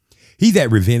He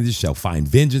that revengeth shall find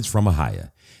vengeance from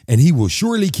Ahiah, and he will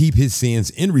surely keep his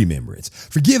sins in remembrance.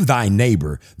 Forgive thy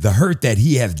neighbor the hurt that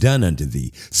he hath done unto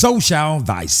thee. So shall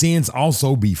thy sins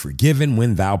also be forgiven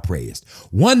when thou prayest.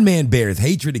 One man beareth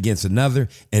hatred against another,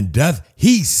 and doth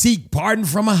he seek pardon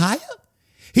from Ahiah?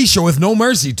 He showeth no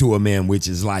mercy to a man which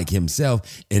is like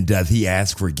himself, and doth he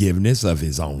ask forgiveness of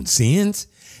his own sins?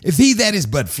 If he that is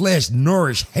but flesh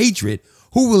nourish hatred,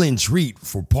 who will entreat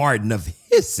for pardon of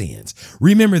his sins?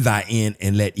 Remember thy end,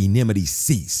 and let enmity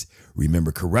cease.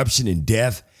 Remember corruption and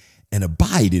death, and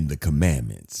abide in the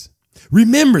commandments.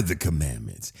 Remember the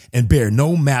commandments, and bear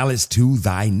no malice to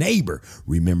thy neighbor.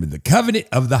 Remember the covenant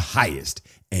of the highest,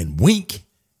 and wink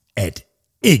at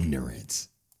ignorance.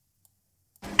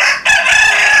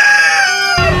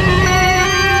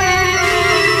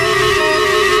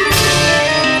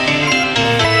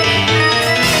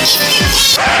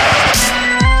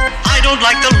 I don't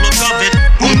like the look of it.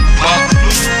 Oompa,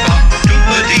 loompa,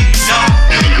 doobity-da.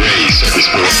 Darren Gray, Circus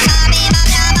Parade.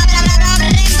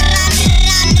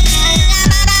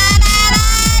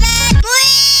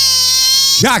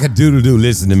 Cock-a-doodle-doo,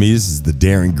 listen to me. This is the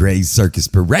Darren Gray Circus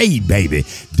Parade, baby.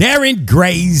 Darren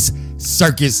Gray's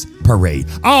Circus Parade.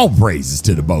 All praises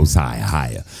to the Most High,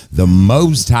 Ahiah. The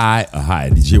Most High, Ahiah.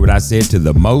 Did you hear what I said? To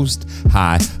the Most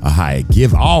High, Ahiah.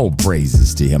 Give all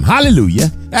praises to him.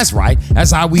 Hallelujah. That's right.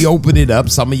 That's how we open it up.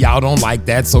 Some of y'all don't like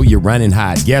that, so you're running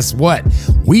hide. Guess what?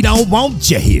 We don't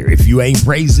want you here. If you ain't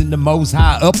praising the Most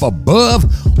High up above,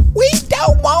 we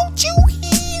don't want you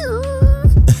here.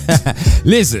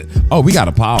 Listen. Oh, we got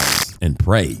to pause and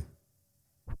pray.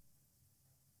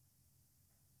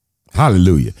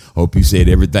 Hallelujah. Hope you said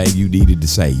everything you needed to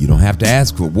say. You don't have to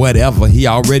ask for whatever. He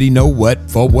already know what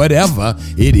for whatever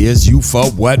it is you for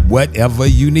whatever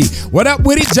you need. What up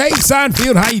with it, Jay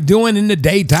Seinfeld? How you doing in the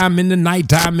daytime, in the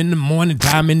nighttime, in the morning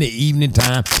time, in the evening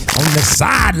time? On the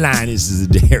sideline, this is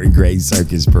the Darren Gray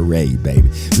Circus Parade, baby.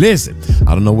 Listen,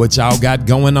 I don't know what y'all got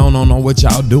going on. I don't know what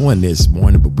y'all doing this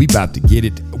morning, but we about to get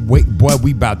it. Wait, boy,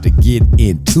 we about to get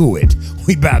into it.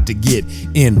 We about to get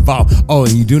involved. Oh,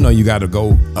 and you do know you got to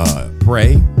go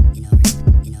pray.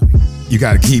 You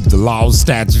got to keep the laws,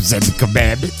 statutes, and the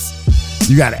commandments.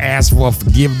 You got to ask for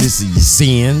forgiveness of your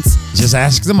sins. Just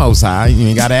ask the Most High. You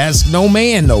ain't got to ask no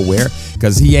man nowhere,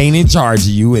 because he ain't in charge of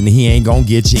you, and he ain't going to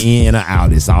get you in or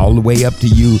out. It's all the way up to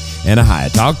you and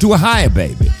Ahiah. Talk to Ahiah,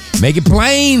 baby. Make it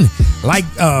plain like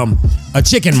a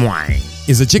chicken wing.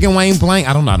 Is a chicken wing plain?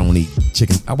 I don't know. I don't eat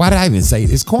chicken. Why did I even say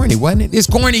it? It's corny, wasn't it? It's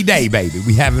corny day, baby.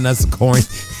 We having us a corny.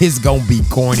 It's going to be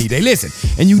corny day. Listen,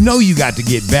 and you know you got to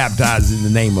get baptized in the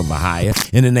name of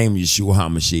Ahiah, in the name of Yeshua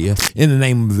HaMashiach, in the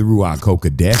name of the Ruach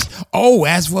HaKodesh. Oh,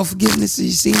 ask for forgiveness of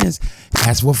your sins.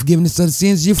 Ask for forgiveness of the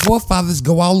sins of your forefathers.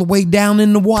 Go all the way down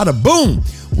in the water. Boom.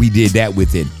 We did that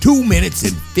within 2 minutes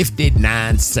and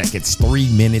 59 seconds. 3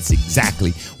 minutes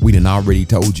exactly. We done already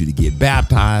told you to get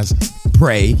baptized,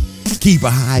 pray, keep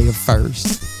Ahiah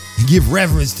first, give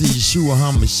reverence to Yeshua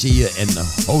HaMashiach and the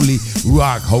Holy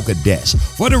Ruach HaKodesh.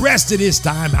 For the rest of this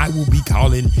time, I will be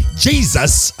calling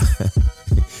Jesus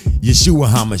Yeshua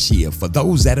HaMashiach. For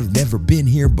those that have never been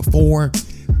here before,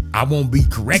 I won't be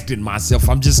correcting myself.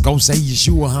 I'm just going to say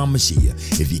Yeshua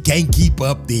HaMashiach. If you can't keep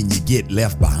up, then you get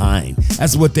left behind.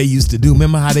 That's what they used to do.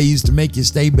 Remember how they used to make you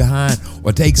stay behind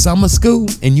or take summer school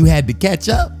and you had to catch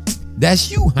up? That's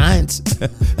you, Heinz.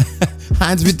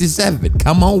 Heinz 57.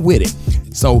 Come on with it.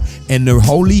 So, and the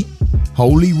Holy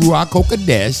Ruach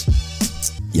HaKodesh,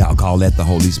 y'all call that the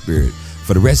Holy Spirit.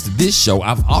 For the rest of this show,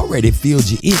 I've already filled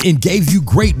you in and gave you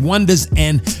great wonders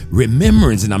and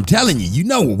remembrance. And I'm telling you, you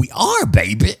know what we are,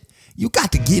 baby. You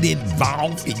got to get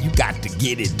involved and you got to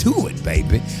get into it,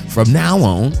 baby. From now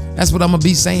on, that's what I'm going to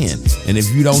be saying. And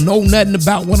if you don't know nothing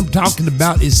about what I'm talking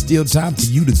about, it's still time for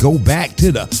you to go back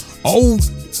to the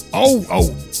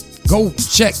go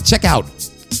check out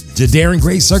the Darren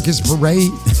Gray Circus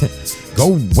Parade.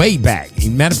 Go way back.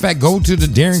 Matter of fact, go to the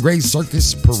Darren Gray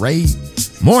Circus Parade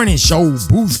morning show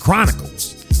Booth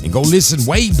Chronicles and go listen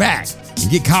way back and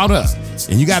get caught up.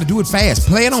 And you got to do it fast.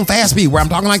 Play it on fast speed where I'm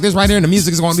talking like this right here and the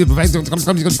music is going to do fast. And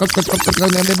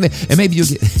maybe you'll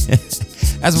get...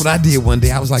 That's what I did one day.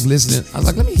 I was like listening. I was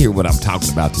like, let me hear what I'm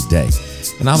talking about today.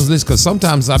 And I was listening because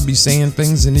sometimes I'd be saying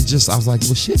things and I was like,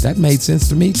 well, shit, that made sense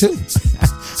to me too.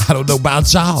 I don't know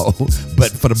about y'all,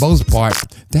 but for the most part,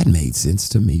 that made sense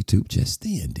to me too just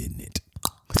then, didn't it?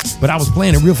 But I was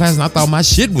playing it real fast and I thought my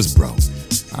shit was broke.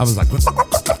 I was like,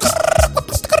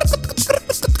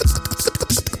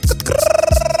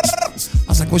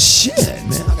 well, shit,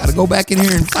 man, I got to go back in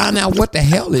here and find out what the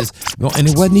hell is. And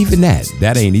it wasn't even that.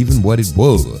 That ain't even what it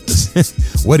was.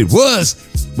 What it was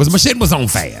my shit was on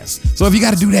fast. So if you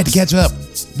got to do that to catch up,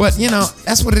 But,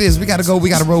 that's what it is. We got to go. We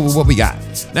got to roll with what we got.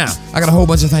 Now, I got a whole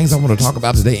bunch of things I want to talk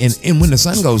about today. And when the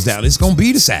sun goes down, it's going to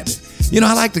be the Sabbath.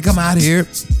 I like to come out here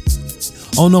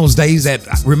on those days that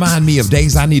remind me of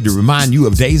days I need to remind you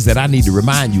of days that I need to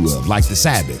remind you of, like the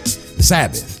Sabbath. The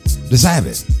Sabbath. The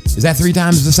Sabbath. Is that 3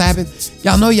 times the Sabbath?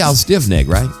 Y'all know y'all stiff-necked,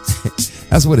 right?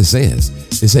 That's what it says.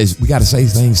 It says we got to say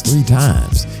things 3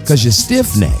 times because you're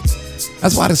stiff-necked.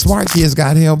 That's why the smart kids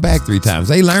got held back 3 times.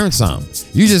 They learned something.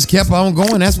 You just kept on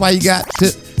going. That's why you got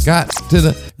to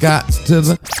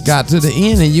the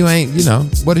end, and you ain't.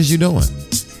 What is you doing?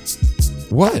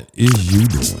 What is you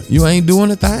doing? You ain't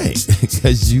doing a thing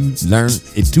because you learned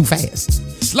it too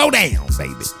fast. Slow down,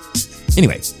 baby.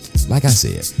 Anyway, like I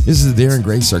said, this is the Darren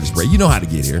Gray Circus Parade. You know how to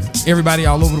get here. Everybody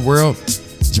all over the world,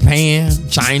 Japan,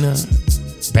 China,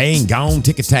 bang, gong,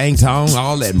 tick-a-tang, tong,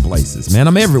 all that in places. Man,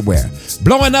 I'm everywhere.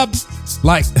 Blowing up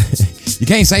like, you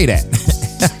can't say that.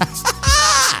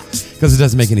 Because it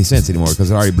doesn't make any sense anymore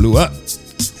because it already blew up.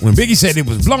 When Biggie said it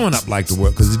was blowing up like the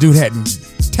world, because the dude hadn't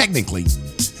technically,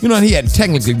 he hadn't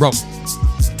technically broke.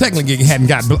 Technically, he hadn't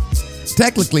got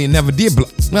technically, it never did blow.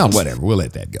 Well, whatever. We'll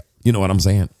let that go. You know what I'm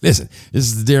saying? Listen, this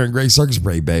is the Darren Gray Circus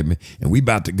Parade, baby. And we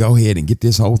about to go ahead and get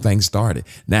this whole thing started.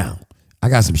 Now, I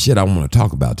got some shit I want to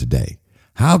talk about today.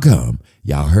 How come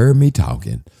y'all heard me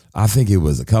talking, I think it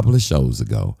was a couple of shows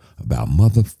ago, about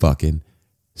motherfucking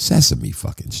Sesame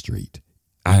fucking Street?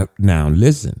 Now,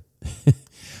 listen.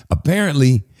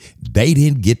 Apparently, they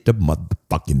didn't get the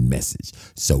motherfucking message.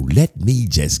 So let me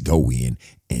just go in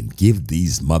and give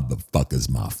these motherfuckers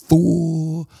my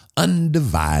full,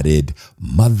 undivided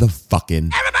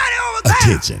motherfucking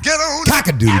attention.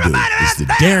 Cock-a-doodle-doo. It's the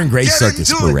Darren Gray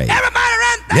Circus Parade.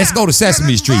 Let's go to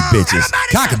Sesame Street, bitches.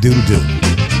 Cock-a-doodle-doo.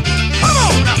 Come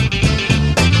on now.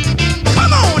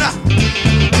 Come on now.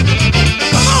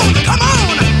 Come on, come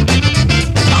on.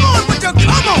 Come on with your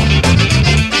come on.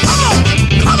 Come on,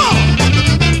 come on.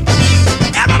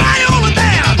 Everybody over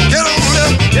there. Get on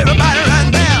up. Everybody right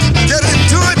there. Get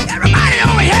into it. Everybody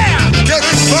over here. Get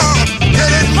involved.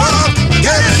 Get involved.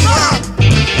 Get involved.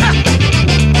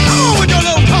 Come on with your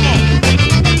little come on.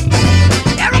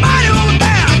 Everybody over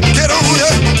there. Get on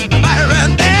up. Everybody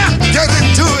right there. Get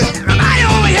into it. Everybody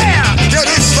over here. Get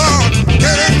involved.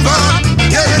 Get involved.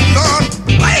 Get involved.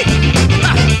 Wait.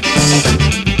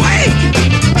 Wait.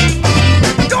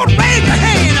 Don't raise your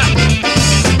hand.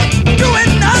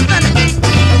 Doing nothing.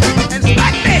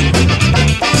 Inspect me.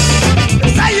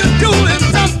 Say you're doing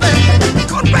something.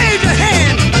 Don't raise your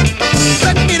hand.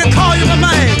 Let me to call you my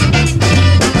man.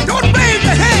 Don't raise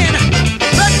your hand.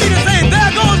 Let me to say,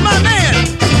 there goes my man.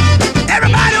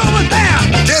 Everybody over there.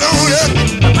 Get on up.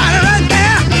 Everybody right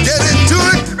there. Get into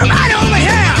it. Everybody over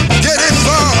here. Get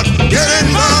involved. Get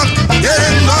involved. Get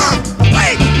involved.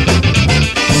 Wait.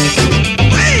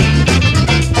 Wait.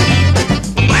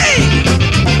 Wait.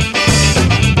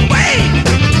 Wait.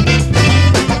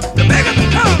 The bigger the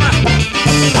come,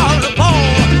 all the ball.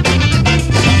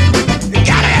 You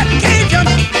got an application,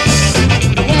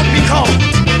 you won't be called.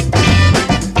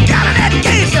 Got an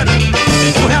application,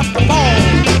 you have to fall.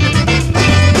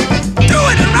 Do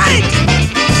it right.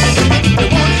 You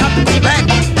won't have to go back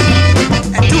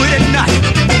and do it at night.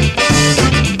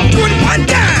 Do it one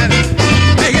time,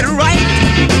 make it right.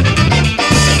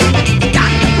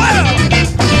 Stop the world.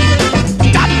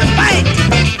 Stop the fight.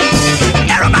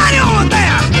 Everybody over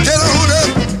there. Get on up.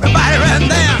 Everybody right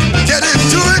there. Get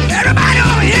into it. Everybody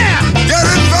over here. Get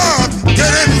involved.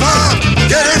 Get involved.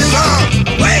 Get involved.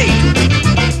 Wait.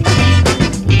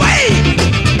 Wait.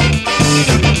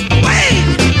 Wait.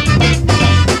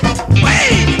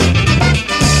 Wait.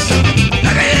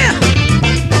 Look at here.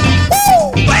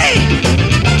 Wait.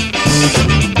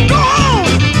 Go on.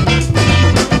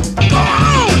 Go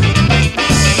on.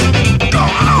 Go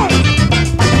on.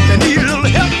 You need a little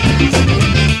help.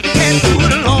 Can't do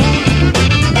it alone.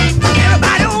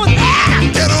 Everybody over there.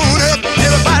 Get on up.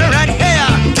 Everybody right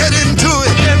here. Get into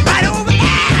it. Everybody over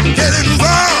there. Get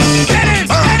involved. Get in.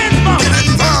 Get in. Get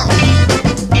involved.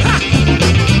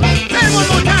 Say it one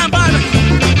more time, Bobby.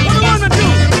 What do you want to do?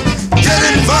 Get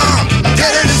involved.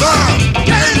 Get involved.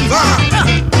 Get involved.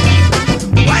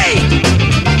 Wait.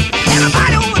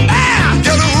 Everybody over there.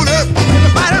 Get on up.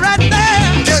 Everybody right there.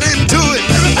 Get into it.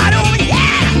 Everybody over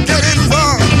here. Get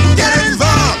involved. Get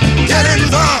involved. Get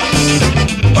involved.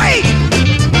 Wait.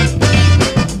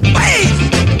 Wait.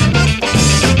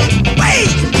 Wait.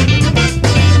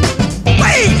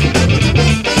 Wait.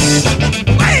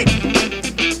 Wait.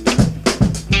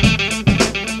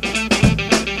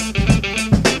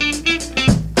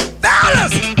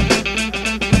 Dallas,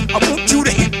 I want you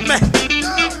to hit me.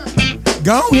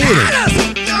 Go hit it.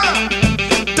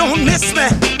 Dallas, don't miss me.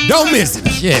 Don't miss it.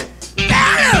 Shit.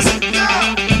 Dallas.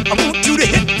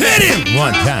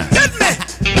 One time. Hit me.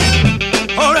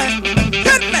 All right.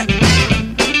 Hit me.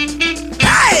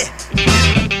 Hey.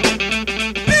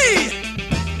 Me.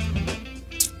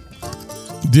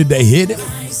 Did they hit him?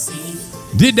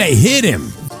 Did they hit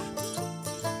him?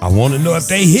 I want to know if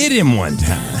they hit him one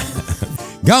time.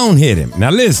 Go on, hit him.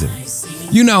 Now listen,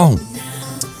 you know,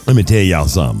 let me tell y'all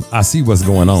something. I see what's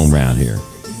going on around here.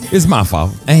 It's my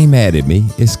fault. Ain't mad at me.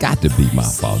 It's got to be my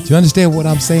fault. You understand what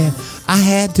I'm saying? I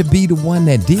had to be the one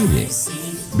that did it.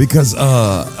 Because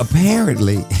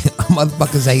apparently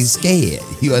motherfuckers ain't scared.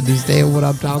 You understand what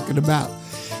I'm talking about?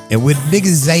 And when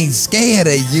niggas ain't scared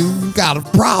of you, you got a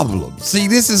problem. See,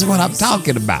 this is what I'm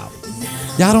talking about.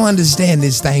 Y'all don't understand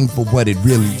this thing for what it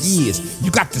really is.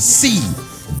 You got to see.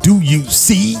 Do you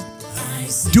see?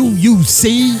 Do you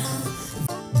see?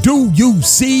 Do you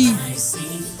see?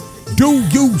 Do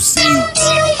you see?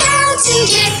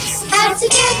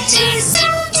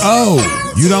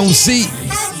 Oh, you don't see?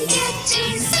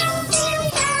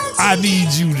 I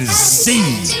need you to see.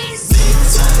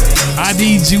 I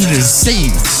need you to see.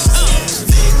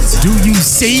 Do you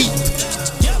see?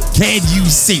 Can you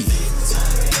see?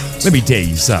 Let me tell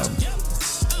you something.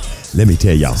 Let me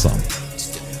tell y'all something.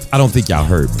 I don't think y'all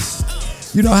heard me.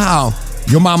 You know how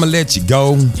your mama let you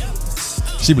go?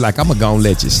 She be like, I'm gonna go and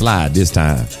let you slide this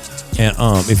time. And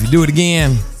if you do it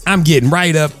again, I'm getting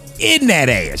right up in that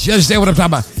ass. You understand what I'm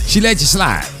talking about? She let you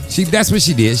slide. That's what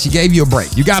she did. She gave you a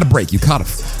break. You got a break. You caught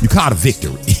a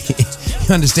victory.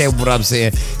 You understand what I'm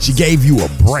saying? She gave you a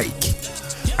break.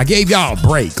 I gave y'all a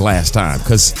break last time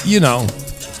because, you know,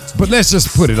 but let's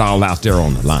just put it all out there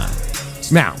on the line.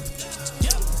 Now,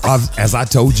 as I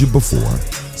told you before,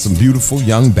 some beautiful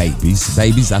young babies.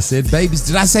 Babies, I said babies.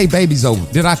 Did I say babies over?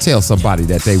 Did I tell somebody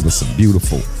that they were some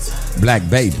beautiful black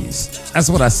babies? That's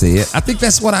what I said. I think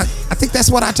that's what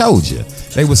I told you.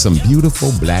 They were some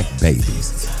beautiful black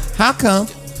babies. How come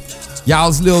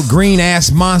y'all's little green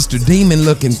ass monster demon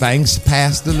looking things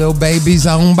passed the little babies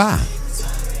on by?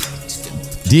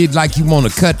 Did like you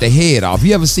want to cut the head off.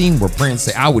 You ever seen where Prince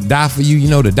say, I would die for you? You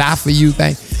know, the die for you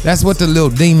thing? That's what the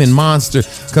little demon monster,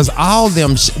 because all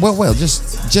them,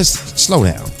 just slow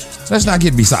down. Let's not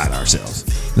get beside ourselves.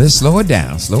 Let's slow it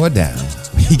down.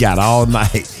 We got all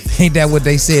night. Ain't that what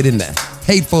they said in the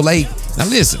Hateful Eight? Now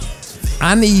listen,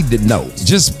 I need to know,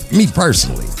 just me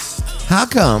personally, how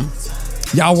come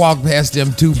y'all walk past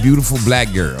them two beautiful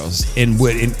black girls and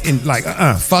like,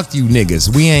 fuck you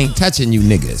niggas. We ain't touching you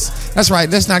niggas. That's right,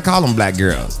 let's not call them black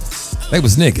girls. They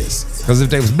was niggas. Because if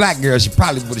they was black girls, you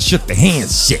probably would have shook their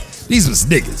hands. Shit, these was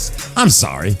niggas. I'm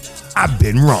sorry. I've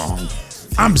been wrong.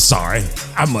 I'm sorry.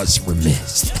 I must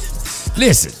remiss.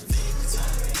 Listen,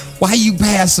 why you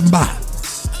passing by?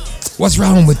 What's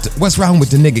wrong with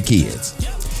the nigga kids?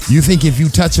 You think if you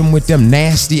touch them with them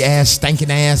nasty ass,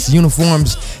 stinking ass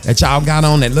uniforms that y'all got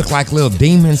on that look like little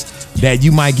demons, that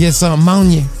you might get something on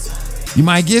you? You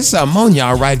might get something on you,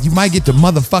 all right. You might get the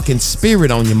motherfucking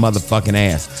spirit on your motherfucking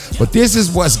ass. But this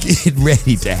is what's getting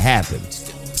ready to happen.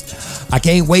 I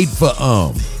can't wait for,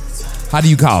 how do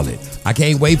you call it? I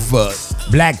can't wait for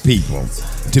black people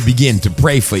to begin to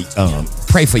pray for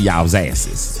y'all's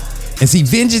asses. And see,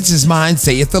 vengeance is mine,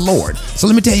 saith the Lord. So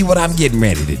let me tell you what I'm getting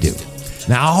ready to do.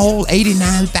 Now, all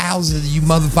 89,000 of you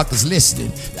motherfuckers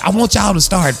listening, I want y'all to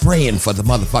start praying for the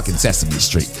motherfucking Sesame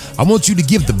Street. I want you to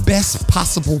give the best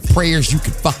possible prayers you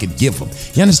can fucking give them.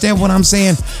 You understand what I'm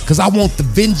saying? Because I want the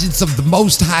vengeance of the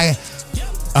Most High,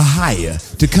 higher,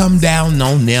 to come down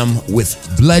on them with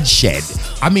bloodshed.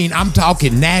 I mean, I'm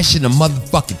talking gnashing of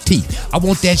motherfucking teeth. I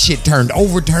want that shit turned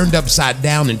over, turned upside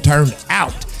down, and turned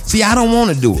out. See, I don't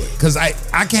want to do it because I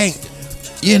can't.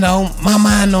 You know, my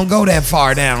mind don't go that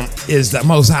far down as the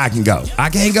Most High can go.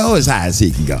 I can't go as high as he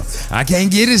can go. I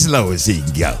can't get as low as he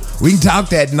can go. We can talk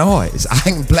that noise. I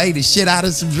can play the shit out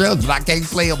of some drums, but I can't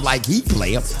play them like he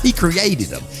play them. He created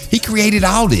them. He created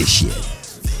all this shit.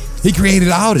 He created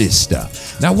all this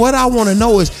stuff. Now, what I want to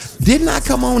know is, didn't I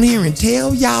come on here and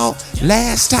tell y'all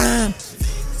last time,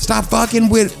 stop fucking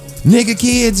with nigga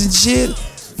kids and shit?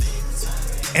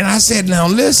 And I said, now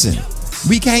listen,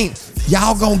 we can't.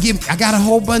 Y'all gonna give, I got a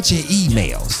whole bunch of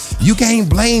emails. You can't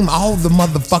blame all the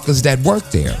motherfuckers that work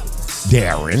there.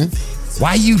 Darren,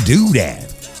 why you do that?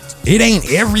 It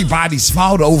ain't everybody's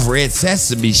fault over at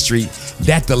Sesame Street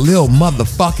that the little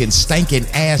motherfucking stinking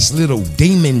ass little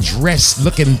demon dress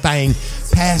looking thing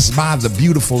passed by the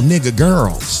beautiful nigga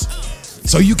girls.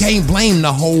 So you can't blame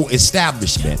the whole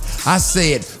establishment. I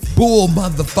said, bull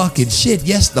motherfucking shit.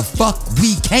 Yes, the fuck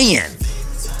we can.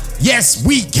 Yes,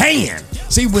 we can.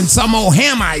 See, when some old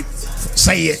Hamite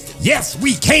say it. Yes,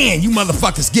 we can. You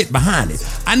motherfuckers get behind it.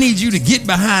 I need you to get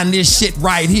behind this shit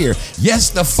right here. Yes,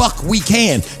 the fuck we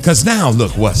can. Because now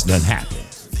look what's done happened.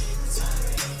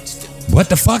 What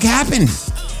the fuck happened?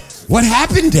 What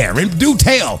happened, Darren? Do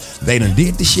tell. They done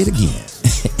did the shit again.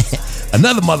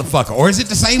 Another motherfucker. Or is it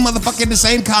the same motherfucker in the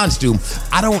same costume?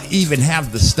 I don't even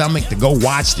have the stomach to go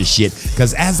watch the shit.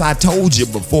 Because as I told you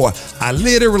before, I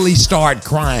literally started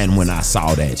crying when I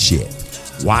saw that shit.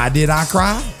 Why did I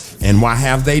cry? And why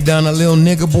have they done a little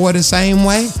nigga boy the same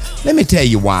way? Let me tell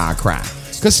you why I cry.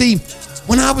 Because see,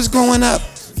 when I was growing up,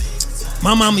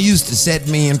 my mama used to set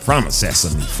me in front of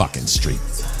Sesame fucking Street.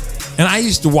 And I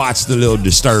used to watch the little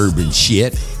disturbing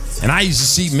shit. And I used to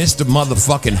see Mr.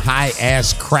 Motherfucking high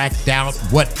ass, cracked out,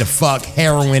 what the fuck,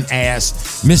 heroin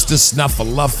ass, Mr.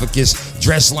 Snuffleupagus,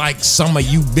 dressed like some of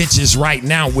you bitches right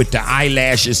now with the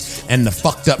eyelashes and the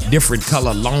fucked up different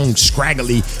color, long,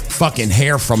 scraggly fucking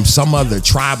hair from some other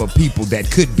tribe of people that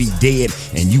could be dead,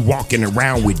 and you walking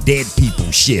around with dead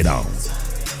people shit on.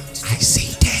 I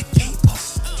see dead people.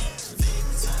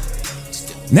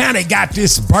 Now they got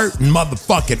this Bert and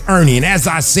motherfucking Ernie, and as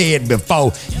I said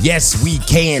before, yes we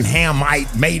can.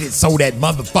 Hamite made it so that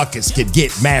motherfuckers could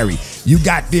get married. You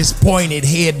got this pointed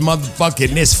head motherfucking,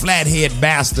 this flathead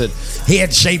bastard,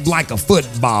 head shaped like a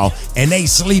football, and they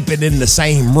sleeping in the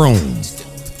same room.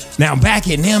 Now back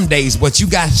in them days, what you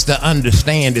guys to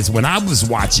understand is when I was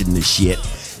watching this shit,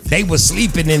 they were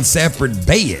sleeping in separate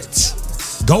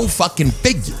beds. Go fucking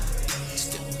figure.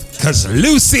 Cause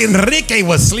Lucy Enrique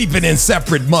was sleeping in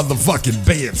separate motherfucking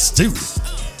beds too.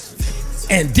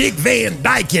 And Dick Van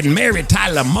Dyke and Mary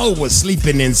Tyler Moe was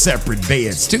sleeping in separate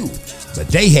beds too. But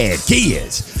they had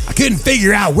kids. I couldn't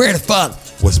figure out where the fuck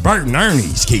was Bert and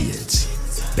Ernie's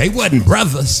kids. They wasn't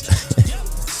brothers.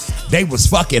 They was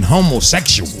fucking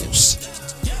homosexuals.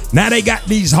 Now they got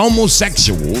these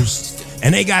homosexuals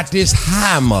and they got this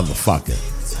high motherfucker.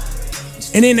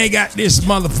 And then they got this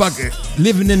motherfucker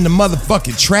living in the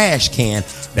motherfucking trash can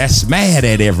that's mad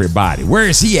at everybody. Where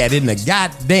is he at? In the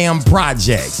goddamn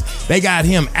projects. They got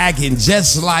him acting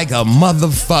just like a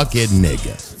motherfucking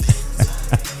nigga.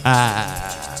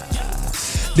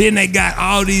 Then they got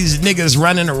all these niggas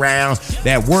running around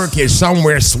that work is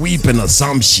somewhere sweeping or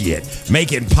some shit,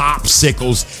 making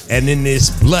popsicles, and then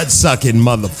this blood-sucking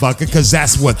motherfucker, because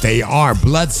that's what they are,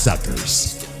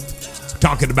 bloodsuckers.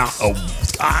 Talking about,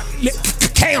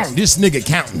 count, this nigga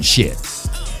counting shit.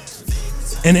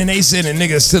 And then they sending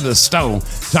niggas to the store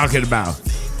talking about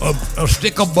a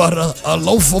stick of butter, a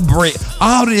loaf of bread,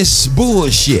 all this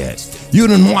bullshit. You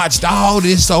done watched all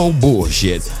this old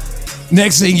bullshit.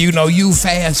 Next thing you know, you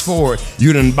fast forward,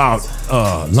 you done bought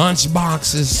lunch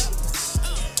boxes,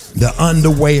 the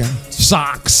underwear,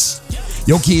 socks.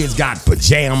 Your kids got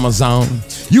pajamas on.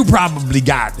 You probably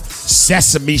got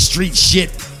Sesame Street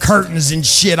shit, curtains and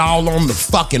shit all on the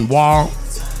fucking wall.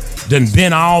 Done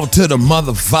been all to the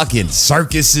motherfucking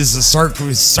circuses,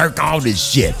 all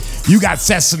this shit. You got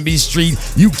Sesame Street,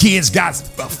 you kids got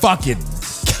fucking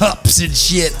cups and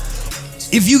shit.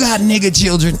 If you got nigga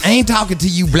children, I ain't talking to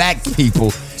you black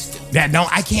people that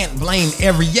don't, I can't blame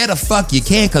the fuck you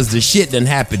can, cause the shit done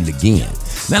happened again.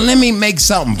 Now let me make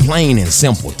something plain and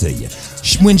simple to you.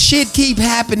 When shit keep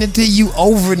happening to you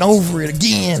over and over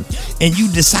again, and you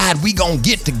decide we gonna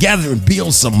get together and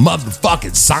build some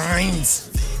motherfucking signs,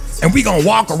 and we gonna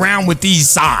walk around with these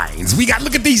signs.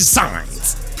 Look at these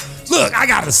signs. Look, I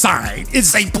got a sign. It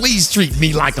say, please treat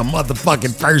me like a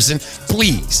motherfucking person,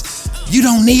 please. You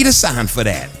don't need a sign for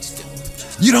that.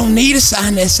 You don't need a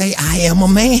sign that say, I am a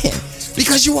man,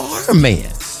 because you are a man.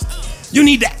 You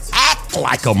need to act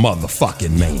like a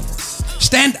motherfucking man.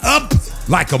 Stand up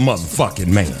like a motherfucking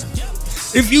man.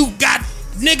 If you got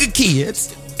nigga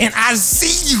kids, and I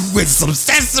see you with some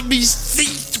Sesame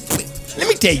Street, let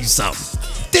me tell you something.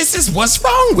 This is what's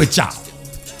wrong with y'all.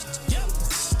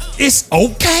 It's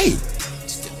okay.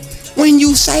 When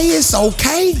you say it's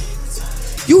okay,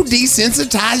 you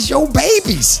desensitize your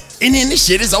babies, and then the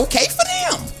shit is okay for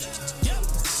them.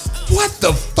 What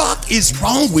the fuck is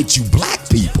wrong with you black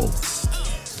people?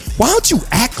 Why don't you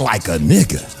act like a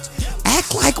nigga?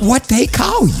 Act like what they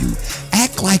call you.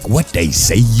 Act like what they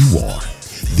say you are.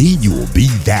 Then you will be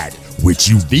that which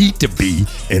you need to be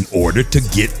in order to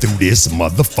get through this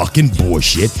motherfucking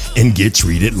bullshit and get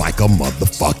treated like a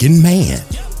motherfucking man.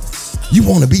 You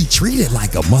want to be treated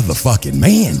like a motherfucking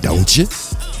man, don't you?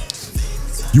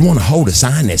 You want to hold a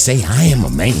sign that say, I am a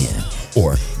man,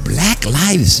 or Black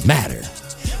Lives Matter,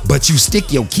 but you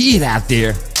stick your kid out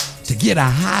there to get a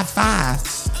high five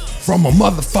from a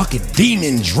motherfucking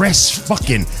demon dress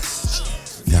fucking.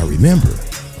 Now remember,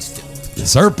 the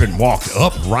serpent walked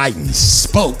upright and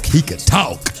spoke. He could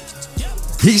talk.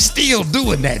 He's still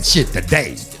doing that shit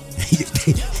today.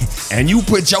 And you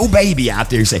put your baby out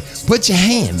there and say, put your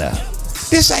hand up.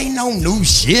 This ain't no new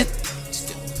shit.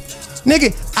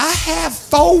 Nigga, I have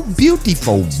 4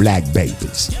 beautiful black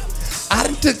babies. I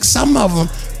done took some of them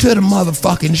to the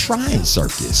motherfucking shrine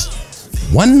circus.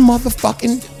 1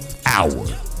 motherfucking hour.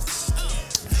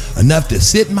 Enough to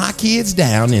sit my kids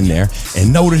down in there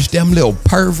and notice them little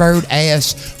pervert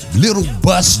ass, little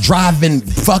bus driving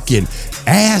fucking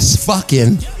ass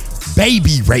fucking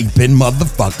baby raping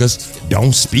motherfuckers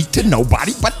don't speak to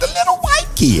nobody but the little white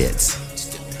kids.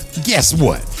 Guess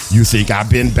what? You think I've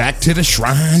been back to the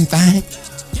shrine thing?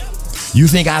 You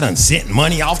think I done sent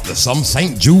money off to some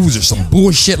St. Jude's or some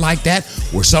bullshit like that,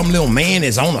 where some little man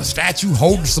is on a statue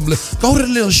holding some go to the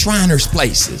little Shriners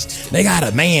places. They got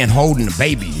a man holding a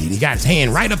baby. He got his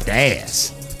hand right up the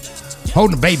ass,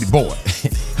 holding a baby boy,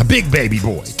 a big baby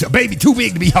boy, a baby too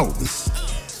big to be holding.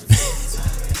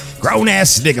 Grown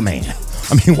ass nigga man.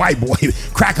 I mean, white boy,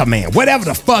 cracker man, whatever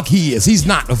the fuck he is. He's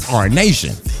not of our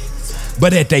nation.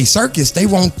 But at they circus, they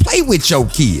won't play with your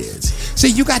kids. See,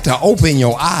 you got to open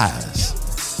your eyes.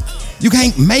 You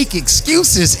can't make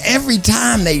excuses every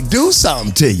time they do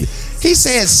something to you. He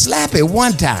said, slap it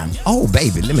one time. Oh,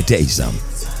 baby, let me tell you something.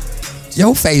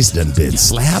 Your face done been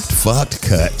slapped, fucked,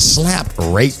 cut, slapped,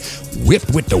 raped,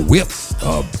 whipped with the whip,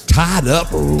 tied up,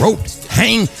 roped,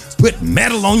 hang, put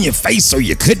metal on your face so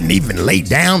you couldn't even lay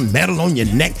down, metal on your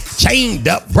neck, chained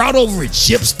up, brought over in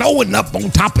ships, throwing up on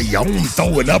top of your own,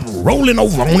 throwing up, rolling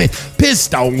over on it,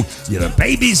 pissed on. You know,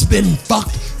 baby's been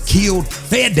fucked, killed,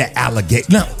 fed to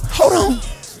alligator. Now, hold on.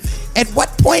 At what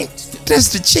point does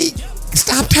the cheek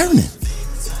stop turning?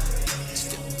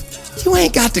 You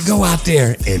ain't got to go out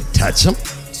there and touch them,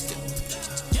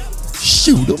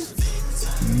 shoot them,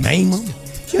 maim them.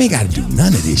 You ain't got to do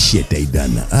none of this shit they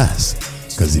done to us.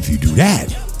 Because if you do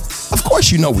that, of course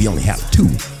you know we only have 2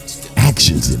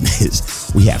 actions in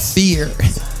this. We have fear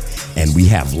and we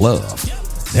have love.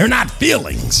 They're not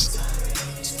feelings.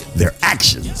 They're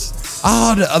actions.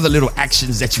 All the other little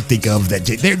actions that you think of, that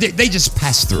they just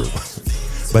pass through.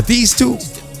 But these 2,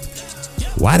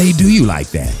 why they do you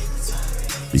like that?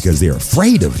 Because they're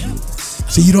afraid of you.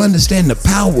 So you don't understand the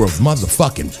power of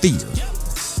motherfucking fear.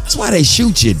 That's why they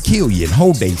shoot you and kill you and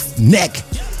hold their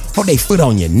foot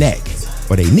on your neck.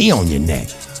 Or they knee on your neck.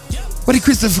 How did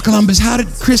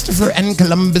Christopher and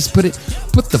Columbus put it?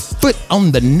 Put the foot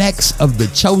on the necks of the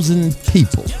chosen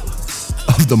people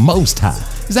of the Most High.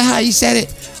 Is that how he said it?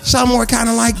 Somewhere kind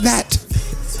of like that.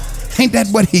 Ain't that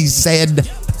what he said?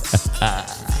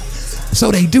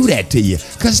 So they do that to you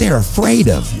because they're afraid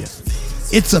of you.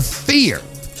 It's a fear.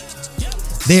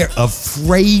 They're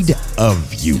afraid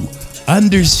of you.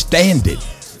 Understand it.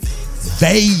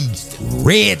 They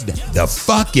read the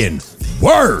fucking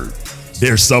word.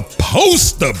 They're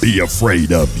supposed to be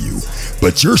afraid of you,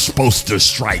 but you're supposed to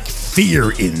strike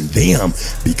fear in them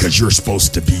because you're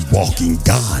supposed to be walking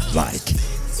God-like.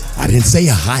 I didn't say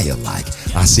a higher like,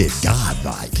 I said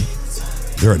God-like.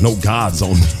 There are no gods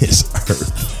on this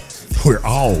earth. We're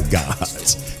all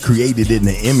gods, created in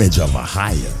the image of a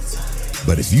higher.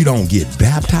 But if you don't get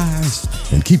baptized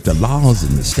and keep the laws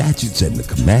and the statutes and the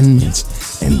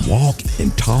commandments and walk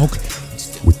and talk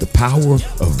with the power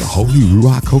of the Holy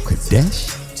Ruach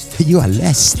HaKodesh, you are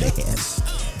less than.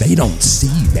 They don't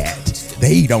see that.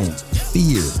 They don't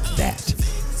fear that.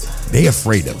 They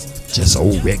afraid of just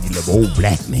old regular old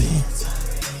black man.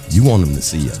 You want them to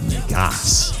see a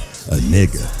niggas, a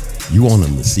nigga. You want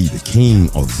them to see the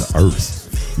king of the earth.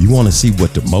 You want to see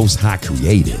what the Most High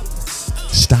created.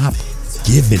 Stop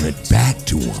giving it back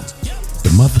to them. The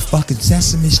motherfucking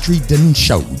Sesame Street done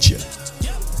showed you.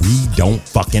 We don't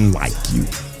fucking like you.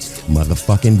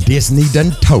 Motherfucking Disney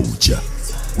done told you.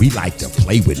 We like to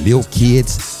play with little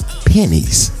kids'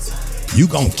 pennies. You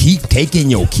gonna keep taking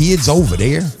your kids over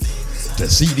there to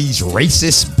see these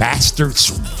racist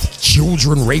bastards,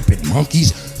 children raping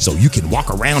monkeys, so you can walk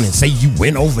around and say you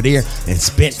went over there and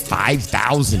spent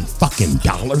 $5,000 fucking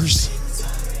dollars?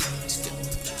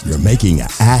 You're making an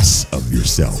ass of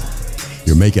yourself.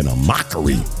 You're making a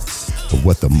mockery of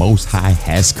what the Most High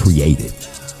has created.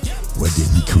 What did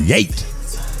he create?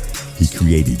 He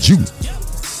created you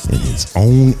in his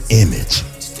own image.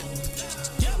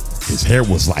 His hair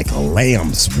was like a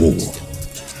lamb's wool,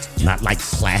 not like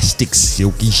plastic,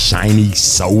 silky, shiny,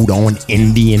 sewed-on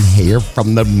Indian hair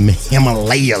from the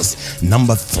Himalayas,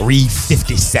 number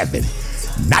 357.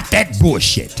 Not that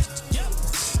bullshit.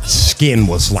 Skin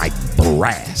was like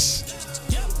brandished.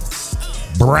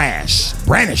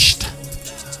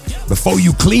 Before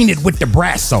you clean it with the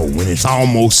brasso when it's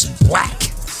almost black.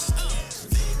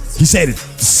 He said it's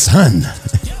the sun.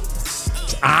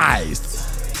 His eyes,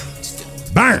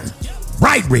 burned,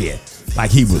 bright red,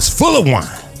 like he was full of wine.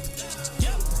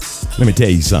 Let me tell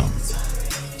you something.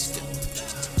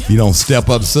 If you don't step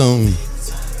up soon,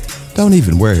 don't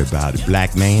even worry about it,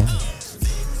 black man.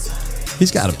 He's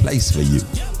got a place for you.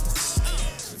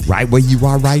 Right where you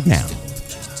are right now.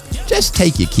 Just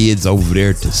take your kids over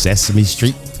there to Sesame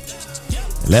Street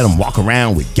and let them walk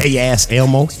around with gay-ass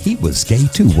Elmo. He was gay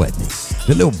too, wasn't he?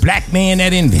 The little black man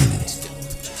that invented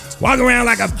it. Walk around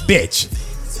like a bitch.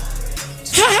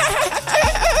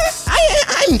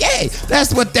 I'm gay.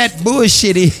 That's what that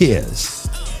bullshit is.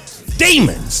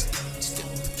 Demons.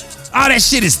 All that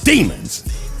shit is demons.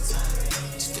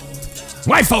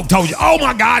 White folk told you, oh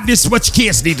my God, this is what your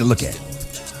kids need to look at.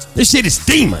 This shit is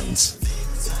demons.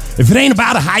 If it ain't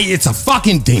about a high, it's a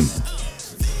fucking demon.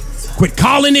 Quit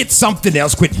calling it something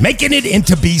else. Quit making it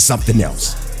into be something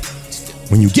else.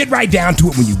 When you get right down to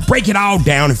it, when you break it all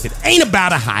down, if it ain't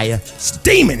about a higher, it's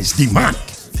demon, it's demonic.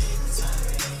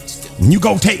 When you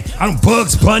go take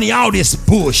Bugs Bunny, all this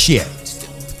bullshit,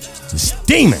 it's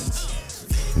demons.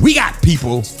 We got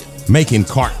people making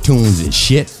cartoons and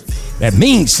shit that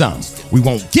means something. We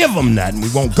won't give them nothing. We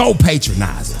won't go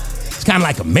patronize them. It's kind of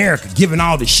like America giving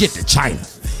all the shit to China.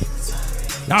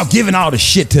 Y'all giving all the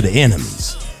shit to the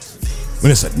enemies.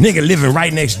 When it's a nigga living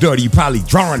right next door to you, probably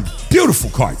drawing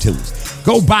beautiful cartoons.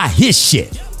 Go buy his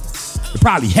shit. It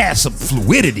probably has some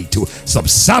fluidity to it, some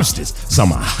substance,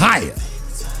 some higher.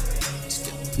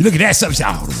 You look at that stuff,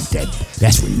 and say,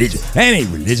 that's religious. That ain't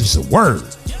religious, it's a word.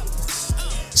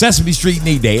 Sesame Street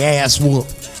need their ass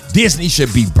whooped. Disney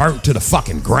should be burnt to the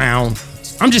fucking ground.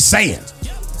 I'm just saying.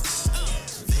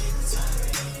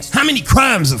 How many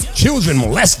crimes of children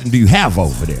molesting do you have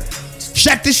over there?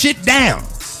 Shut this shit down.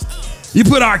 You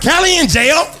put R. Kelly in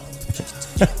jail.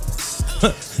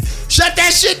 Shut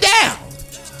that shit down.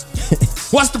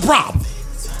 What's the problem?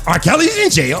 R. Kelly's in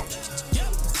jail.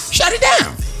 Shut it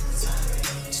down.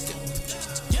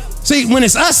 See, when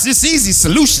it's us, it's easy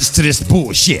solutions to this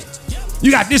bullshit.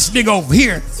 You got this nigga over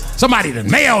here. Somebody that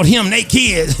mailed him they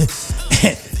kids.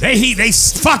 they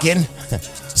fucking.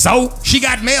 So she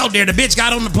got mailed there. The bitch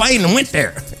got on the plane and went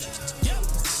there.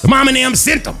 The mom and them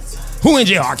sent them. Who in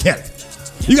jail? R. Kelly.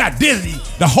 You got Disney,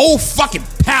 the whole fucking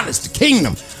palace, the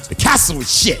kingdom, the castle and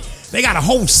shit. They got a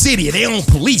whole city of their own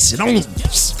police, their own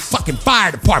fucking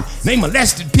fire department. They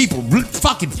molested people,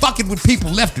 fucking with people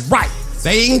left and right.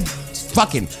 They ain't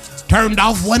fucking turned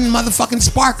off one motherfucking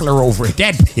sparkler over at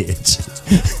that bitch.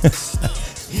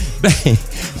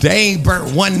 they ain't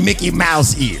burnt one Mickey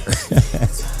Mouse ear.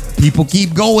 People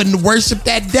keep going to worship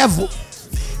that devil.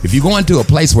 If you go into a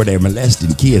place where they're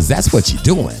molesting kids, that's what you're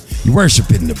doing. You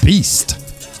worshiping the beast.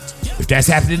 If that's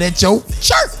happening at your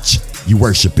church, you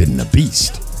worshiping the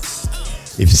beast.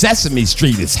 If Sesame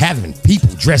Street is having people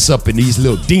dress up in these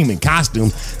little demon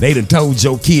costumes, they done told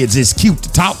your kids it's cute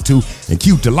to talk to and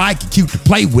cute to like and cute to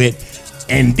play with,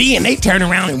 and then they turn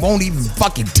around and won't even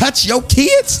fucking touch your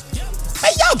kids?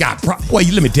 Hey, y'all got boy,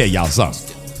 let me tell y'all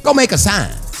something. Go make a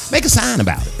sign. Make a sign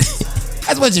about it.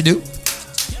 That's what you do.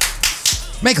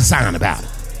 Make a sign about it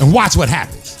and watch what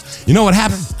happens. You know what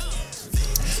happened?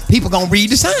 People gonna read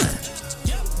the sign.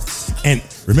 And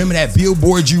remember that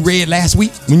billboard you read last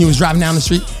week when you was driving down the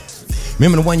street?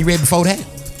 Remember the one you read before that?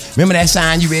 Remember that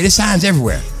sign you read? There's signs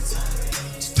everywhere.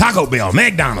 Taco Bell,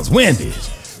 McDonald's, Wendy's,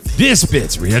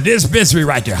 dispensary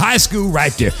right there, high school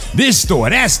right there, this store,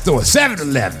 that store,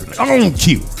 7-Eleven, on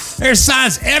cue. There's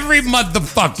signs every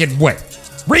motherfucking way.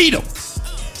 Read them.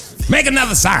 Make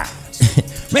another sign.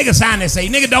 Make a sign that say,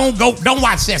 nigga, don't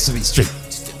watch Sesame Street.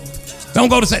 Don't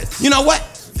go to you know what?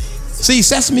 See,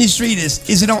 Sesame Street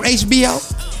is it on HBO?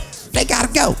 They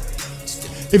gotta go.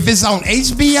 If it's on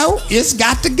HBO, it's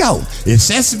got to go. If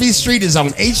Sesame Street is on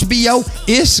HBO,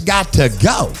 it's got to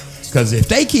go. Because if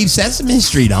they keep Sesame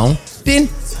Street on, then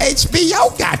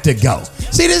HBO got to go.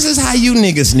 See, this is how you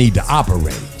niggas need to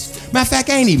operate. Matter of fact,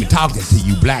 I ain't even talking to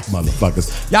you black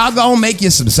motherfuckers. Y'all gonna make you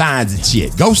some signs and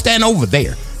shit. Go stand over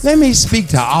there. Let me speak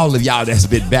to all of y'all that's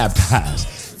been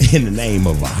baptized in the name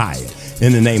of Ahia,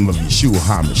 in the name of Yeshua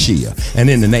HaMashiach, and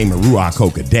in the name of Ruach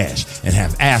HaKodesh, and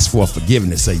have asked for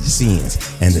forgiveness of your sins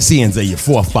and the sins of your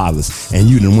forefathers, and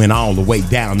you done went all the way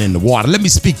down in the water. Let me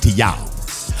speak to y'all.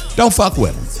 Don't fuck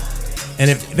with them. And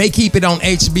if they keep it on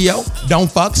HBO, don't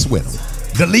fucks with them.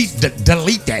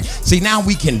 Delete that. See, now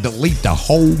we can delete the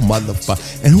whole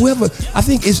motherfucker. And whoever, I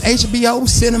think it's HBO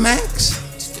Cinemax.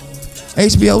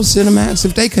 HBO Cinemax,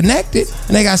 if they connected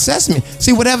and they got Sesame,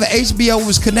 see, whatever HBO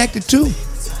was connected to,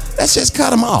 let's just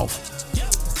cut them off.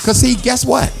 Because see, guess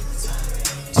what?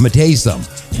 I'm going to tell you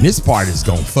something. And this part is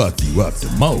going to fuck you up the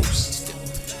most.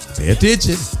 Pay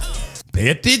attention. Pay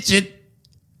attention.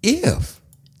 If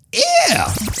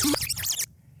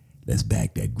Let's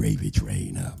back that gravy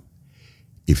train up.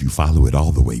 If you follow it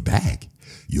all the way back,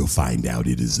 you'll find out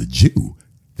it is a Jew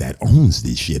that owns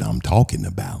this shit I'm talking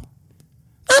about.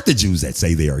 Not the Jews that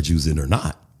say they are Jews and are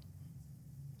not.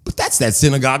 But that's that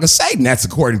synagogue of Satan. That's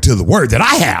according to the word that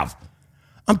I have.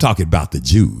 I'm talking about the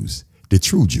Jews, the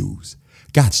true Jews,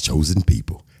 God's chosen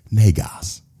people,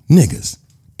 Nagos, niggas,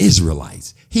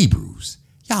 Israelites, Hebrews.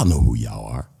 Y'all know who y'all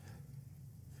are.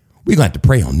 We're going to have to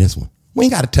pray on this one. We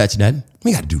ain't got to touch nothing.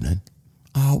 We ain't got to do nothing.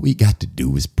 All we got to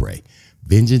do is pray.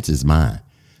 Vengeance is mine,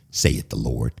 saith the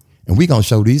Lord. And we going to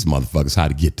show these motherfuckers how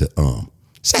to get to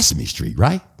Sesame Street,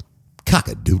 right?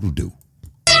 Cock-a-doodle-doo.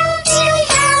 How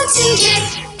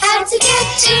to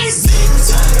get to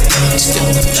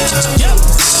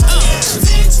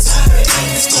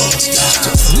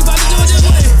We about to do it this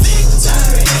way.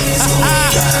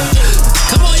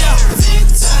 Come on, y'all.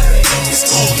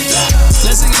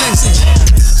 Let's sing it.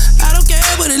 I don't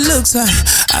care what it looks like.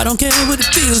 I don't care what it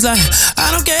feels like. I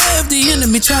don't care if the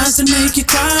enemy tries to make you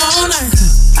cry all night.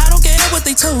 I don't care what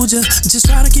they told you. Just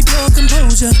try to keep your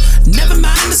composure. Never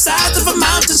mind the size of a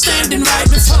mountain standing right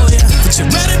before you. But you're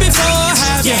ready before I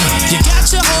have you. You got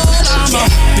your whole armor.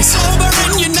 Be sober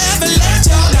and you never let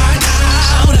your guard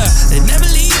down. They never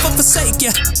leave or forsake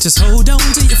you. Just hold on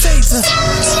to your faith.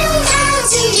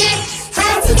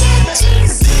 how to get to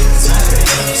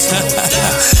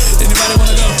Anybody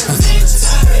wanna go?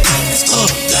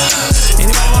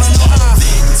 Anybody wanna know how?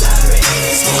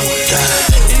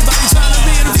 Anybody trying to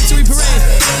be in a victory parade?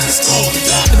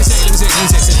 Let me say it.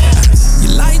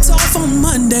 Your lights off on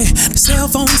Monday, the cell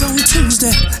phone's on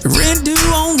Tuesday, rent due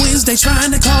on Wednesday,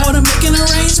 trying to call to make an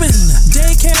arrangement.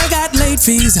 Daycare got late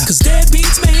fees, cause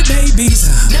deadbeats made babies.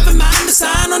 Never mind the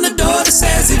sign on the door that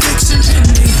says eviction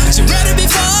pending. You ready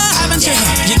before, haven't you?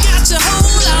 You got your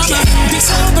whole armor. Be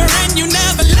sober and you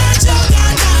never let your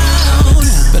guard down.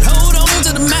 But hold on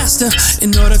to the master, in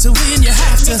order to win you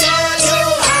have to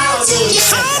how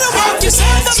to walk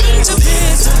yourself up into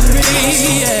victory.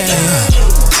 Yeah.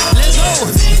 Let's go.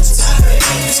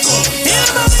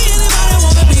 Anybody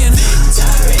wanna be in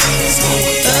victory?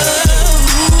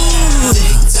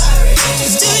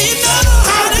 Do you know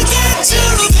how to get to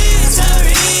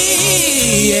victory?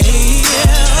 Yeah.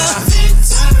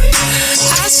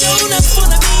 I showed up for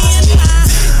the me and my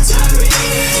victory.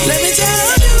 Let me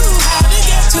tell you how to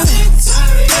get to victory.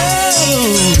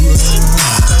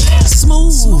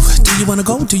 Smooth. Do you wanna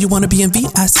go? Do you wanna be in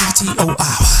VICTOR?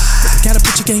 Gotta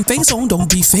put your game face on, don't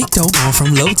be fake, don't go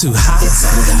from low to high. It's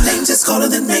all the name, just call it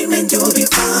the name and you'll be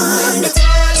fine. tell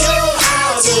you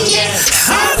how to get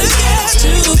How to get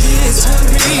to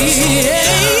victory.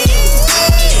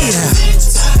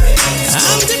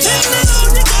 I'm depending on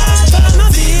you, God, for my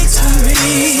victory.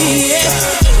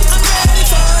 I'm ready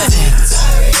for it.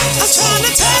 I'm trying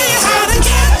to tell you how to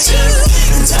get to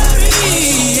victory.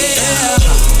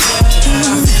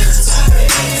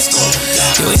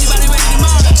 Yo, anybody ready to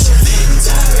march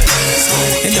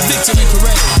in the victory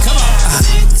parade? Come on.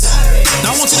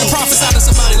 Now I want you to prophesy to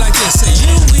somebody like this. Say,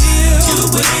 you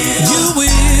will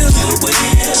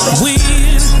win.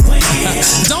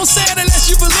 Don't say it unless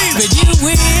you believe it. You will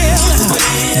win.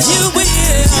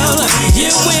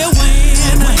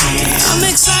 I'm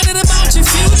excited about your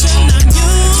future. Now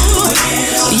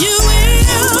you will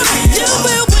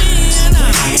win.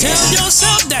 Tell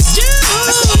yourself that you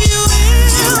will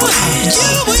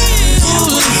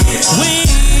win.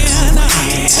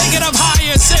 Take it up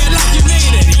higher, say it like you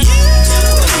mean it. You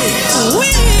will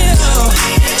win.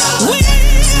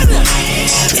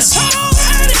 It's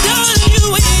already done, you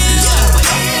will.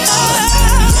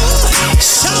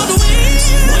 Shout win.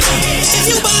 If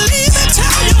you believe it,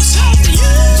 tell yourself you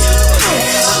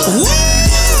will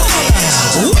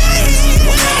win.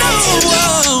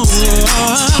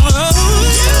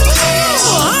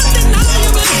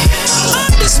 Undeniably,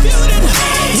 undisputed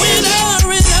winner.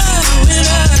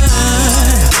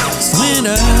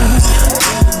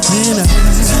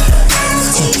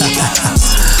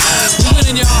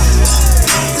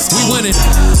 We winning,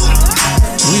 y'all.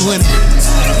 We winning.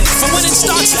 For winning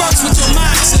starts first with your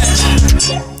mindset.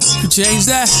 You change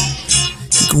that,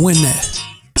 you can win that.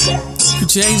 You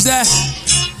change that,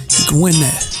 you can win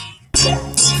that.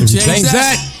 If you change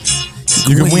that,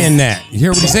 you can win that. You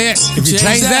hear what he said? If you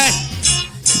change that,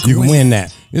 you can win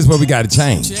that. This is what we got to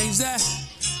change. Change that.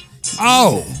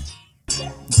 Oh,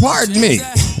 pardon me.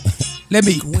 Let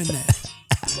me. Win that.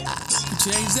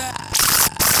 Change that.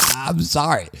 I'm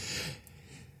sorry.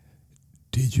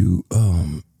 Did you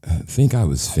think I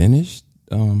was finished?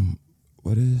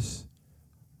 What is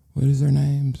their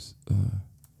names?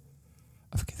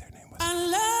 I forget their name.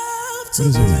 What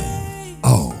is her name?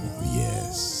 Oh,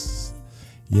 yes.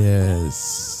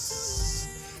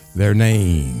 Their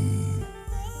name.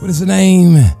 What is the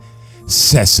name?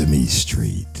 Sesame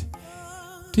Street.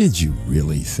 Did you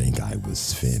really think I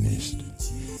was finished?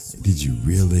 Did you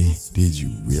really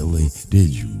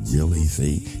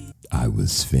think I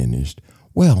was finished?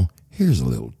 Well, here's a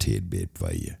little tidbit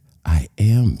for you. I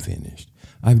am finished.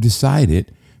 I've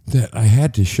decided that I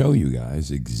had to show you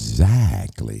guys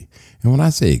exactly, and when I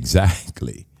say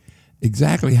exactly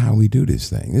how we do this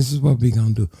thing. This is what we're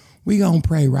going to do. We're going to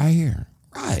pray right here.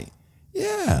 Right.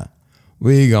 Yeah.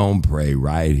 We're going to pray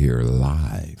right here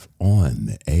live on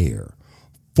the air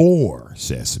for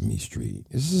Sesame Street.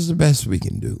 This is the best we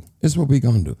can do. This is what we're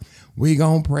going to do. We're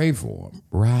going to pray for them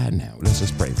right now. Let's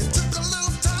just pray for them.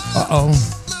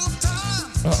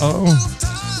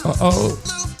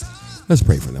 Let's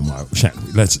pray for them. Shan't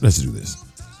we? Let's do this.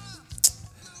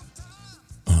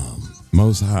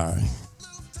 Most High,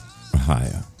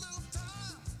 higher.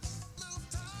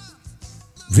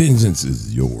 Vengeance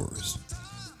is yours.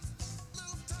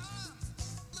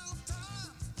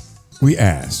 We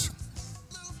ask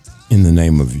in the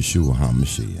name of Yeshua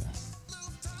HaMashiach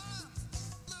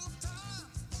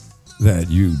that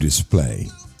you display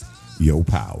your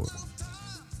power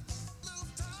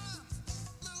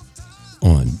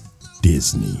on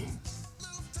Disney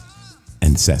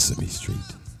and Sesame Street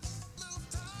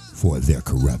for their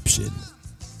corruption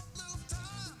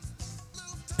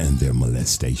and their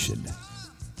molestation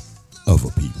of a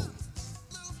people.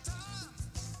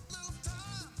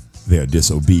 They're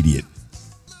disobedient,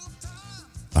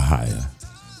 Ahaya,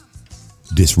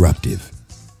 disruptive,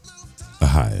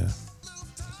 Ahaya,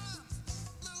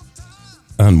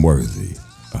 unworthy,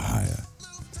 Ahaya.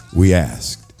 We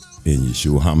asked in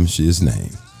Yeshua HaMashiach's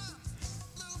name,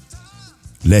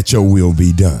 let your will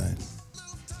be done.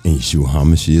 In Yeshua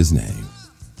HaMashiach's name,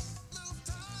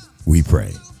 we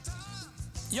pray.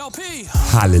 Yo, P.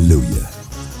 Hallelujah.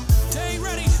 Day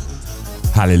ready.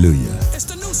 Hallelujah. It's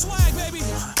the new swag, baby.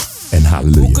 And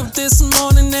hallelujah. Woke up this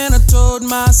morning and I told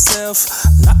myself,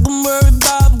 I'm not gonna worry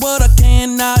about what I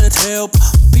cannot help.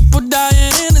 People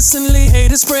dying innocently,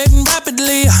 hate is spreading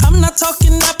rapidly. I'm not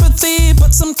talking apathy,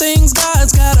 but some things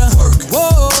God's gotta work.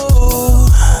 Whoa,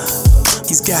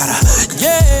 He's gotta,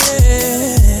 yeah.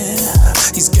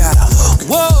 He's gotta,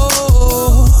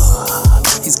 whoa.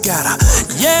 He's gotta,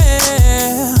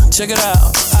 yeah. Check it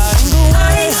out. I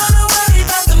ain't gonna worry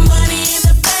about the money in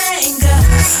the bank.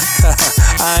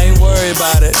 I ain't worried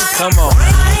about it. Come on.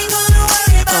 I ain't gonna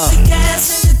worry about the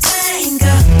gas in the tank.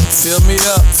 Fill me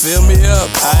up, fill me up.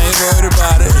 I ain't worried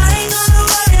about it. I ain't gonna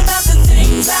worry about the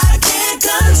things I can't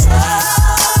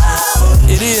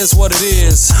control. It is what it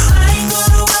is. I ain't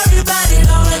gonna worry about it.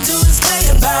 All I do is pray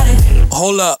about it.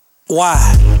 Hold up. Why?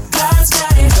 God's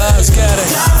got it. God's got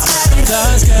it.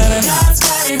 God's got it.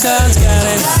 God's got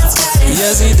it.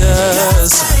 Yes, He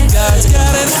does. God's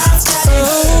got it.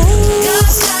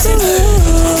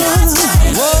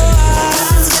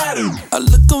 I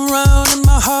look around and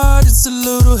my heart is a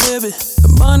little heavy. The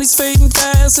money's fading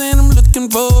fast and I'm looking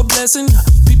for a blessing.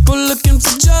 People looking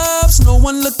for jobs, no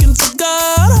one looking for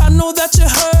God. I know that you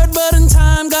heard, but in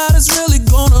time God is really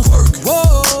gonna work.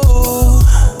 Whoa,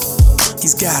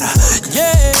 He's gotta,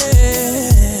 yeah.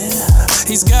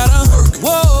 He's gotta,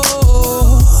 whoa.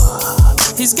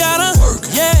 He's gotta,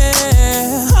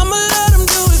 yeah. I'ma let Him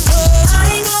do it, cause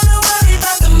I ain't gonna worry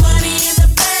about the money in the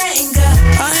bank. I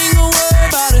ain't gonna worry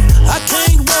about it. I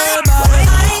can't worry about it.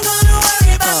 I ain't gonna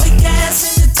worry about the gas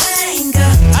in the tank.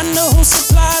 I know who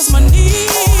supplies my needs.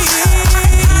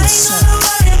 I ain't gonna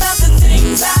worry about the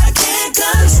things I can't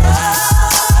control.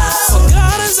 For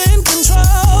God is in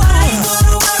control. I ain't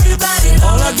gonna worry about it.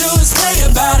 All I do is pray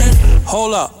about it.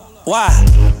 Hold up. Why?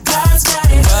 God's got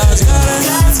it. God's got it.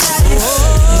 God's got it.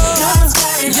 Oh, God's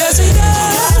got it. yes, He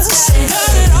does.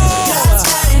 Got it all. God's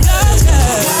got it. God's got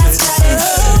it. God's got it.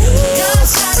 God's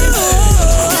got it.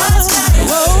 God's got it.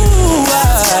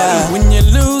 Whoa, when you're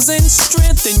losing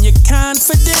strength and your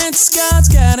confidence, God's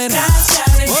got it. God's got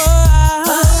it.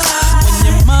 When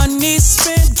your money's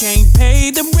spent, can't pay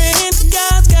the rent,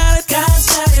 God's got it. God's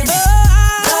got it.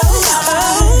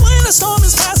 When the storm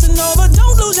is passing over,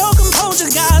 don't lose your composure,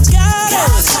 God's got it.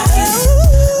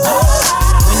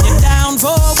 When you're down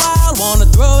for a while, wanna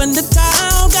throw in the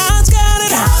towel, God's got it.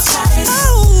 God's got it.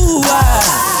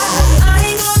 I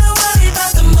ain't gonna worry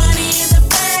about the money in the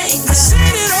bank. I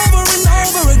said it over and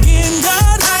over again,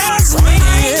 God has me. I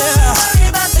ain't gonna worry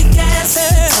about the gas in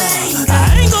the tank. I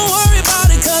ain't gonna worry about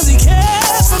it cause He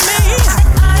cares for me.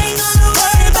 I ain't gonna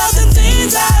worry about the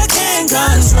things I can't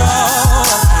control.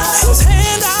 His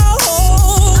hand I'll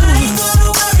hold. I ain't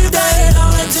gonna worry about it.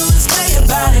 All I do is pray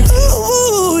about it.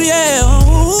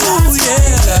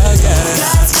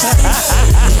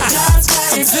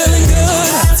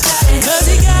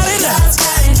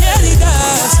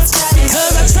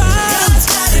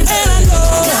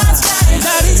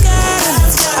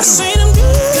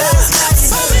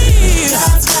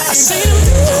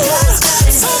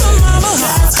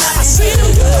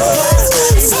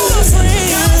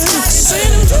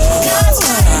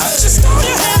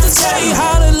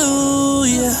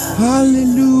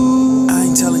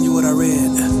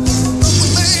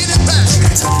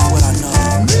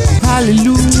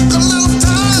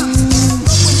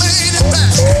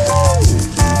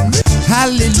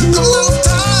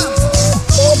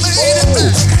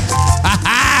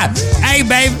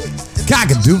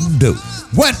 Cock-a-doodle-doo.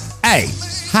 What? Hey,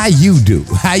 how you do?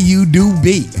 How you do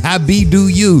be? How be do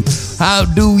you? How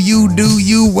do you do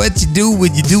you? What you do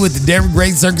when you do at the Darren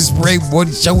Gray Circus Parade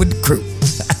Morning Show with the crew?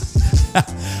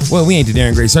 Well, we ain't the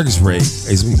Darren Gray Circus Parade.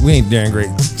 We ain't Darren Gray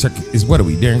Circus. What are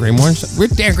we? Darren Gray Morning Show? We're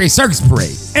Darren Gray Circus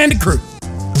Parade and the crew.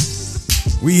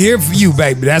 We here for you,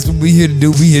 baby. That's what we here to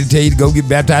do. We here to tell you to go get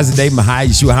baptized today. Mahai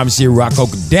Yeshua HaMashiach Ruach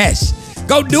HaKodesh.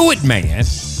 Go do it, man.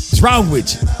 What's wrong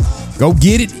with you? Go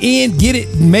get it in, get it,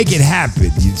 and make it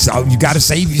happen. You got to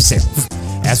save yourself.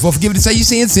 Ask for forgiveness of your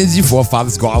sins your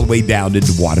forefathers go all the way down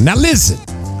into the water. Now listen,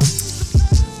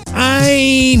 I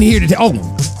ain't here to tell. Oh,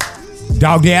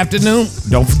 Dog Day Afternoon.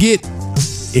 Don't forget,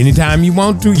 anytime you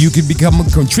want to, you can become a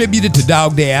contributor to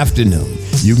Dog Day Afternoon.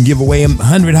 You can give away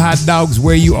 100 hot dogs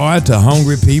where you are to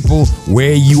hungry people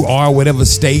where you are, whatever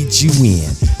state you in.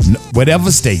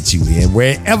 Whatever state you in,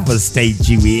 wherever state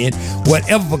you in,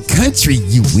 whatever country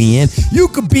you in, you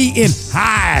could be in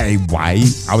Hawaii.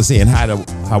 I was saying hi to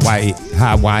Hawaii.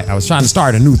 I was trying to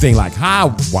start a new thing like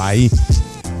Hawaii.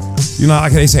 You know,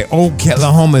 like they say,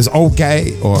 Oklahoma is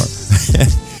okay, or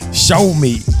show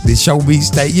me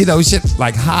state, you know, shit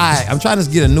like hi. I'm trying to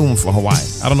get a new one for Hawaii.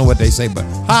 I don't know what they say, but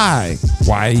hi,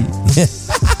 Hawaii.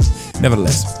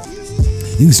 Nevertheless,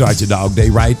 you can start your dog day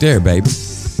right there, baby.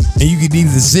 And you can either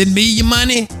send me your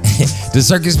money to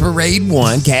Circus Parade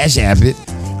 1, Cash App it,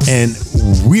 and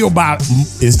we'll buy,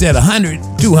 instead of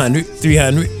 100, 200,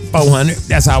 300, 400,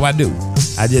 that's how I do.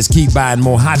 I just keep buying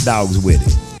more hot dogs with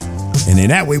it. And then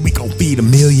that way we gonna feed 1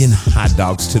 million hot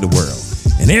dogs to the world.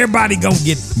 And everybody gonna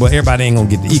get, well, everybody ain't gonna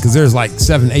get to eat because there's like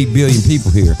 7-8 billion people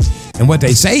here. And what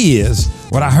they say is,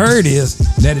 what I heard is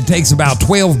that it takes about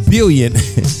 12 billion.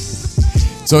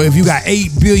 So if you got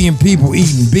 8 billion people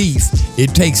eating beef,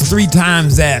 it takes 3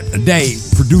 times that a day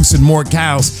producing more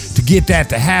cows to get that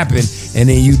to happen. And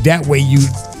then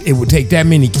it would take that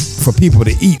many for people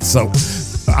to eat. So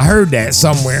I heard that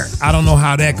somewhere. I don't know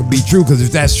how that could be true, because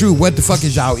if that's true, what the fuck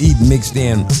is y'all eating mixed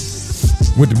in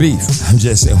with the beef? I'm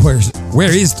just saying, where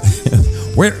is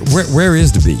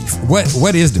the beef?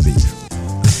 What is the beef?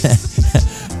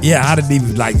 Yeah, I didn't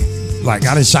even like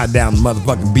I done shot down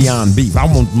motherfucking Beyond Beef. I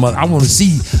want to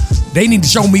see. They need to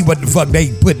show me what the fuck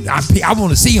they put. I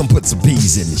want to see them put some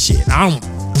peas in the shit. I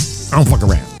don't fuck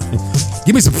around.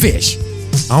 Give me some fish.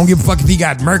 I don't give a fuck if he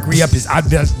got mercury up his. I'm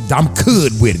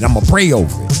good with it. I'm gonna pray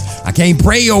over it. I can't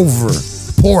pray over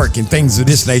pork and things of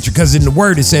this nature, because in the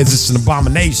word it says it's an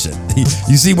abomination.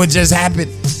 You see what just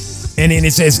happened? And then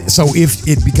it says, so if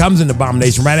it becomes an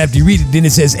abomination, right after you read it, then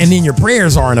it says, and then your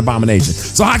prayers are an abomination.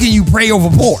 So how can you pray over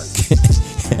pork?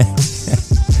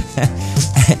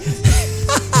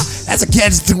 That's a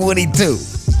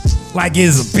catch-22. Like,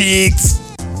 is a pig's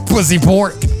pussy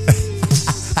pork?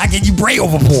 How can you pray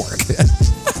over pork?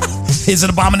 It's an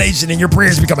abomination and your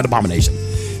prayers become an abomination.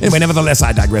 Anyway, nevertheless,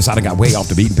 I digress. I done got way off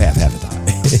the beaten path, haven't I?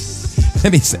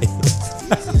 Let me say.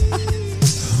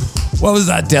 What was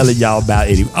I telling y'all about?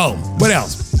 Oh, what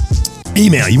else?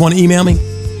 Email. You want to email me?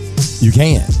 You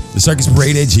can.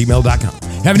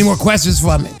 thecircusparade@gmail.com. Have any more questions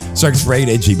for me?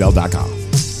 circusparade@gmail.com.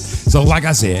 So like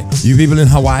I said, you people in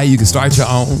Hawaii, you can start your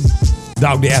own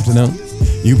Dog Day Afternoon.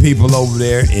 You people over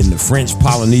there in the French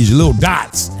Polynesia, little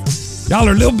dots. Y'all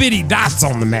are little bitty dots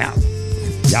on the map.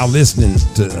 Y'all listening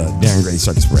to Darren Gray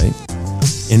Circus Parade.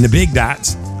 In the big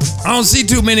dots, I don't see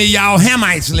too many of y'all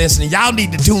Hamites listening. Y'all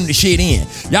need to tune the shit in.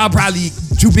 Y'all probably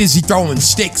too busy throwing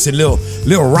sticks and little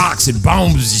rocks and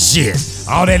bombs and shit.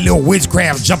 All that little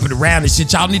witchcraft jumping around and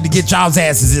shit. Y'all need to get y'all's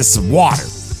asses in some water.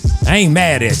 I ain't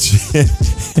mad at you.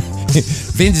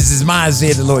 Vengeance is mine,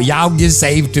 said the Lord. Y'all get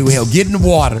saved too. Hell, get in the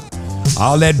water.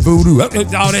 All that voodoo,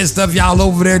 all that stuff y'all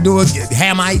over there doing,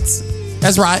 Hamites.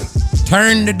 That's right.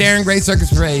 Turn the Darren Gray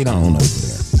Circus Parade on over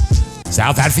there.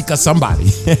 South Africa,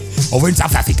 somebody. Over in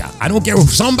South Africa. I don't care,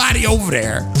 somebody over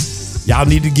there. Y'all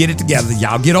need to get it together.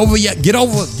 Y'all get over your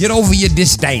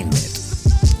disdainment.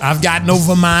 I've gotten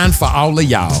over mine for all of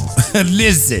y'all.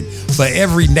 Listen, for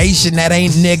every nation that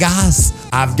ain't niggas,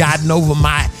 I've gotten over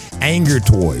my anger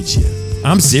towards you.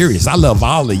 I'm serious. I love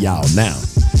all of y'all now.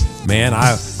 Man,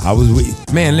 I was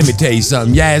with, man, let me tell you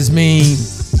something. Yasmin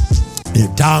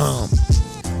and Tom,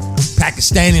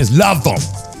 Pakistanis love them.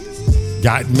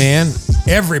 Got, man,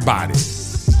 everybody.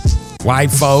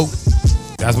 White folk,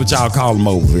 that's what y'all call them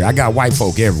over here. I got white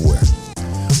folk everywhere.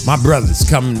 My brother's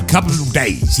coming in a couple of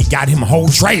days. He got him a whole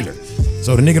trailer,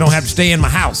 so the nigga don't have to stay in my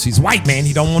house. He's white, man.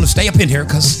 He don't want to stay up in here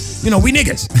because, you know, we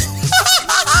niggas.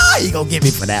 He gonna get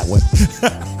me for that one.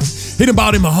 He done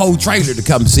bought him a whole trailer to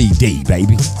come see D,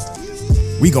 baby.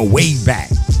 We go way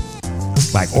back,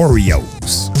 like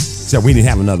Oreos. Except we didn't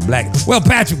have another black. Well,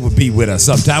 Patrick would be with us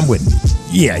sometime, wouldn't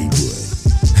he? Yeah, he would.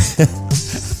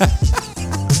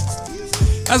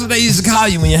 That's what they used to call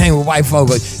you when you hang with white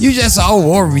folks. You just an old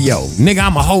Oreo. Nigga,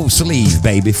 I'm a whole sleeve,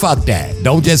 baby. Fuck that.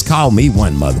 Don't just call me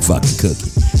one motherfucking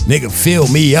cookie. Nigga, fill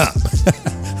me up.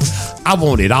 I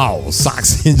want it all.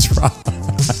 Socks and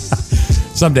drawers.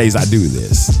 Some days I do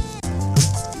this.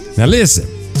 Now listen.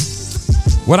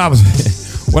 What I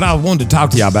wanted to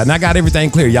talk to y'all about, and I got everything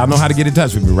clear. Y'all know how to get in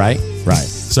touch with me, right? Right.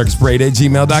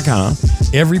 circusparade@gmail.com.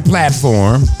 Every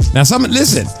platform. Now,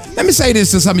 listen, let me say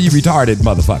this to some of you retarded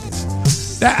motherfuckers.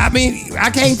 I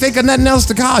can't think of nothing else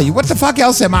to call you. What the fuck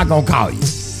else am I gonna call you?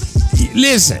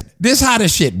 Listen, this how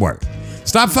this shit work.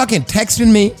 Stop fucking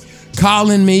texting me,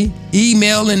 calling me,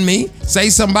 emailing me, say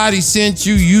somebody sent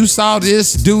you, you saw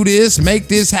this, do this, make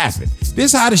this happen.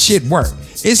 This how the shit work.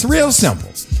 It's real simple.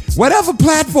 Whatever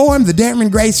platform the Darren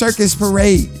Gray Circus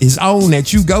Parade is on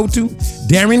that you go to,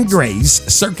 Darren Gray's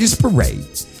Circus Parade.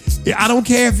 I don't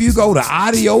care if you go to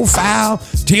Audio File,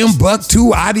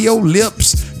 Timbuktu, Audio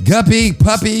Lips, Guppy,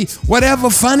 Puppy, whatever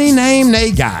funny name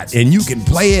they got, and you can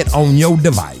play it on your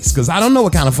device. Because I don't know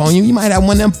what kind of phone you might have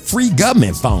one of them free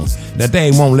government phones that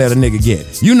they won't let a nigga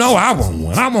get. You know I want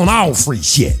one. I want all free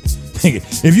shit.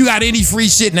 If you got any free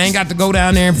shit and I ain't got to go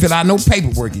down there and fill out no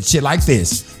paperwork and shit like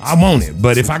this, I want it.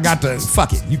 But if I got to,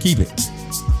 fuck it, you keep it.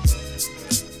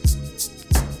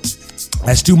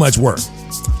 That's too much work,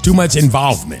 too much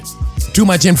involvement, too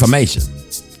much information.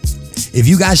 If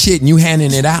you got shit and you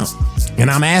handing it out and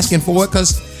I'm asking for it,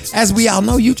 because as we all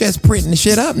know, you just printing the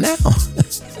shit up now.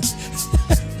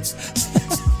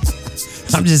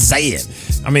 I'm just saying.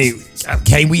 I mean,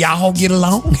 can't we all get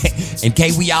along? And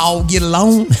can't we all get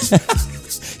along?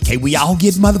 Can't we all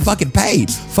get motherfucking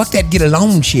paid? Fuck that get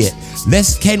along shit.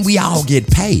 Can we all get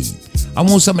paid? I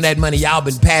want some of that money y'all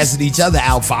been passing each other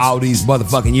out for all these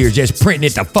motherfucking years, just printing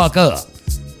it the fuck up.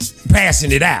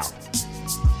 Passing it out.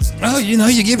 Oh, you know,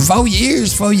 you get 4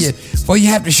 years before you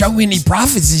have to show any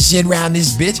profits and shit around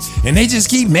this bitch, and they just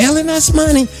keep mailing us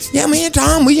money. Yeah, me and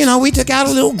Tom, we took out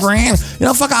a little grand.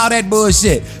 Fuck all that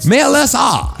bullshit. Mail us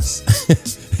ours.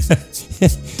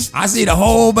 I see the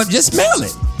whole, but just mail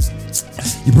it.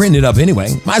 You print it up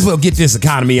anyway. Might as well get this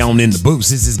economy on in the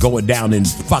boost. This is going down in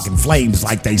fucking flames,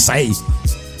 like they say.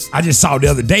 I just saw the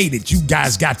other day that you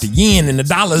guys got the yen and the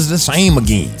dollar's the same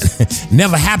again.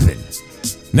 Never happened.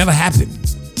 Never happened.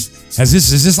 Is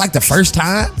this like the first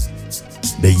time?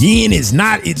 The yen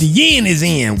is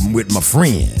in with my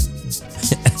friend.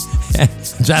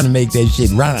 I'm trying to make that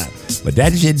shit rhyme, but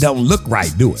that shit don't look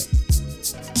right, do it?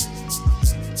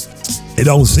 It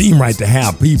don't seem right to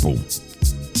have people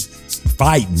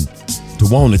fighting to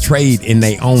want to trade in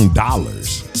their own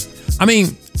dollars. I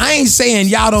mean, I ain't saying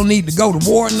y'all don't need to go to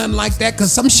war or nothing like that,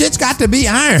 because some shit's got to be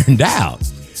ironed out.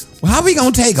 Well, how we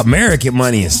gonna take American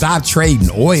money and stop trading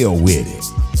oil with it?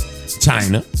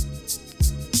 China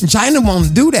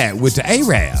won't do that with the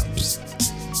Arabs.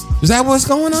 Is that what's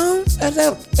going on?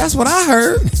 That's what I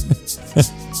heard.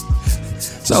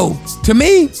 So, to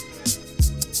me,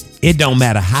 it don't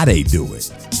matter how they do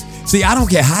it. See, I don't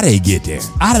care how they get there.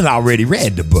 I done already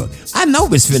read the book. I know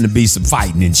it's finna be some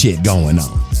fighting and shit going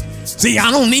on. See,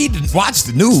 I don't need to watch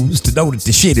the news to know that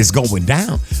the shit is going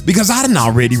down, because I done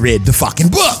already read the fucking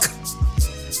book.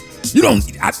 You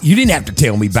didn't have to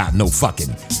tell me about no fucking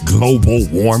global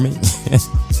warming.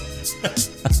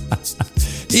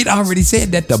 It already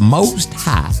said that the Most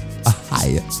High,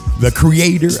 the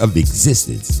creator of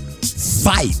existence,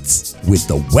 fights with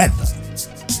the weather.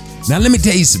 Now, let me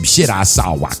tell you some shit I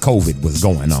saw while COVID was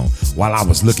going on, while I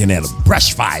was looking at a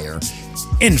brush fire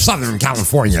in Southern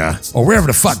California, or wherever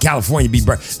the fuck California be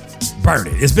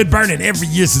burning. It's been burning every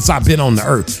year since I've been on the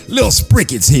earth. Little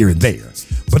sprickets here and there.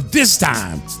 But this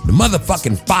time, the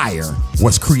motherfucking fire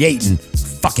was creating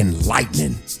fucking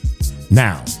lightning.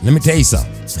 Now, let me tell you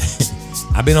something.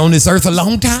 I've been on this earth a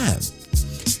long time.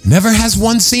 Never has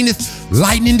one seen it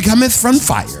lightning cometh from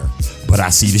fire, but I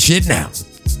see the shit now.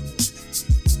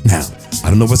 Now, I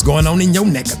don't know what's going on in your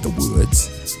neck of the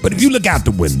woods, but if you look out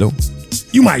the window,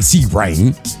 you might see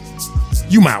rain.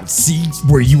 You might see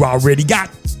where you already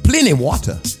got plenty of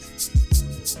water.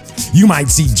 You might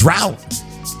see drought,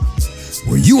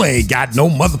 where you ain't got no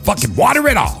motherfucking water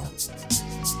at all.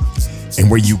 And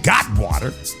where you got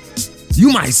water,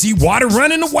 you might see water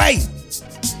running away.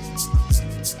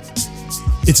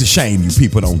 It's a shame you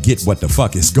people don't get what the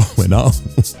fuck is going on.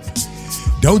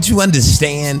 Don't you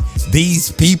understand?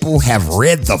 These people have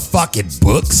read the fucking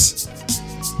books.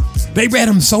 They read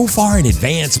them so far in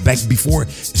advance back before,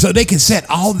 so they could set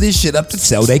all this shit up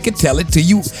so they could tell it to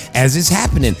you as it's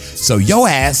happening. So your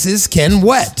asses can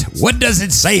what? What does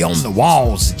it say on the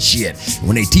walls and shit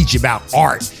when they teach you about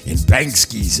art and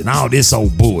Bankskis and all this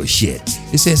old bullshit?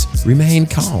 It says, remain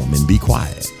calm and be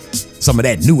quiet. Some of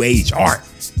that new age art.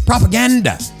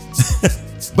 Propaganda.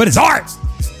 But it's art.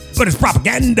 But it's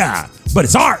propaganda. But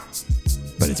it's art.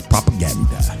 But it's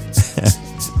propaganda.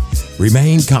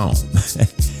 Remain calm.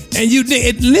 And you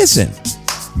listen,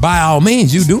 by all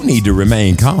means, you do need to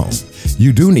remain calm.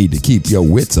 You do need to keep your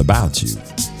wits about you.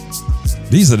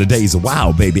 These are the days of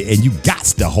wild, baby, and you got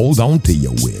to hold on to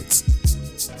your wits.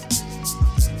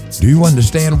 Do you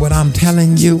understand what I'm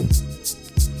telling you?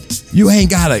 You ain't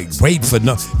gotta wait for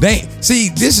no. See,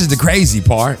 this is the crazy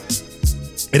part.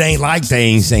 It ain't like they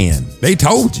ain't saying. They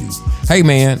told you, hey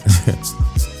man,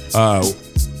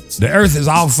 the earth is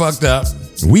all fucked up.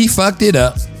 We fucked it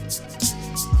up.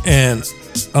 And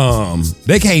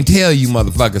they can't tell you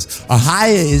motherfuckers,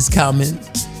 Ahia is coming,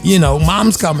 you know,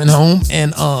 mom's coming home,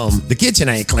 and the kitchen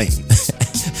ain't clean.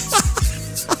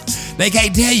 They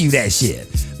can't tell you that shit.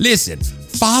 Listen,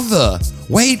 father,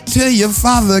 wait till your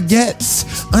father gets,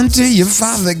 until your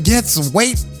father gets,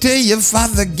 wait till your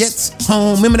father gets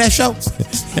home. Remember that show?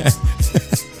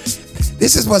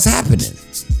 This is what's happening.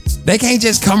 They can't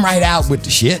just come right out with the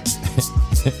shit.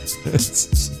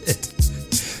 Shit.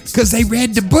 Because they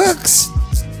read the books.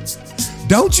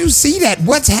 Don't you see that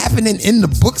what's happening in the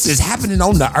books is happening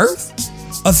on the earth?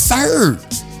 A third.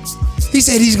 He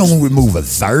said he's going to remove a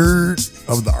third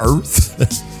of the earth.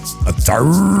 A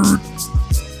third.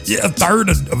 Yeah, a third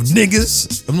of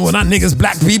niggas. Well, not niggas,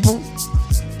 black people.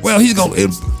 Well, he's going to,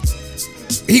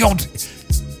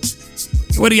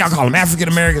 what do y'all call them? African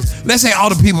Americans? Let's say all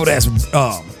the people that's,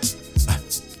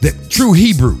 the true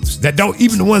Hebrews, that don't,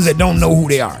 even the ones that don't know who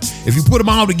they are. If you put them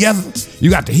all together,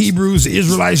 you got the Hebrews, the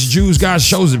Israelites, Jews, God's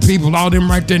chosen people, all them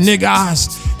right there, niggas,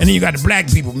 and then you got the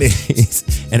black people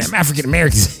mixed, and them African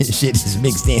Americans and shit is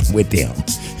mixed in with them.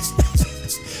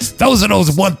 Those are those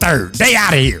 1/3. They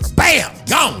out of here. Bam,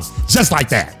 gone, just like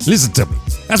that. Listen to me.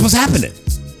 That's what's happening.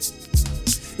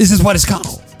 This is what it's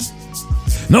called.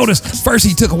 Notice, first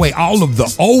he took away all of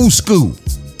the old school.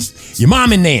 Your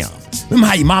mom and them. Remember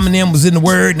how your mom and them was in the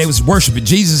word and they was worshiping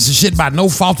Jesus and shit by no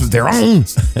fault of their own?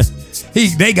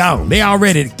 They gone. They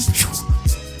already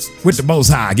with the Most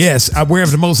High, I guess.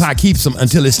 Wherever the Most High keeps them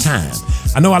until it's time.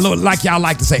 I know like y'all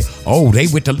like to say, oh, they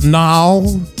with the,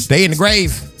 no, they in the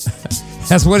grave.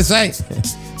 That's what it say.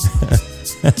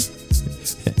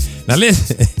 Now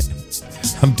listen,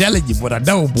 I'm telling you what I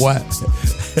know, boy.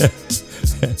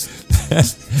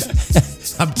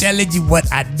 I'm telling you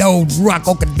what I know.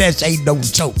 Rocco Kadesh ain't no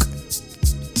joke.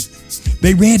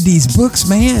 They read these books,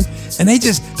 man, and they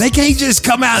can't just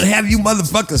come out and have you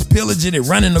motherfuckers pillaging and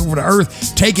running over the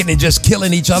earth, taking and just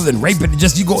killing each other and raping and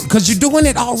just you go, because you're doing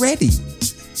it already.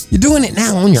 You're doing it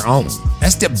now on your own.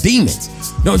 That's them demons.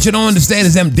 Don't you don't understand?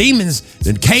 Is them demons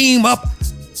that came up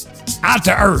out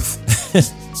the earth.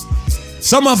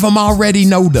 Some of them already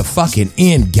know the fucking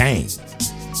end game.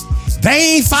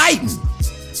 They ain't fighting.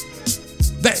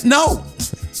 No.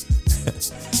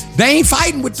 They ain't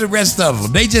fighting with the rest of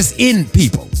them. They just in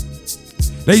people.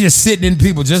 They just sitting in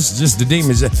people, just the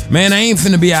demons. Man, I ain't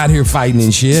finna be out here fighting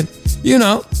and shit. You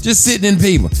know, just sitting in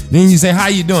people. Then you say, how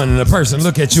you doing? And the person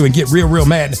look at you and get real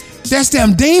mad. That's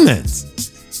them demons.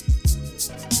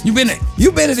 You been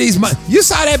to these, you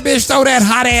saw that bitch throw that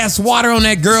hot ass water on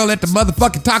that girl at the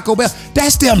motherfucking Taco Bell.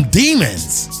 That's them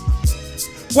demons.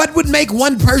 What would make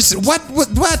one person, what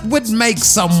would make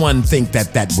someone think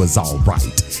that was all right?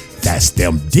 That's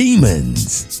them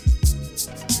demons.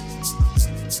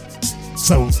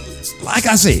 So, like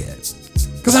I said,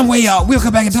 because I'm way out, we'll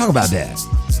come back and talk about that.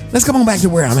 Let's come on back to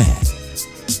where I'm at.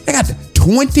 They got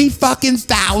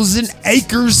 20,000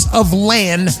 acres of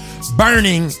land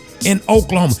burning in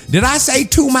Oklahoma. Did I say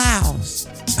 2 miles?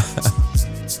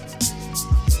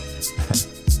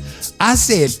 I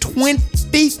said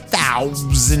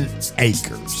 20,000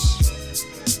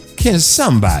 acres. Can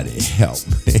somebody help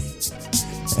me?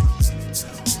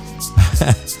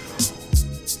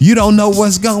 You don't know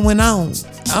what's going on.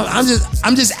 I'm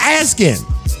just asking.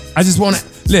 I just want to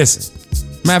listen.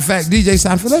 Matter of fact, DJ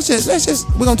Seinfeld, let's just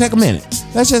we're gonna take a minute.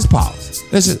 Let's just pause.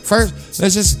 Let's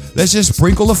just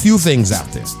sprinkle a few things out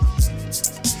there.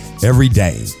 Every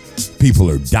day, people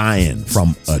are dying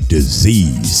from a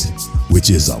disease,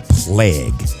 which is a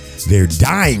plague. They're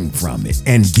dying from it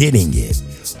and getting it.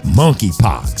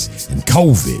 Monkeypox and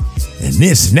COVID and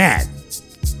this and that.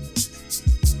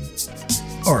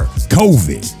 Or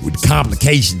COVID with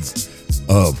complications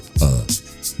of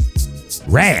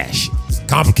rash,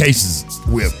 complications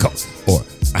with or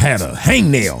I had a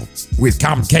hangnail with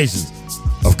complications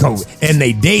of COVID, and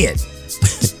they dead.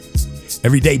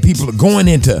 Every day people are going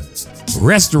into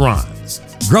restaurants,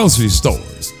 grocery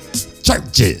stores,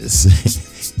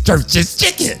 churches, churches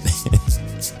chicken,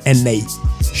 and they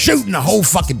shooting the whole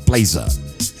fucking place up.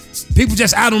 People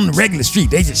just out on the regular street,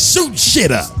 they just shoot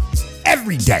shit up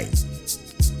every day.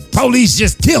 Police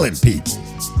just killing people.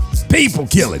 People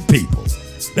killing people.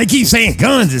 They keep saying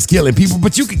guns is killing people,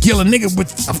 but you can kill a nigga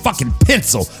with a fucking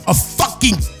pencil. A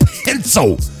fucking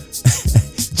pencil.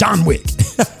 John Wick.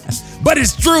 But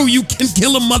it's true, you can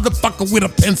kill a motherfucker with a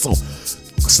pencil.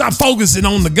 Stop focusing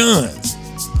on the guns.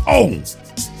 Oh,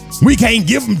 we can't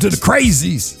give them to the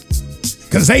crazies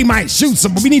because they might shoot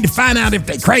some, but we need to find out if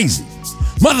they crazy.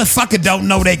 Motherfucker don't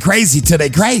know they crazy till they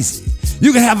crazy.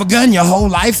 You can have a gun your whole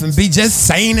life and be just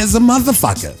sane as a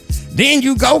motherfucker. Then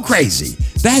you go crazy.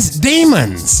 That's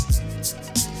demons.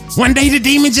 One day the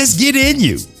demon just get in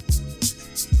you.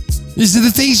 These are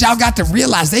the things y'all got to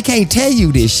realize. They can't tell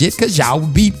you this shit because y'all will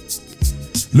be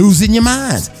losing your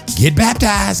minds. Get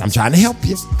baptized. I'm trying to help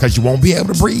you because you won't be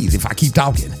able to breathe if I keep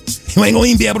talking. You ain't gonna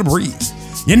even be able to breathe.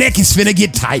 Your neck is finna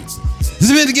get tight. It's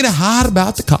finna get hot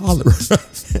about the collar.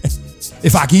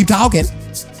 If I keep talking,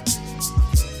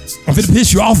 I'm finna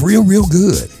piss you off real, real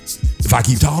good. If I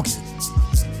keep talking.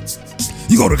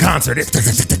 You go to a concert.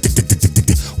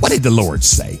 What did the Lord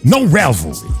say? No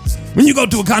revelry. When you go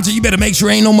to a concert, you better make sure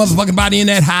ain't no motherfucking body in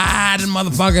that hiding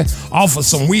motherfucker off of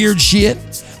some weird shit.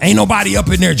 Ain't nobody up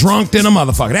in there drunk than a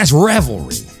motherfucker. That's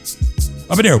revelry.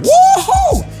 Up in there,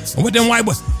 woohoo! And with them white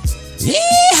boys,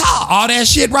 yeehaw! All that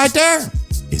shit right there.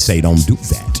 It say don't do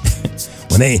that.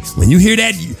 When you hear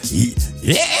that,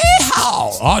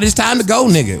 yeehaw! All this time to go,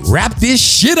 nigga. Wrap this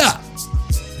shit up.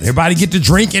 Everybody get to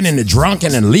drinking and the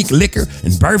drunken and leak liquor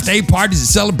and birthday parties and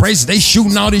celebrations. They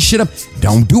shooting all this shit up.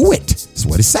 Don't do it. That's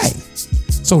what it say.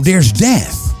 So there's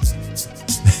death.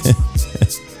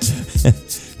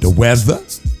 The weather.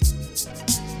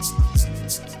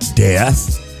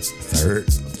 Death.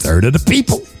 Third of the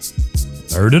people.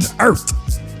 Third of the earth.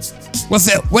 What's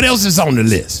that? What else is on the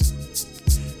list?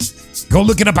 Go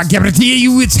look it up. I guarantee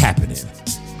you it's happening.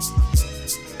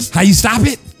 How you stop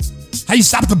it? How you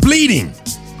stop the bleeding?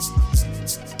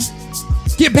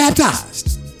 Get baptized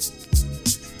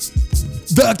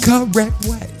the correct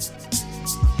way.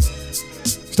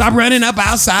 Stop running up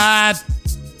outside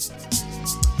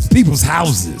people's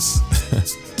houses.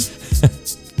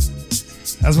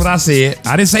 That's what I said.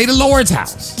 I didn't say the Lord's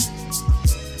house.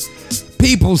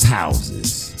 People's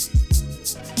houses.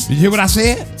 Did you hear what I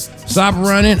said? Stop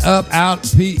running up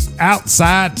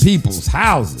outside people's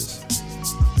houses.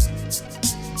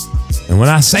 And when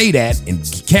I say that and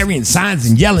carrying signs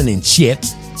and yelling and shit,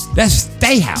 that's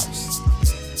stay house.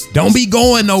 Don't be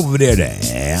going over there to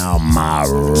am I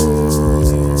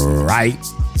right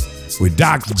with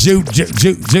Dr.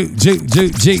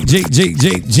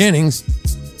 Jennings.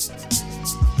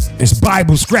 It's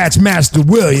Bible Scratch Master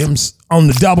Williams on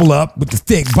the double up with the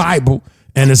thick Bible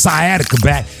and the sciatica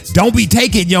back. Don't be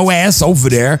taking your ass over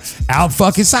there out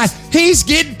fucking side. He's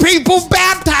getting people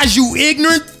baptized, you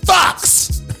ignorant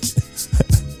fucks.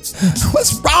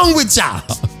 What's wrong with y'all?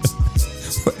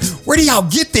 Where do y'all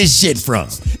get this shit from?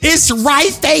 It's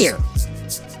right there.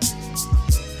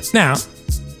 Now,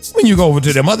 when you go over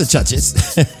to them other churches,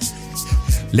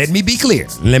 let me be clear.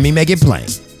 Let me make it plain.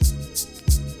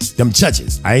 Them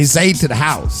churches, I ain't say to the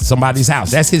house, somebody's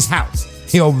house. That's his house.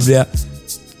 He over there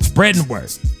spreading the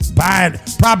word, buying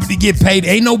property, get paid.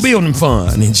 Ain't no building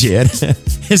fund and shit.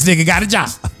 This nigga got a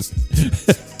job.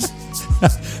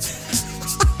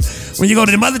 When you go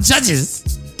to them other churches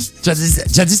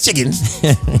chicken,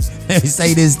 let me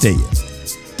say this to you.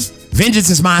 Vengeance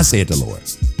is mine, said the Lord.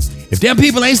 If them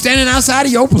people ain't standing outside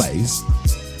of your place,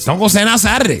 don't go stand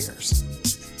outside of theirs.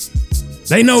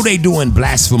 They know they doing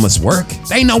blasphemous work.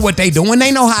 They know what they doing.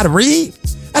 They know how to read.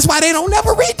 That's why they don't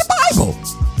never read the Bible.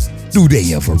 Do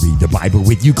they ever read the Bible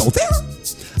when you go there?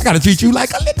 I gotta treat you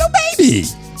like a little baby.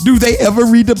 Do they ever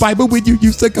read the Bible when you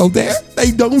used to go there?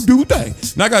 They don't do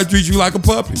that. And I gotta treat you like a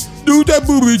puppy. Do they,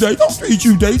 booby? They don't treat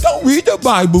you. They don't read the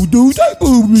Bible. Do they,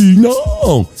 booby?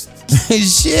 No.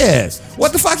 Shit.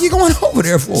 What the fuck you going over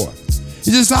there for?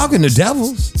 You're just talking to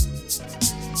devils.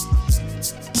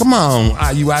 Come on,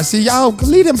 IUIC. Y'all,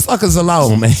 leave them fuckers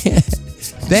alone, man.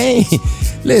 They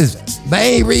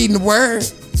ain't reading the word.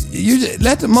 You just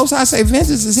let the Most High say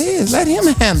vengeance is his. Let him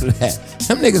handle that.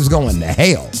 Them niggas going to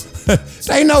hell.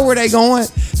 They know where they going.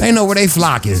 They know where they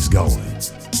flock is going.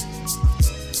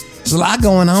 There's a lot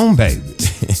going on, baby.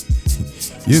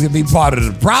 You can be part of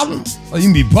the problem or you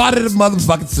can be part of the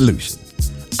motherfucking solution.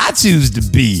 I choose to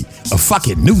be a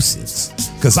fucking nuisance.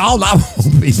 Because all I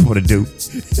want people to do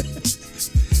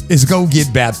is go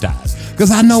get baptized. Because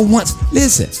I know once,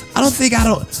 listen,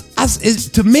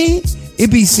 to me, it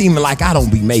be seeming like I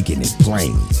don't be making it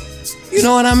plain. You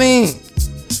know what I mean?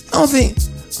 I don't think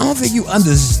you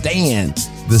understand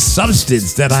the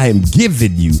substance that I am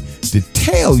giving you to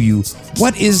tell you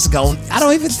what is going. I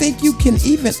don't even think you can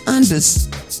even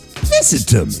understand. Listen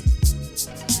to me.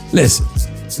 Listen.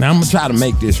 Now I'm gonna try to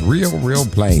make this real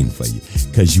plain for you,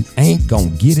 because you ain't gonna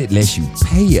get it unless you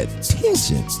pay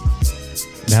attention.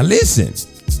 Now listen.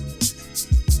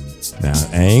 Now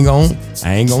I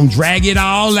ain't gonna drag it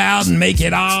all out and make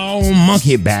it all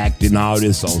monkey backed and all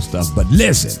this old stuff. But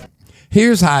listen,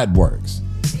 here's how it works.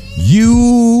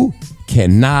 You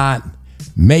cannot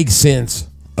make sense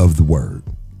of the word.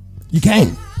 You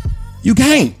can't.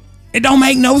 It don't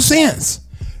make no sense.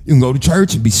 You can go to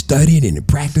church and be studying and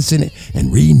practicing it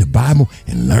and reading the Bible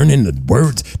and learning the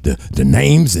words, the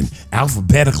names, and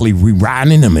alphabetically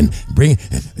rewriting them and bringing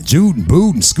Jude and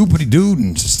Bood and Scoopity Dude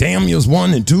and Samuel's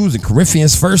 1 and 2s and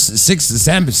Corinthians 1st and 6th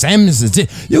and Samuel's and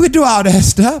 10th. You can do all that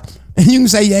stuff and you can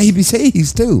say your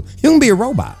ABCs too. You can be a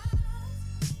robot.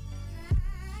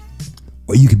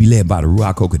 Or you could be led by the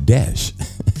Ruach HaKodesh.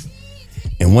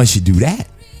 And once you do that,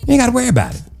 you ain't got to worry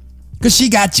about it. Because she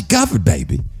got you covered,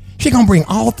 baby. She gonna bring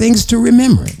all things to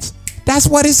remembrance. That's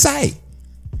what it say.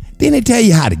 Then they tell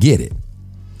you how to get it.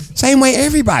 Same way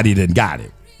everybody done got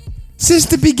it. Since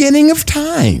the beginning of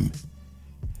time.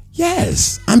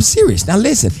 Yes, I'm serious. Now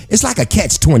listen, it's like a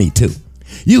catch-22.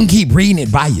 You can keep reading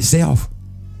it by yourself.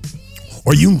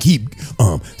 Or you can keep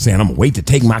saying, I'm gonna wait to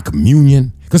take my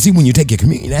communion. Because see, when you take your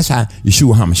communion, that's how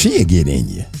Yeshua HaMashiach get in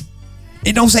you.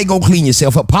 It don't say go clean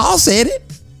yourself up. Paul said it.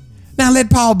 Now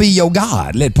let Paul be your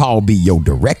God. Let Paul be your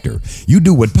director. You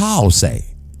do what Paul say.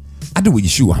 I do what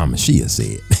Yeshua HaMashiach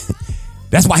said.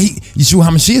 That's why Yeshua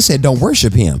HaMashiach said don't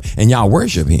worship him, and y'all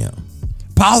worship him.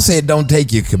 Paul said don't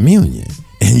take your communion,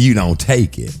 and you don't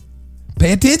take it.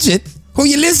 Pay attention. Who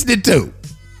you listening to?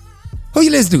 Who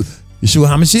you listening to? Yeshua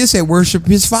HaMashiach said worship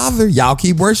his Father. Y'all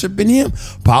keep worshiping him.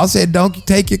 Paul said don't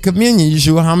take your communion.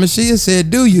 Yeshua HaMashiach said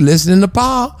do. You listening to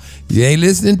Paul. You ain't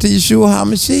listening to Yeshua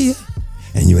HaMashiach.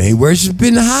 And you ain't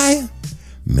worshiping the higher,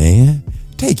 man,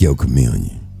 take your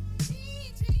communion.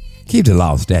 Keep the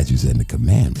law, statutes, and the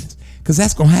commandments. Because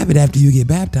that's going to happen after you get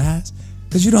baptized.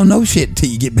 Because you don't know shit until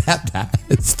you get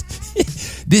baptized.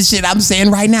 This shit I'm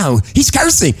saying right now, he's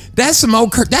cursing. That's some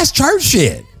old that's church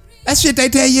shit. That's shit they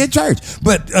tell you at church.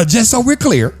 But just so we're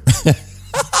clear,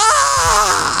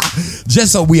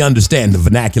 just so we understand the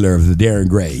vernacular of the Darren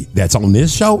Gray that's on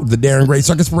this show, the Darren Gray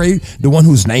Circus Parade, the one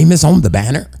whose name is on the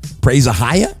banner, Praise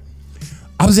Ahia.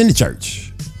 I was in the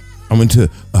church. I went to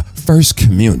First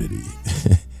Community.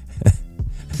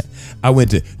 I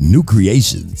went to New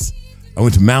Creations. I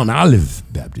went to Mount Olive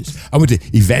Baptist. I went to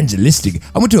Evangelistic.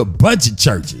 I went to a bunch of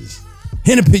churches.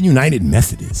 Hennepin United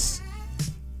Methodist.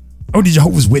 I went to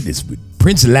Jehovah's Witness with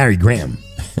Prince and Larry Graham.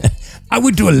 I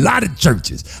went to a lot of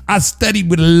churches. I studied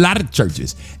with a lot of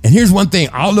churches. And here's one thing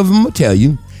all of them will tell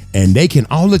you, and they can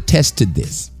all attest to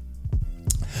this.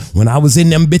 When I was in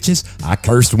them bitches, I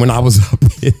cursed when I was up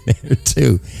in there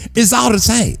too. It's all the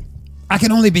same. I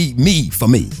can only be me for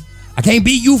me. I can't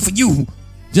be you for you.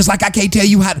 Just like I can't tell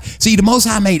you how to. See, the Most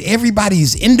High made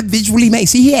everybody's individually made.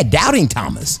 See, he had Doubting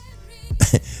Thomas.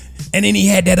 And then he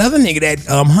had that other nigga that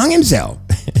hung himself.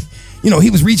 He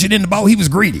was reaching in the bowl. He was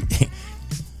greedy.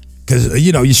 Because,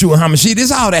 Yeshua HaMashiach,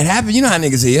 this all that happened. You know how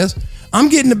niggas is. I'm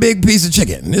getting a big piece of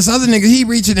chicken. This other nigga, he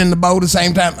reaching in the bowl the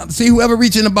same time. See, whoever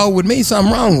reach in the bowl with me,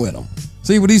 something wrong with him.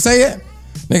 See what he said?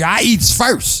 Nigga, I eats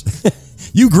first.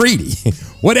 You greedy.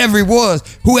 Whatever it was,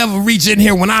 whoever reach in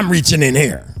here when I'm reaching in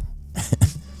here.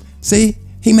 See,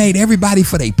 he made everybody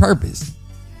for their purpose.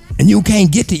 And you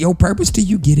can't get to your purpose till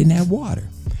you get in that water.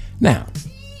 Now,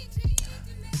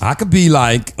 I could be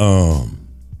like,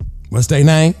 what's their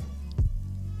name?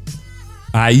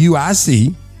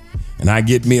 IUIC. And I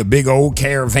get me a big old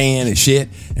caravan and shit,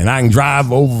 and I can drive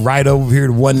right over here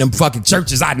to one of them fucking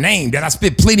churches I named that I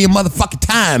spent plenty of motherfucking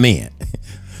time in.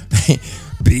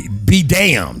 be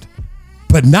damned.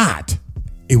 But not.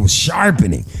 It was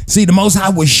sharpening. See, the Most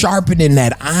High was sharpening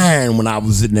that iron when I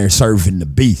was in there serving the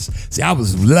beast. See, I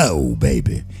was low,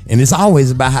 baby. And it's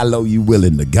always about how low you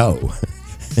willing to go.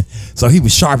 So he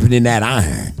was sharpening that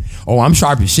iron. Oh, I'm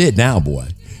sharp as shit now, boy.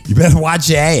 You better watch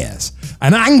your ass.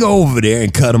 And I can go over there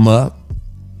and cut them up.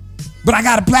 But I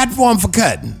got a platform for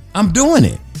cutting. I'm doing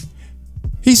it.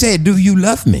 He said, do you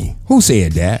love me? Who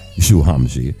said that? Yeshua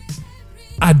HaMashiach.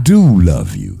 I do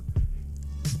love you.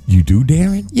 You do,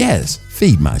 Darren? Yes.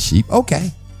 Feed my sheep.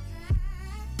 Okay.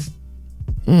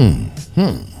 And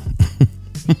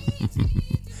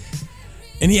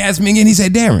he asked me again, he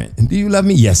said, Darren, do you love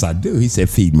me? Yes, I do. He said,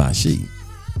 feed my sheep.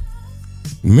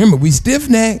 Remember, we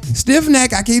stiff-neck,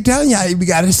 I keep telling y'all, we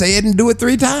got to say it and do it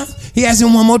 3 times. He asked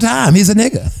him one more time. He's a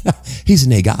nigga. He's a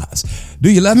niggas.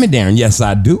 Do you love me, Darren? Yes,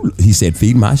 I do. He said,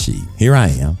 feed my sheep. Here I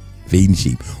am, feeding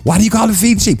sheep. Why do you call it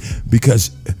feeding sheep?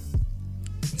 Because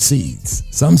seeds.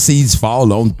 Some seeds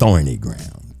fall on thorny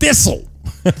ground. Thistle.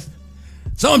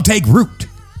 Some take root.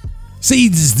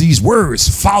 Seeds is these words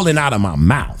falling out of my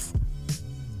mouth.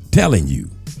 Telling you.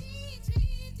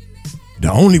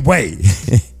 The only way.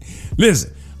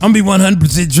 Listen, I'm gonna be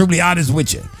 100% truly honest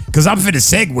with you. Cause I'm finna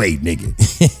segue, nigga.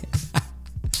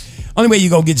 Only way you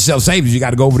gonna get yourself saved is you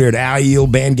gotta go over there to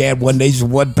IEL, Bandgab, One Nation,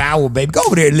 One Power, baby. Go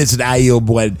over there and listen to IEL,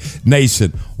 One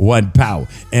Nation, One Power.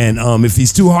 And if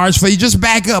he's too harsh for you, just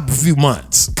back up a few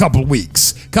months, couple of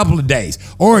weeks, couple of days.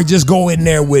 Or just go in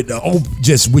there with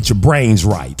just with your brains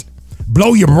right.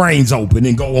 Blow your brains open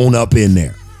and go on up in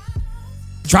there.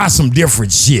 Try some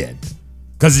different shit.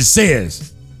 Cause it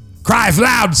says, cries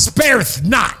loud, spareth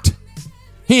not.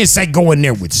 He didn't say go in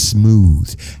there with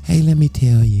smooth. Hey, let me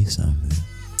tell you something.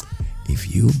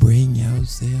 If you bring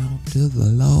yourself to the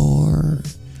Lord,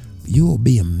 you will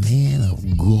be a man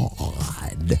of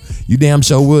God. You damn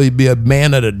sure will be a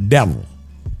man of the devil.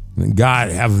 And God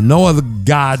have no other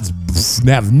gods,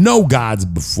 have no gods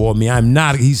before me. I'm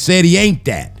not, he said he ain't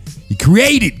that. He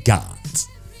created gods.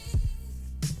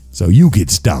 So you could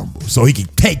stumble. So he can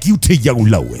take you to your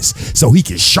lowest. So he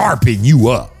can sharpen you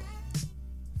up.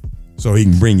 So he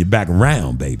can bring you back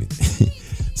around, baby.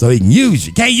 So he can use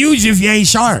you. Can't use you if you ain't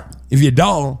sharp. If you're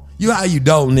dull, you know how you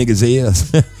dull niggas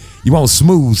is. You want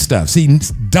smooth stuff. See,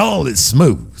 dull is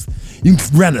smooth. You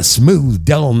can run a smooth,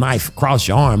 dull knife across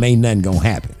your arm, ain't nothing gonna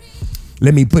happen.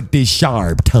 Let me put this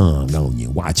sharp tongue on you.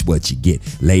 Watch what you get.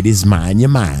 Ladies, mind your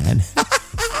mind.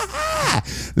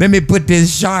 Let me put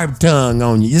this sharp tongue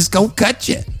on you. It's gonna cut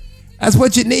you. That's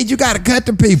what you need. You gotta cut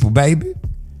the people, baby.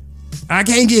 I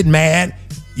can't get mad.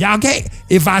 Y'all can't.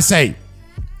 If I say,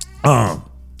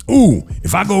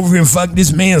 if I go over here and fuck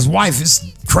this man's wife, it's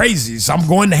crazy, so I'm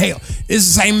going to hell. It's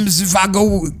the same as if I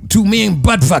go 2 men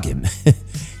butt fucking.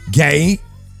 Gay,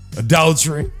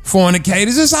 adultery,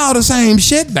 fornicators, it's all the same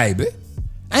shit, baby.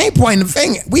 I ain't pointing the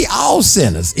finger. We all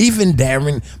sinners, even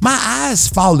Darren. My eyes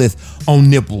falleth on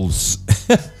nipples.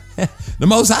 The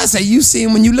most I say, you see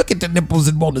them when you look at the nipples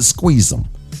and want to squeeze them.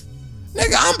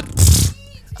 Nigga,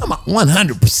 I'm a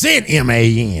 100%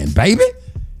 MAN, baby.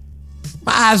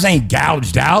 My eyes ain't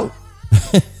gouged out.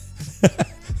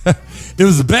 It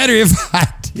was better if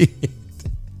I did.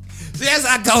 See, that's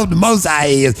how cold the most I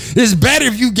is. It's better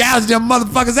if you gouge them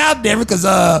motherfuckers out there because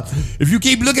if you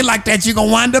keep looking like that, you're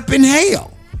gonna wind up in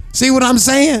hell. See what I'm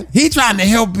saying? He trying to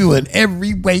help you in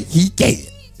every way he can.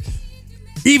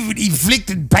 Even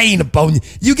inflicting pain upon you.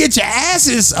 You get your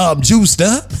asses juiced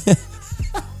up.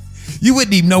 You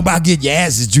wouldn't even know about getting your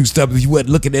asses juiced up if you wasn't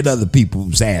looking at other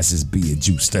people's asses being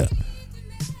juiced up.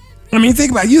 I mean,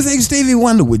 think about it. You think Stevie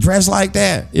Wonder would dress like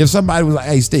that if somebody was like,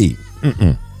 hey, Steve?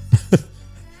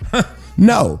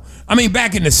 No. I mean,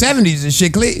 back in the 70s and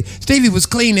shit, Stevie was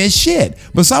clean as shit.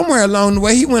 But somewhere along the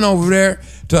way, he went over there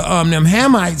to them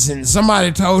Hamites, and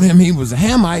somebody told him he was a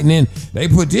Hamite, and then they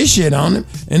put this shit on him,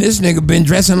 and this nigga been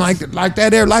dressing like that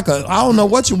there, like a, I don't know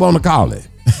what you want to call it.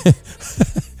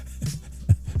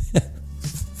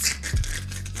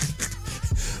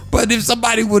 But if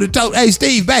somebody would have told, hey,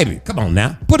 Steve, baby, come on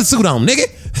now, put a suit on, nigga.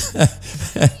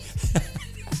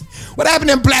 What happened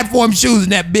to them platform shoes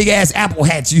and that big ass apple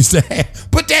hat you used to have?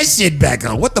 Put that shit back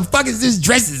on. What the fuck is this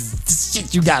this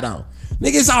shit you got on?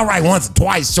 Nigga, it's all right once or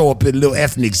twice show up in a little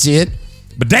ethnic shit.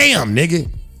 But damn, nigga.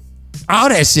 All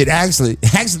that shit actually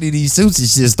these suits and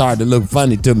shit started to look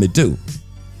funny to me too.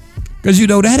 Cause you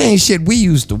know, that ain't shit we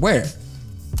used to wear.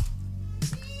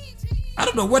 I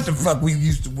don't know what the fuck we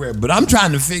used to wear, but I'm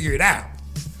trying to figure it out.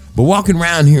 But walking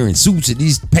around here in suits and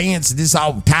these pants and this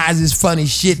all ties, this funny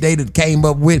shit they done came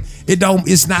up with,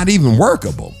 it's not even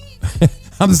workable.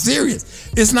 I'm serious.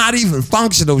 It's not even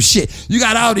functional shit. You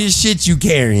got all this shit you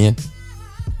carrying,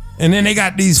 and then they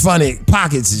got these funny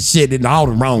pockets and shit in all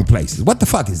the wrong places. What the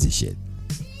fuck is this shit?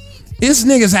 It's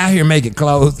niggas out here making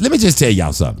clothes. Let me just tell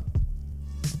y'all something.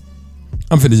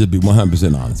 I'm finna just be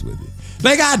 100% honest with you.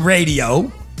 They got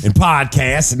radio and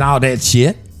podcasts and all that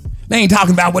shit. They ain't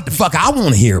talking about what the fuck I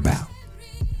want to hear about.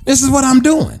 This is what I'm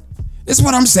doing. This is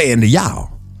what I'm saying to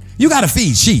y'all. You gotta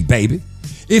feed sheep, baby.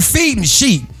 If feeding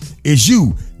sheep is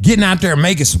you getting out there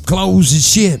making some clothes and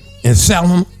shit and selling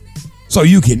them so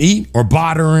you can eat or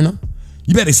bartering them,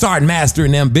 you better start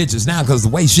mastering them bitches now, because the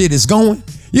way shit is going,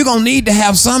 you're gonna need to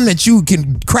have something that you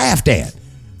can craft at.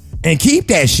 And keep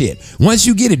that shit. Once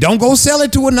you get it, don't go sell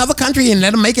it to another country and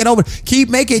let them make it over. Keep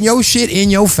making your shit in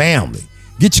your family.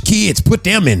 Get your kids, put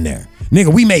them in there.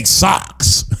 Nigga, we make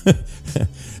socks.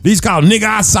 These called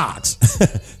nigga socks.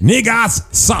 Nigga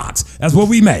socks. That's what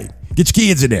we make. Get your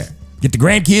kids in there. Get the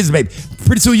grandkids, baby.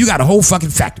 Pretty soon you got a whole fucking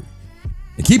factory.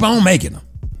 And keep on making them.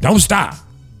 Don't stop.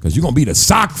 Because you're going to be the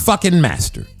sock fucking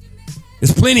master.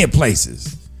 There's plenty of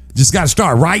places. Just got to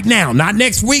start right now. Not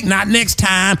next week, not next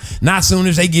time, not soon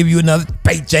as they give you another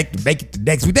paycheck to make it to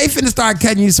next week. They finna start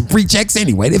cutting you some free checks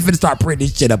anyway. They finna start printing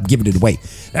this shit up and giving it away.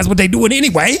 That's what they doing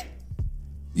anyway.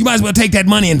 You might as well take that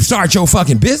money and start your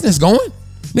fucking business going.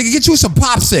 Nigga, get you some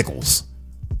popsicles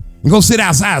and go sit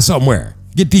outside somewhere.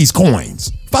 Get these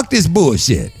coins. Fuck this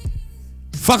bullshit.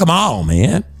 Fuck them all,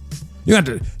 man. You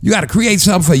got to create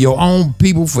something for your own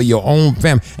people, for your own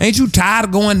family. Ain't you tired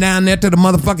of going down there to the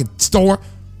motherfucking store?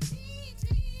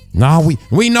 No,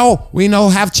 we know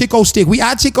have Chico stick. We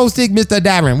are Chico stick, Mr.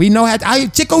 Darren. We know I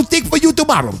Chico stick for you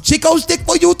tomorrow. Chico stick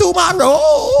for you tomorrow.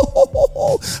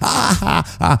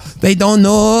 They don't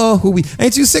know who we.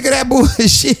 Ain't you sick of that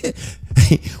bullshit?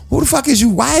 Who the fuck is you?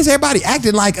 Why is everybody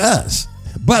acting like us?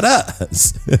 But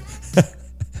us.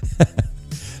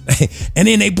 And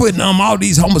then they putting all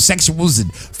these homosexuals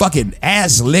and fucking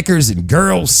ass lickers and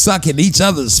girls sucking each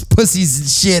other's pussies and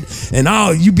shit. And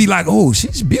all you be like, oh,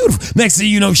 she's beautiful. Next thing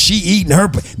you know, she eating her.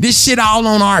 This shit all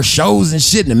on our shows and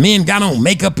shit. And the men got on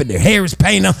makeup and their hair is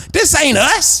painted on. This ain't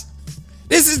us.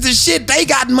 This is the shit they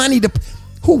got money to.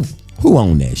 Who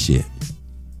own that shit?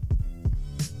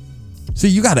 See,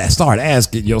 you gotta start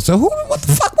asking yourself, what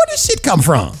the fuck? Where this shit come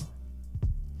from?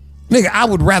 Nigga, I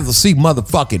would rather see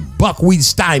motherfucking Buckwheat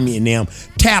Stymie and them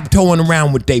tap-toeing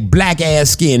around with they black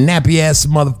ass skin, nappy ass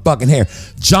motherfucking hair,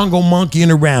 jungle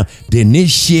monkeying around than this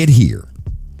shit here.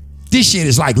 This shit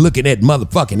is like looking at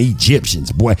motherfucking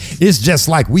Egyptians, boy. It's just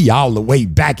like we all the way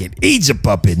back in Egypt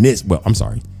up in this. Well, I'm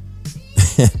sorry.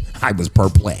 I was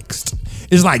perplexed.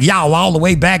 It's like y'all all the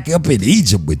way back up in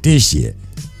Egypt with this shit.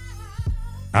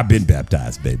 I've been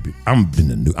baptized, baby. I'm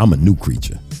a new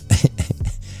creature.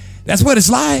 That's what it's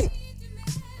like.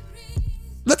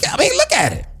 Look at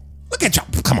it. Look at y'all.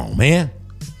 Come on, man.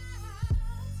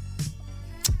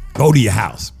 Go to your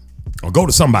house or go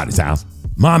to somebody's house.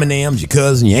 Mom and them's your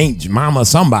cousin, your aunt, your mama,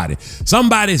 somebody.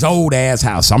 Somebody's old ass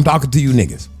house. I'm talking to you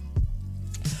niggas.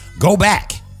 Go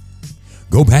back.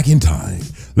 Go back in time.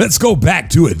 Let's go back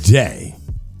to a day.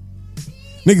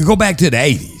 Nigga, go back to the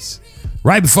 80s.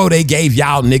 Right before they gave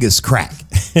y'all niggas crack.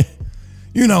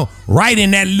 You know, right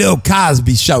in that little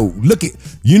Cosby show. Look at,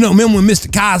 remember when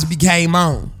Mr. Cosby came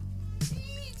on?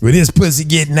 With his pussy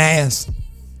getting ass?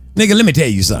 Nigga, let me tell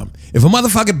you something. If a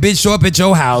motherfucking bitch show up at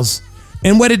your house,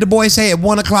 and what did the boy say at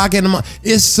 1 o'clock in the morning?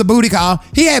 It's a booty call.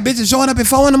 He had bitches showing up at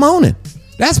 4 in the morning.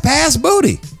 That's past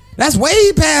booty. That's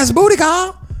way past booty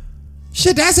call.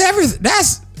 Shit, that's everything.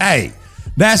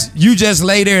 That's you just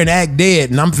lay there and act dead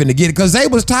and I'm finna get it because they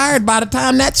was tired by the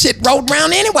time that shit rolled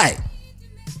around anyway.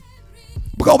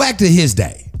 But go back to his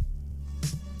day.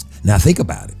 Now think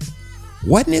about it.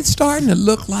 Wasn't it starting to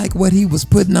look like what he was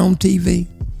putting on TV?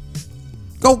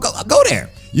 Go there.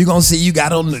 You're gonna see you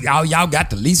got on y'all got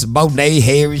the Lisa Bonet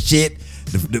hair and shit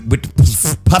with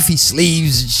the puffy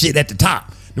sleeves and shit at the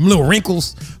top. Them little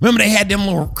wrinkles. Remember they had them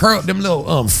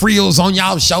little frills on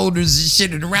y'all shoulders and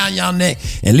shit and around y'all neck.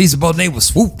 And Lisa Bonet was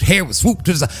hair was swooped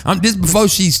to the side. This before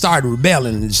she started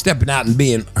rebelling and stepping out and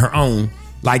being her own,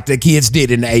 like the kids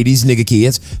did in the 80s, nigga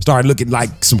kids. Started looking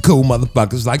like some cool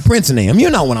motherfuckers like Prince and them. You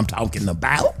know what I'm talking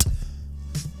about.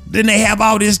 Then they have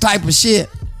all this type of shit.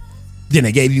 Then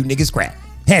they gave you niggas crap.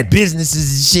 Had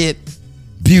businesses and shit.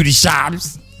 Beauty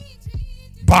shops.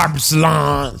 Barber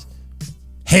salons.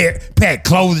 Hair, had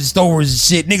clothing stores and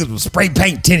shit. Niggas would spray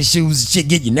paint tennis shoes and shit.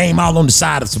 Get your name all on the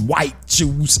side of some white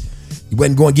shoes. You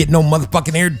wasn't going to get no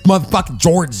motherfucking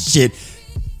Jordans and shit.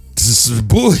 This is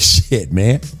bullshit,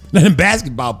 man. Let them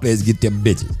basketball players get them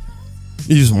bitches.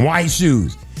 Use some white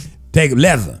shoes. Take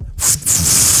leather.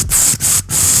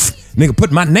 Nigga,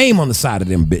 put my name on the side of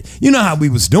them bitch. You know how we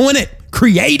was doing it?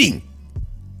 Creating.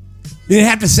 You didn't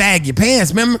have to sag your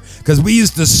pants, remember? Because we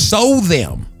used to sew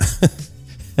them.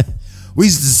 We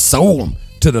used to sew them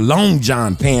to the long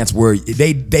john pants where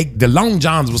the long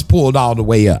johns was pulled all the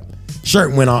way up.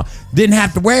 Shirt went on. Didn't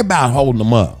have to worry about holding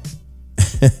them up.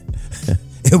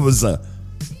 It was an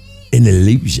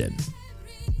illusion.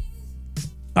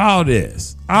 All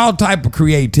type of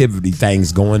creativity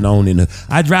things going on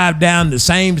I drive down the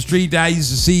same street that I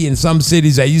used to see in some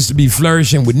cities that used to be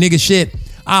flourishing with nigga shit.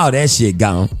 All that shit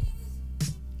gone.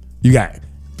 You got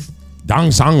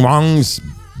Dong Song Wong's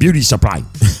Beauty Supply.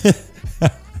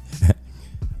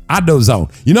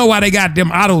 AutoZone. You know why they got them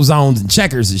AutoZones and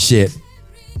checkers and shit?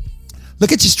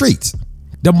 Look at your streets.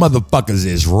 Them motherfuckers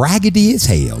is raggedy as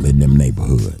hell in them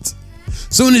neighborhoods.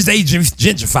 Soon as they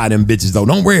gentrify them bitches, though,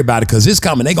 don't worry about it, because it's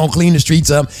coming. They gonna clean the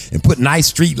streets up and put nice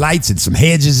street lights and some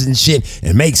hedges and shit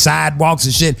and make sidewalks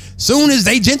and shit. Soon as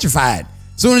they gentrify it.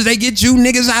 Soon as they get you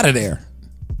niggas out of there.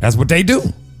 That's what they do.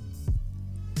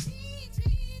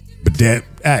 But that,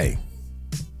 hey,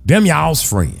 them y'all's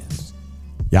friends.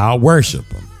 Y'all worship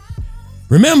them.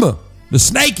 Remember, the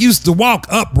snake used to walk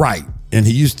upright and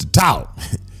he used to talk.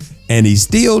 And he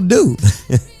still do.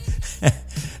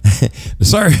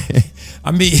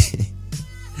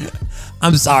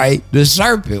 I'm sorry, the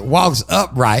serpent walks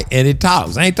upright and it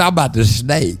talks. I ain't talking about the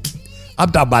snake.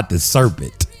 I'm talking about the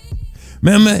serpent.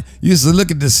 Remember, you used to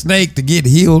look at the snake to get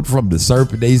healed from the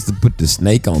serpent. They used to put the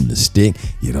snake on the stick.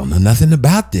 You don't know nothing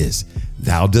about this.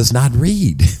 Thou does not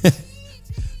read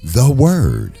the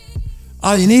word.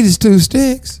 All you need is 2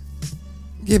 sticks.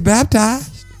 Get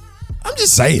baptized. I'm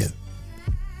just saying,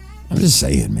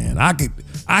 man. I could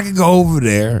go over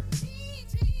there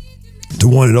to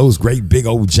one of those great big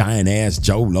old giant ass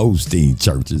Joel Osteen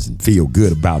churches and feel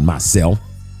good about myself.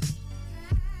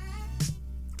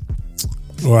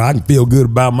 Or I can feel good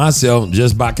about myself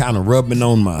just by kind of rubbing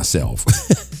on myself.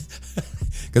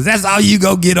 Because that's all you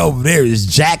go get over there is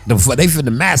jack the fuck. They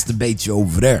finna masturbate you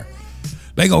over there.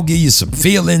 They gonna give you some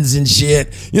feelings and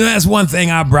shit. You know, that's one thing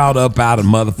I brought up out of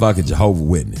motherfucking Jehovah's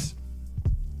Witness.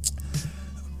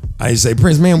 I used to say,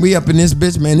 Prince, man, we up in this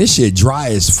bitch, man. This shit dry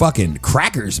as fucking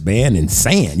crackers, man, and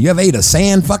sand. You ever ate a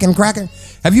sand fucking cracker?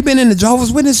 Have you been in the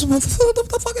Jehovah's Witness? What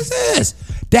the fuck is this?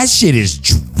 That shit is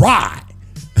dry.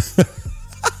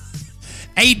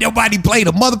 Ain't nobody played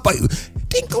a motherfucker.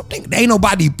 Ain't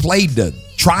nobody played the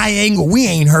triangle. We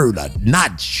ain't heard a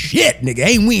not shit,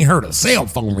 nigga. We ain't heard a cell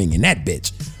phone ring in that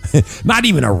bitch. Not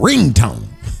even a ringtone.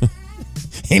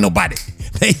 Ain't nobody.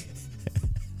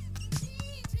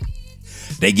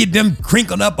 They get them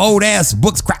crinkled up old ass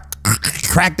books,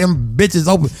 crack them bitches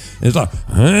open. It's like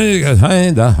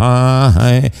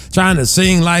trying to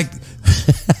sing like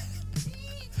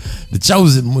the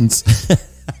chosen ones.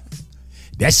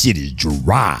 That shit is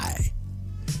dry.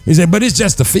 He said, but it's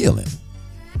just a feeling.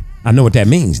 I know what that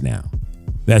means now.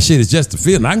 That shit is just a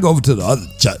feeling. I can go over to the other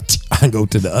church.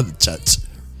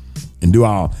 And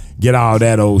get all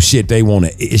that old shit they want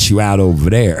to issue out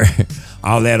over there.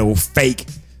 All that old fake.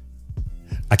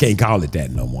 I can't call it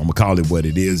that no more. I'm going to call it what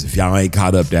it is. If y'all ain't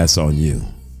caught up, that's on you.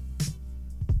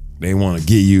 They want to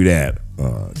give you that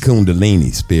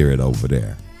Kundalini spirit over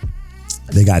there.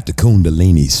 They got the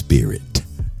Kundalini spirit.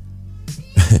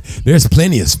 There's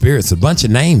plenty of spirits, a bunch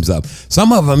of names up.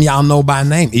 Some of them y'all know by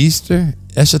name. Easter,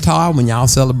 Eschatar, when y'all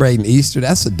celebrating Easter,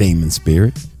 that's a demon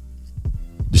spirit.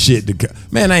 The shit,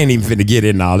 man, I ain't even finna get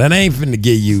in all that. I ain't finna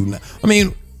give you, I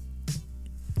mean,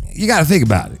 you gotta think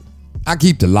about it. I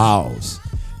keep the laws,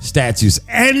 statutes,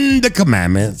 and the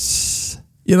commandments.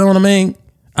 You know what I mean?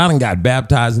 I done got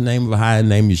baptized in the name of a high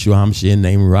name of Yeshua HaMashiach, in the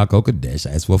name of Rako Kadesh.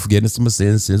 I ask for forgiveness of my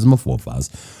sins of my forefathers.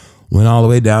 Went all the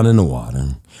way down in the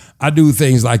water. I do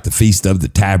things like the Feast of the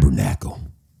Tabernacle.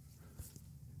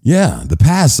 Yeah, the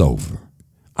Passover.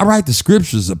 I write the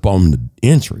scriptures upon the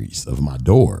entries of my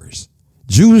doors.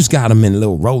 Jews got them in a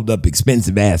little rolled up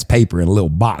expensive ass paper in a little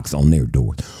box on their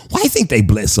doors. Why do you think they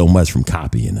bless so much from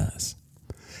copying us?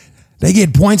 They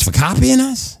get points for copying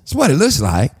us? That's what it looks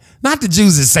like. Not the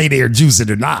Jews that say they are Jews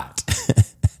that are not.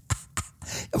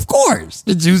 Of course,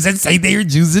 the Jews that say they are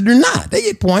Jews that are not. They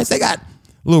get points. They got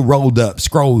little rolled up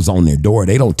scrolls on their door.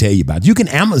 They don't tell you about it. You can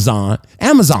Amazon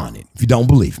it if you don't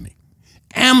believe me.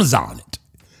 Amazon it.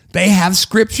 They have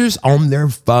scriptures on their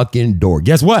fucking door.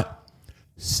 Guess what?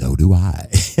 So do I.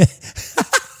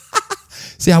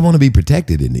 See, I want to be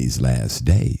protected in these last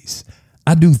days.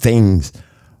 I do things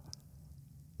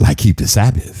like keep the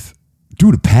Sabbath,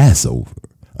 do the Passover,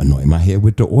 anoint my head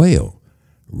with the oil,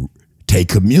 take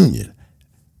communion.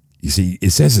 You see, it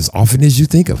says as often as you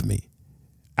think of me.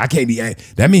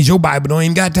 That means your Bible don't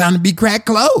even got time to be cracked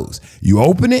closed. You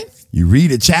open it, you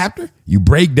read a chapter, you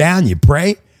break down, you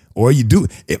pray, or you do.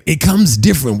 It comes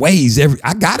different ways.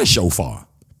 I got a shofar.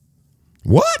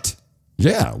 What?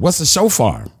 Yeah, what's a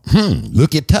shofar?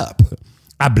 Look it up.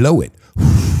 I blow it.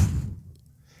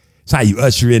 It's how you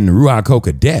usher in the Ruach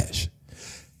HaKodesh.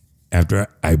 After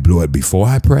I blow it before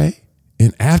I pray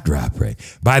and after I pray.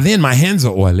 By then, my hands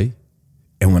are oily,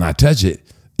 and when I touch it,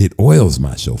 it oils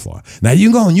my shofar. Now, you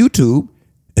can go on YouTube,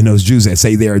 and those Jews that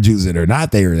say they are Jews that are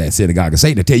not, they are that synagogue of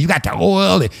Satan, they tell you got to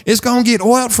oil it. It's going to get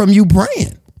oiled from you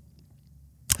praying.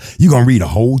 You're going to read a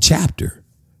whole chapter.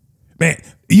 Man,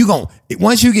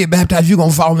 once you get baptized, you're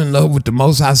gonna fall in love with the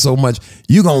Most High so much,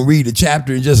 you're gonna read a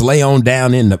chapter and just lay on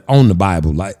down on the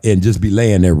Bible, like, and just be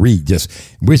laying there, be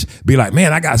like,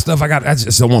 man, I got stuff I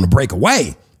just don't want to break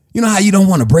away. You know how you don't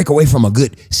want to break away from a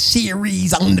good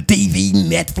series on the TV,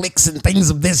 Netflix and things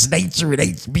of this nature, and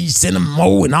HB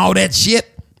Cinema and all that shit?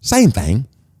 Same thing.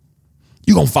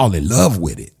 You're gonna fall in love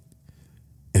with it.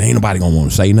 And ain't nobody gonna want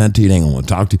to say nothing to you, they ain't gonna want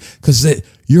to talk to you, because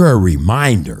you're a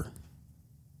reminder.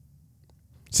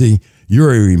 See,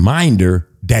 you're a reminder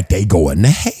that they going to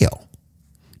hell.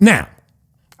 Now,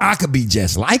 I could be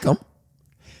just like them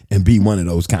and be one of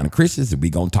those kind of Christians that we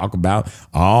going to talk about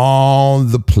all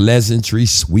the pleasantry,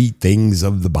 sweet things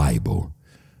of the Bible.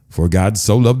 For God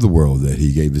so loved the world that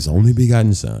he gave his only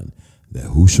begotten son, that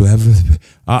whosoever,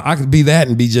 I could be that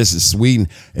and be just as sweet. And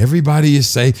everybody is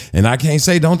safe. And I can't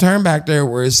say, don't turn back there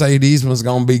where it say these ones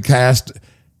going to be cast.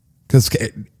 Because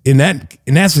in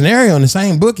that scenario, in the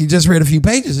same book, you just read a few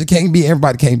pages,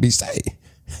 everybody can't be saved.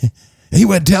 He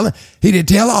didn't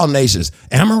tell all nations.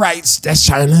 Amorites, that's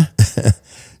China.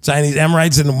 Chinese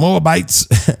Amorites and the Moabites.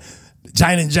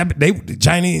 China and Japan,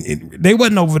 they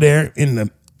wasn't over there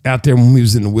out there when we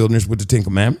was in the wilderness with the Ten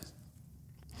Commandments.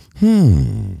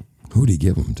 Who'd he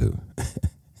give them to?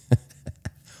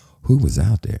 Who was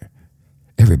out there?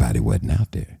 Everybody wasn't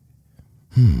out there.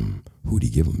 Who'd he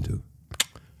give them to?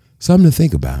 Something to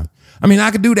think about. I mean,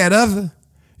 I could do that other,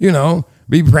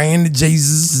 be praying to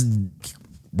Jesus,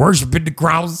 worshiping the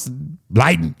cross,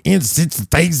 lighting incense and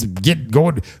things,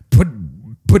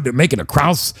 making a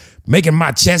cross, making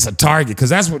my chest a target,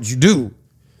 because that's what you do.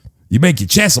 You make your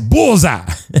chest a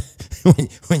bullseye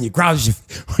when you cross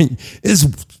it's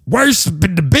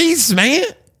worshiping the beast, man.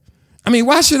 I mean,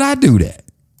 why should I do that?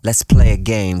 Let's play a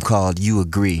game called You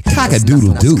Agree.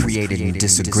 Cock-a-doodle-doo. Created in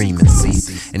disagreement,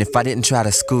 see? And if I didn't try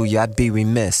to school you, I'd be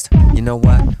remiss. You know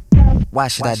what? Why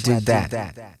should I do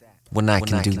that when I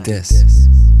can do this?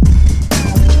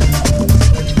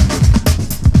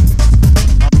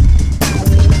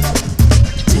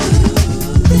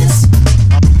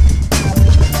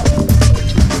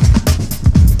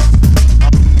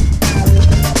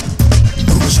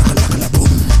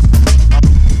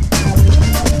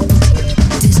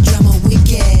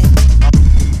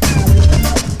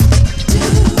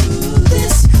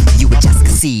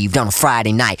 On a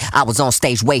Friday night, I was on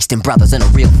stage wasting brothers in a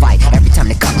real fight. Every time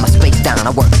they cut my space down,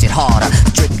 I worked it harder.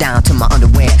 Stripped down to my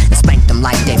underwear and spanked them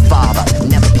like their father.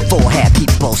 Never before had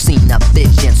people seen a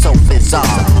vision so bizarre.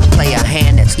 Play a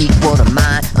hand that's equal to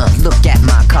mine. Look at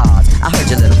my cards. I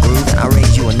heard your little groove and I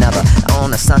raised you another.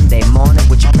 On a Sunday morning,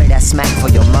 would you play that smack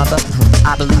for your mother?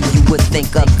 I believe you would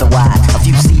think otherwise. A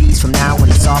few CDs from now when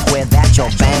the software that you're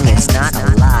banging's not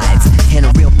alive. In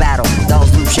a real battle,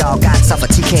 those loops y'all got suffer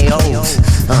TKOs.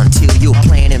 Until you're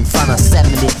playing in front of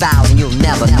 70,000, you'll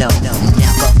never know.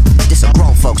 Never. This a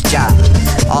grown folks job.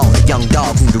 All the young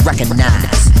dogs need to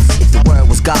recognize. If the word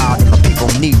was God, then my people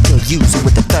need to use it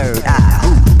with the third eye.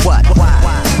 Who, what, why?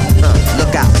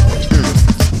 Look out.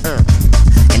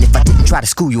 And if I didn't try to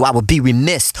school you, I would be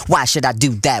remiss. Why should I do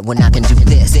that when I can do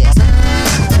this?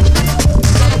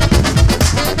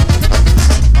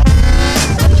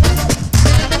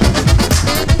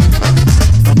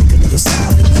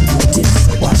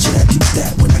 Why should I do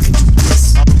that when I can do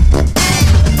this?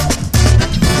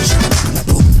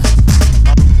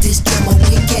 This drama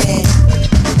wicked.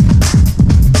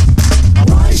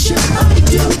 Why should I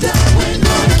do that when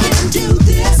I can do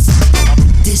this?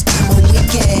 This drama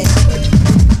wicked.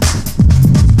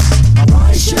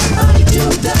 Why should I do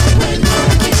that when I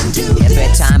can do this?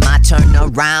 Every time I turn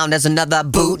around, there's another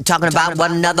boot talking about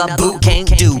what another boot can't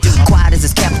do. Quiet as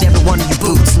it's kept, every one of you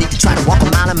boots need to try to walk a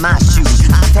mile in my shoes.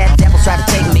 I've had devils try to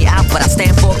take me out, but I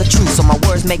stand for the truth. So my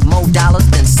words make more dollars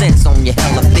than cents on your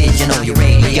television, on your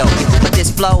radio. But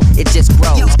this flow, it just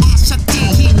grows.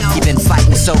 You've been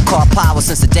fighting so-called power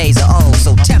since the days of old.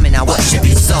 So tell me now, what should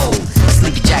be sold?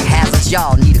 Sleepy Jack hazards,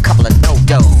 y'all need a couple of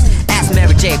no-dos. Ask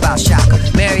Mary J about Shaka.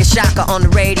 Mary Shaka on the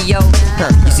radio.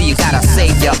 You see, you gotta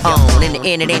save your own. In the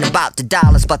end, it ain't about the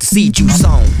dollars, but the seed you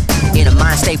sown. In a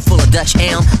mind state full of Dutch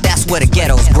elm, that's where the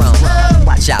ghetto's grown.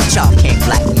 Watch out, y'all can't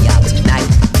black me out tonight.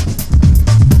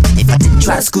 If I didn't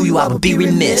try to school you, I would be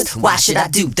remiss. Why should I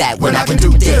do that when I can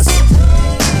do this?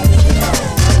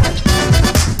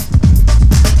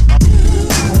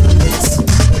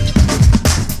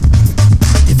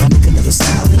 If I make another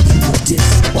style, then you will diss.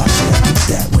 Why should I do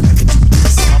that when I can do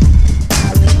this?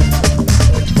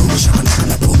 Boom,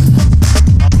 shakalaka, boom.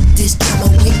 This drama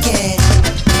wicked.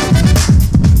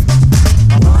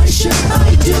 Why should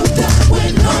I do that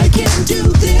when I can do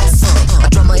this? A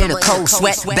drummer in a cold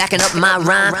sweat, backing up my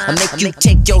rhyme. I make you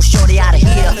take your shorty out of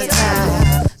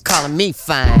here. calling me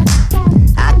fine.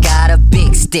 I got a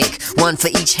big stick, one for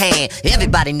each hand.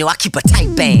 Everybody know I keep a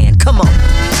tight band. Come on.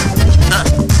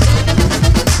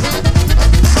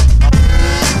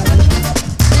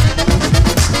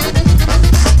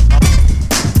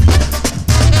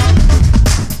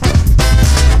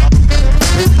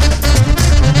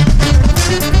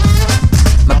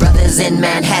 In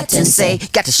Manhattan say,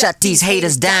 got to shut these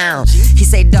haters down. He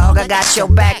say, dog, I got your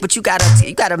back, but you gotta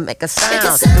make a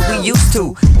sound that we used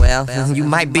to. Well, you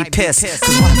might be pissed, cause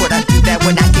why would I do that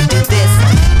when I can do this?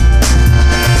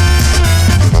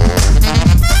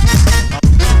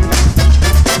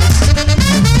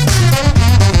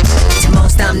 To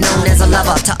most I'm known as a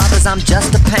lover, to others I'm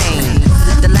just a pain.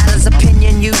 The latter's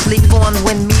opinion usually formed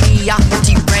when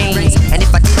mediocrity reigns. And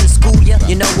if I didn't school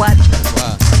you know what?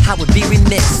 I would be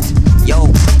remiss. Yo,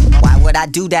 why would I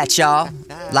do that, y'all?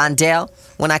 Londell,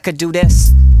 when I could do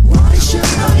this? Why should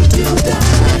I do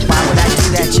that? Why would I do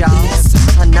that,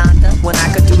 y'all? Ananda, when I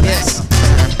could do this?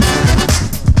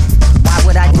 Why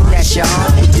would I do that, y'all?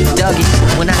 Dougie,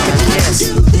 when I could do this?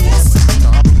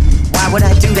 Why would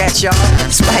I do that, y'all?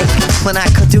 Spike, when I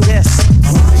could do this?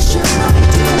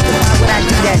 Why would I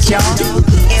do that, y'all?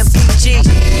 MPG,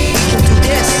 we can do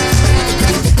this.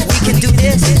 We can do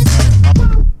this.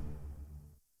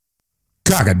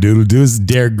 Cock-a-doodle-doo, this is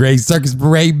Derek Gray's Circus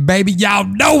Parade, baby. Y'all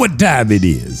know what time it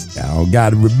is. I don't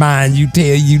gotta remind you, tell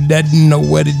you nothing, know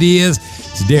what it is.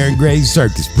 It's Derek Gray's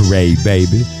Circus Parade,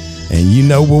 baby. And you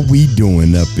know what we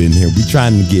doing up in here. We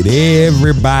trying to get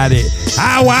everybody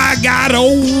how I got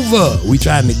over. We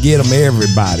trying to get them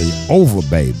everybody over,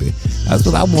 baby. That's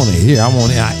what I want to hear. I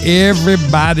want to hear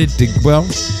everybody to, well,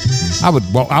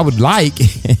 I would like,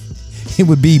 it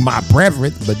would be my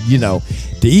preference, but you know,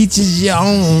 to each is your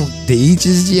own. To each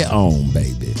is your own,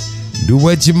 baby. Do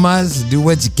what you must, do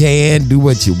what you can, do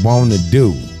what you want to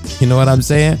do. You know what I'm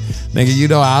saying? Nigga, you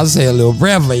know, I'll say a little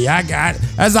prayer for you.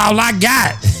 That's all I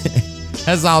got.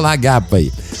 That's all I got for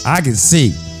you. I can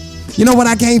see. You know what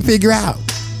I can't figure out?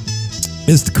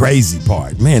 It's the crazy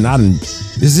part. Man,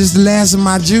 is this the last of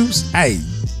my juice? Hey,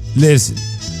 listen.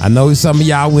 I know some of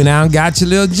y'all went out and got your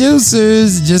little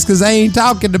juicers. Just because I ain't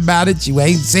talking about it, you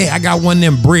ain't saying. I got one of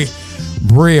them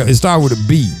Brill. It started with a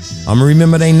B. I'm gonna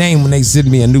remember their name when they send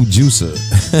me a new juicer.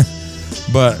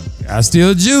 But I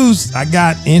still juice. I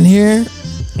got in here.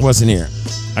 What's in here?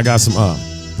 I got some,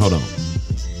 hold on.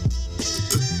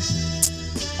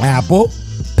 Apple,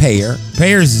 pear.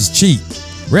 Pears is cheap.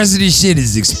 Rest of this shit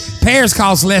is, pears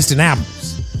cost less than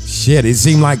apples. Shit, it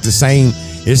seemed like the same.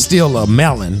 It's still a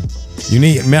melon. You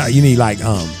need like,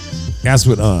 that's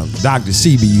what Dr.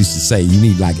 Sebi used to say. You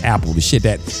need like apple, the shit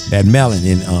that melon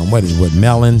in what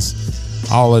melons,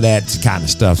 all of that kind of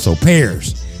stuff. So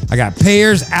pears. I got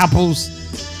pears, apples,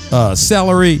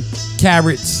 celery,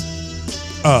 carrots,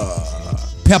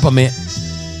 peppermint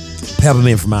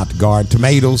from out the garden,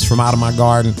 tomatoes from out of my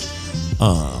garden,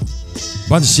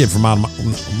 bunch of shit from out of my,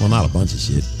 well, not a bunch of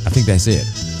shit. I think that's it.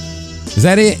 Is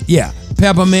that it? Yeah,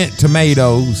 peppermint,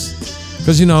 tomatoes.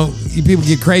 Because, you know, people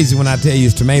get crazy when I tell you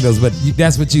it's tomatoes, but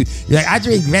that's what you're like, I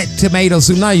drink tomato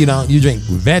soup. No, you don't. You drink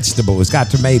vegetable. It's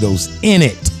got tomatoes in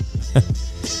it.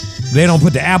 They don't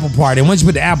put the apple part in. Once you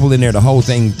put the apple in there, the whole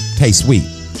thing tastes sweet.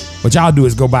 What y'all do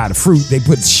is go buy the fruit. They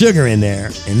put sugar in there,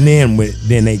 and then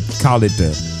they call it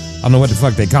I don't know what the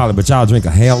fuck they call it, but y'all drink a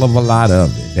hell of a lot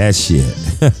of it. That shit.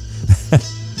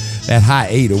 That high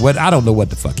 8 or what, I don't know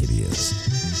what the fuck it is.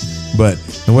 But,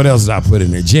 and what else did I put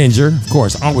in there? Ginger, of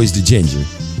course, always the ginger.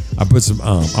 I put some,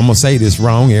 I'm gonna say this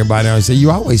wrong. Everybody always say,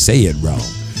 you always say it wrong.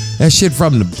 That shit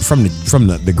from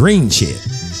the green shit.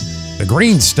 The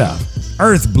green stuff.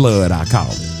 Earth blood, I call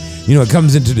it. You know, it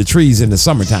comes into the trees in the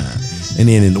summertime. And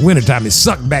then in the wintertime, it's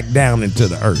sucked back down into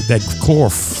the earth. That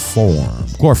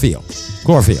chlorophyll.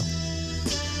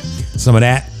 Some of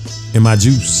that in my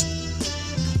juice.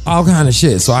 All kind of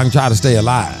shit, so I can try to stay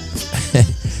alive.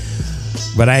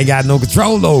 But I ain't got no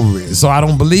control over it, so I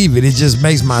don't believe it. It just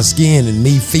makes my skin and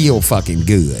me feel fucking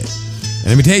good. And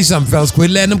let me tell you something, fellas. Quit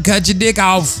letting them cut your dick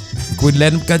off. Quit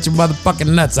letting them cut your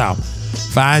motherfucking nuts off.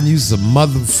 Find you some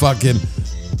motherfucking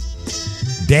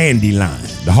dandelion.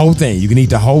 The whole thing. You can eat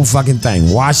the whole fucking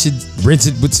thing. Wash it, rinse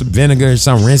it with some vinegar or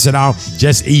something. Rinse it off.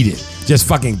 Just eat it. Just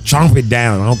fucking chomp it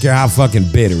down. I don't care how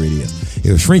fucking bitter it is.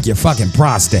 It'll shrink your fucking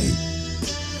prostate.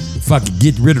 Fucking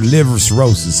get rid of liver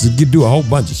cirrhosis. Do a whole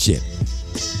bunch of shit.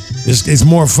 It's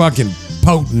more fucking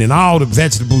potent than all the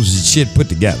vegetables and shit put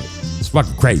together. It's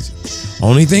fucking crazy.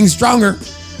 Only thing stronger,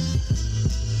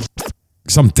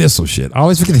 some thistle shit. I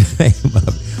always forget the name of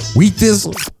it. Wheat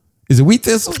thistle? Is it wheat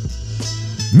thistle?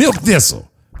 Milk thistle.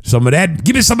 Some of that.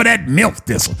 Give me some of that milk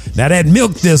thistle. Now that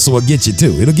milk thistle will get you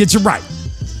too. It'll get you right.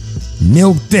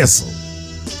 milk thistle.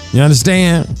 You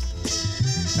understand?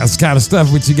 That's the kind of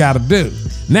stuff what you got to do.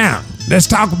 Now, let's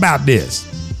talk about this.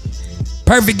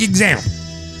 Perfect example.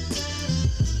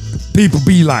 People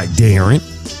be like, Darren,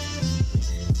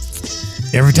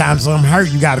 every time something hurt,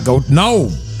 you got to go. No.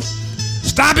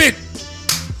 Stop it.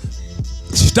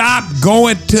 Stop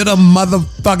going to the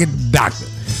motherfucking doctor.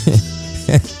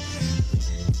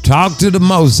 Talk to the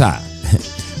Most High.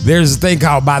 There's a thing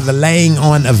called by the laying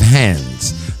on of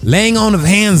hands. Laying on of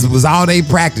hands was all they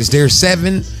practiced. There's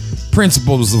 7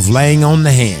 principles of laying on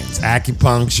the hands.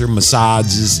 Acupuncture,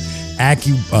 massages,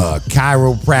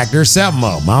 chiropractic. There's 7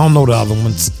 of them. I don't know the other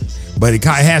ones. But it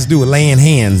has to do with laying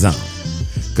hands on.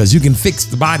 Because you can fix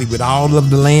the body with all of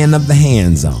the laying of the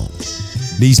hands on.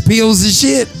 These pills and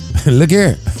shit, look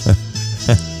here.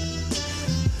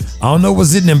 I don't know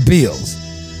what's in them pills.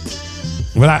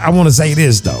 But I want to say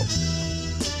this, though.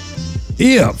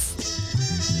 If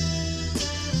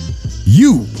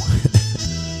you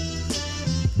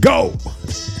go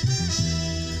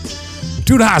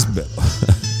to the hospital,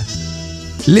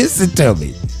 listen to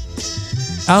me.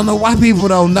 I don't know why people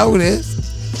don't know this.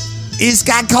 It's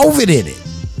got COVID in it.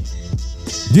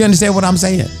 Do you understand what I'm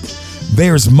saying?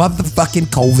 There's motherfucking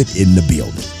COVID in the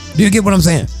building. Do you get what I'm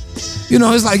saying? You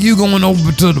know, it's like you going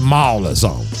over to the mall or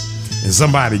something, and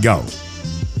somebody go,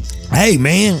 hey,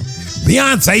 man,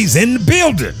 Beyonce's in the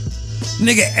building.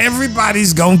 Nigga,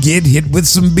 everybody's gonna get hit with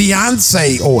some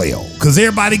Beyonce oil. Cause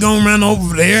everybody gonna run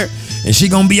over there and she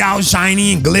gonna be all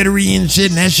shiny and glittery and shit,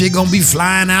 and that shit gonna be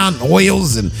flying out in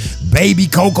oils and baby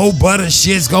cocoa butter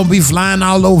shit's gonna be flying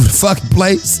all over the fucking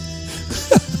place.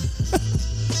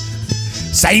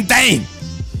 Same thing.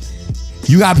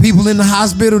 You got people in the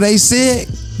hospital, they sick.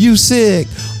 You sick.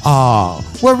 Oh,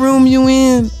 what room you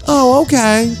in? Oh,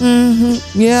 okay.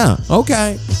 Yeah,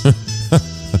 okay.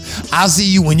 I'll see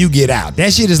you when you get out.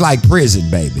 That shit is like prison,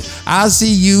 baby. I'll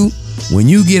see you when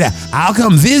you get out. I'll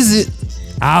come visit.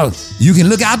 You can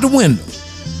look out the window.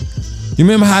 You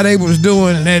remember how they was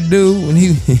doing that dude when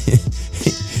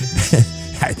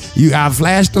I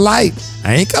flashed the light.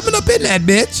 I ain't coming up in that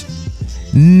bitch.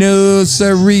 No,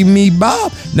 sirree, me,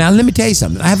 Bob. Now, let me tell you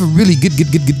something. I have a really good,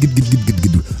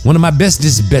 one of my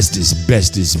bestest,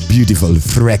 beautiful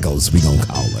freckles, we gonna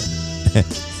call her.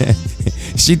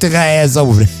 She took her ass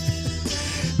over there.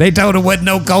 They told her wasn't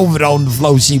no COVID on the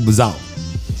floor she was on.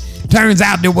 Turns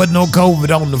out there wasn't no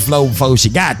COVID on the floor before she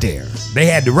got there. They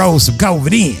had to roll some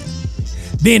COVID in.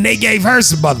 Then they gave her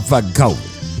some motherfucking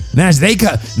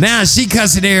COVID. Now she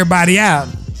cussing everybody out.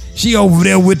 She over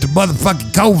there with the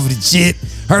motherfucking COVID and shit.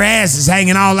 Her ass is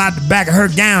hanging all out the back of her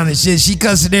gown and shit. She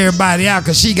cussing everybody out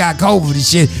because she got COVID and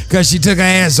shit because she took her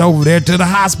ass over there to the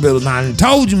hospital. Now, I done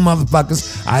told you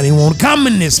motherfuckers I didn't want to come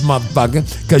in this motherfucker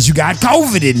because you got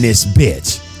COVID in this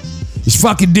bitch. It's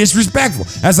fucking disrespectful.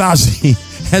 That's all she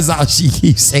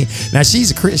keeps saying. Now,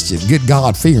 she's a Christian, good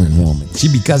God-fearing woman. She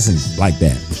be cussing like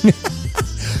that.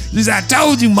 She said, I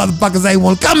told you motherfuckers ain't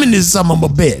want to come in this son of a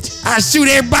bitch. I shoot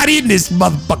everybody in this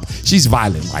motherfucker. She's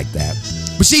violent like that.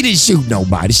 But she didn't shoot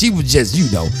nobody. She was just,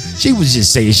 she was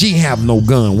just saying she didn't have no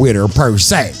gun with her per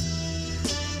se.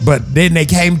 But then they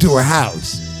came to her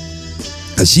house.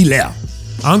 Because she left.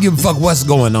 I don't give a fuck what's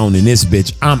going on in this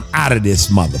bitch. I'm out of this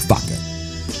motherfucker.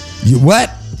 You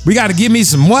what? We got to give me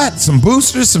some what? Some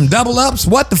boosters? Some double ups?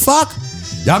 What the fuck?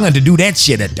 Y'all got to do that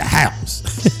shit at the house.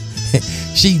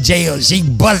 She jailed, she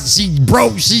busted, she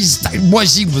broke, she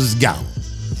was gone.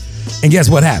 And guess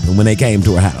what happened when they came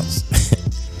to her house?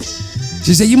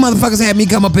 She said, you motherfuckers had me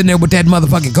come up in there with that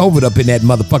motherfucking COVID up in that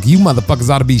motherfucker. You motherfuckers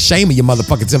ought to be shaming your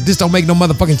motherfucking self. This don't make no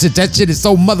motherfucking shit. That shit is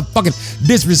so motherfucking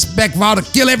disrespectful. I ought to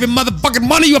kill every motherfucking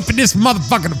one of you up in this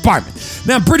motherfucking apartment.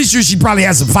 Now, I'm pretty sure she probably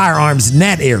has some firearms in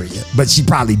that area, but she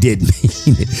probably didn't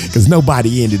mean it because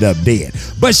nobody ended up dead.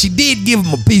 But she did give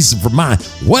them a piece of her mind.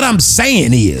 What I'm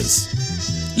saying is,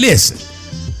 listen,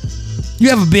 you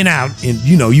ever been out and,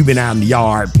 you've been out in the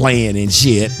yard playing and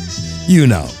shit,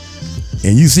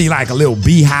 and you see like a little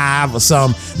beehive or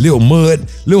some little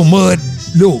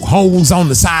holes on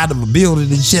the side of a building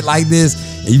and shit like this,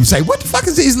 and you say, what the fuck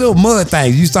is these little mud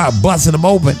things? You start busting them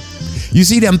open. You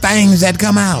see them things that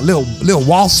come out, little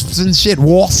wasps and shit.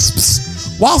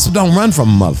 Wasps don't run from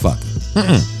a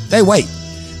motherfucker. They wait.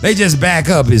 They just back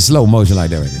up in slow motion like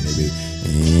that right there.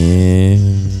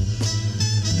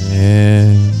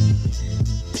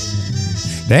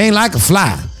 They ain't like a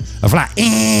fly. A fly.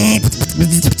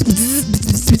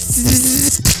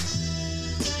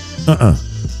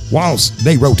 Wasps,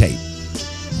 they rotate.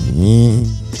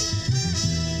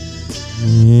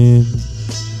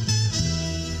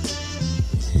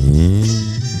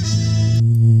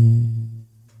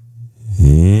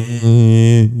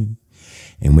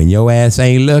 And when your ass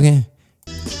ain't looking,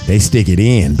 they stick it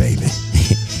in, baby.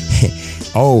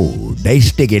 Oh, they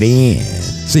stick it in.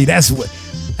 See, that's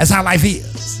how life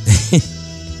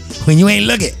is. When you ain't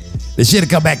looking, the shit'll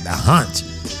come back to haunt you.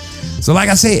 So like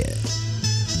I said,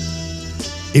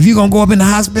 if you gonna go up in the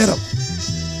hospital,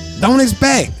 don't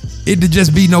expect it to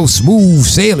just be no smooth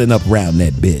sailing up around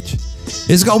that bitch.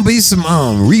 It's gonna be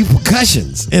some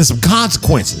repercussions and some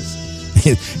consequences.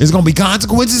 It's gonna be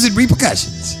consequences and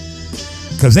repercussions.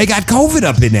 Cause they got COVID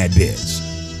up in that bitch.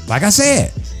 Like I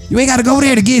said, you ain't gotta go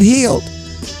there to get healed.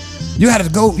 You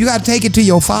gotta take it to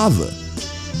your Father.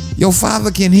 Your Father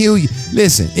can heal you.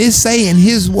 Listen, it's saying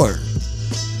His word.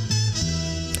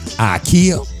 I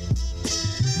kill.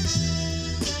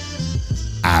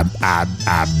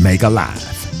 I make alive.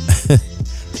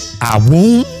 I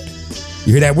wound.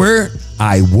 You hear that word?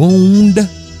 I wound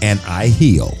and I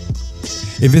heal.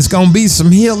 If it's gonna be some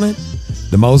healing,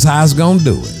 the Most High's gonna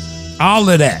do it. All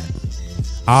of that.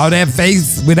 All that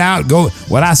faith without go.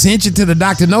 What I sent you to the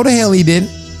doctor? No, the hell he didn't.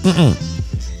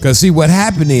 Cause see, what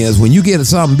happened is when you get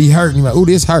something be hurt, you're like, oh,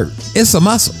 this hurt. It's a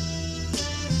muscle.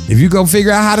 If you go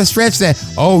figure out how to stretch that,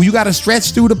 oh, you got to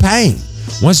stretch through the pain.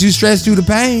 Once you stretch through the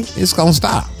pain, it's gonna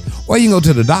stop. Or you can go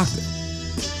to the doctor,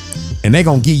 and they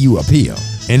gonna give you a pill,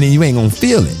 and then you ain't gonna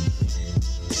feel it.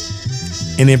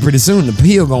 And then pretty soon the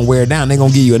pill gonna wear down. They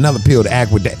gonna give you another pill to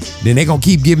act with that. Then they gonna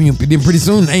keep giving you. Then pretty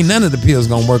soon ain't none of the pills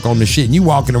gonna work on the shit. And you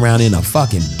walking around in a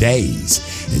fucking daze.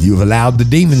 And you've allowed the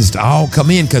demons to all come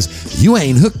in because you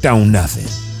ain't hooked on nothing.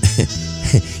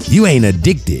 You ain't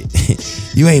addicted.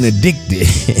 You ain't addicted.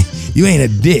 You ain't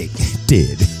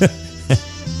addicted.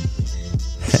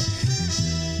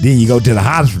 Then you go to the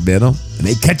hospital and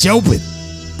they cut you open.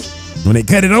 When they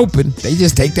cut it open, they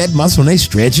just take that muscle and they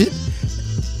stretch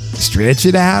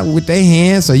it out with their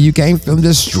hands so you can't feel them.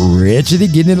 Just stretch it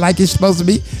and getting it like it's supposed to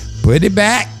be. Put it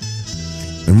back.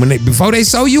 And before they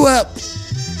sew you up,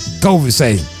 COVID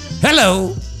say,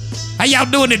 hello, how y'all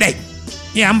doing today?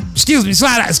 Yeah, excuse me,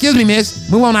 slide out. Excuse me, miss.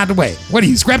 Move on out the way. What are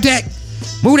you, scrap tech?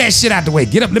 Move that shit out the way.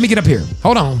 Get up. Let me get up here.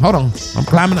 Hold on. I'm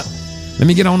climbing up. Let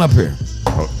me get on up here.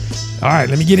 All right,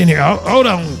 let me get in here. Hold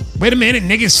on. Wait a minute,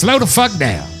 nigga. Slow the fuck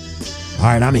down. All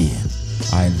right, I'm in.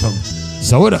 All right,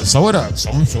 sew it up. Sew it.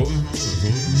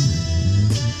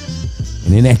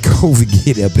 And then that COVID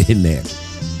get up in there.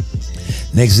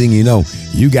 Next thing you know,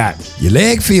 you got your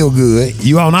leg feel good.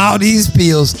 You on all these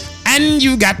pills, and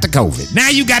you got the COVID. Now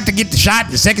you got to get the shot,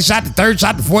 the second shot, the third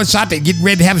shot, the fourth shot. They getting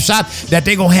ready to have a shot that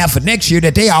they gonna have for next year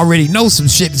that they already know some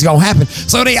shit is gonna happen.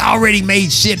 So they already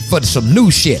made shit for some new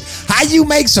shit. How you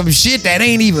make some shit that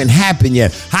ain't even happened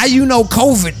yet? How you know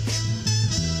COVID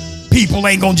people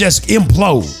ain't gonna just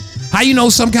implode? How you know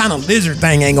some kind of lizard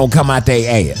thing ain't gonna come out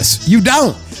their ass? You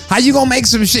don't. How you gonna make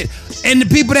some shit? And the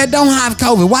people that don't have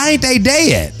COVID, why ain't they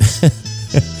dead?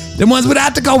 The ones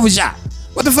without the COVID shot.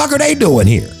 What the fuck are they doing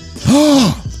here?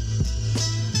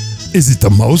 Is it the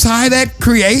Most High that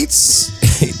creates,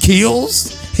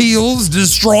 kills, heals,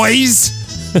 destroys?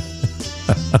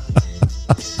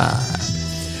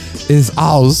 It's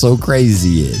all so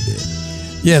crazy, isn't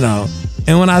it? You know,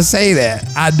 and when I say that,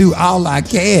 I do all I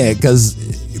can because,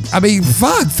 I mean,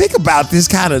 fuck, think about this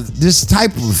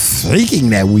type of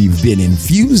thinking that we've been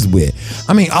infused with.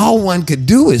 I mean, all one could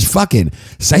do is fucking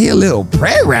say a little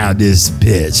prayer around this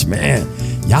bitch, man.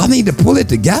 Y'all need to pull it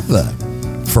together.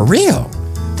 For real.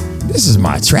 This is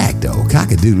my track, though.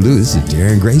 Cock-a-doodle-doo. This is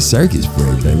Darren Gray Circus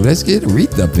Break, baby. Let's get a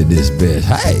wreath up in this bitch.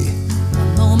 Hey.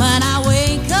 The moment I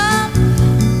wake up,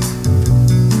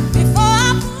 before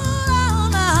I put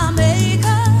on my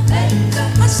makeup,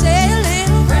 I say a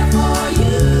little prayer for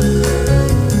you.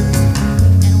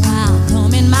 And while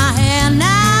combing my hair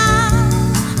now,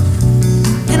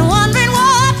 and wondering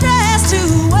what dress to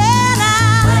wear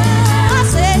now, I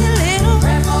say a little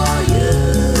prayer for you.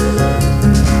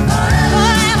 Forever,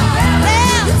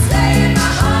 you stay in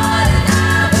my heart, and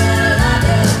I will love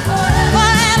you forever.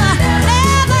 Forever,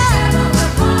 ever.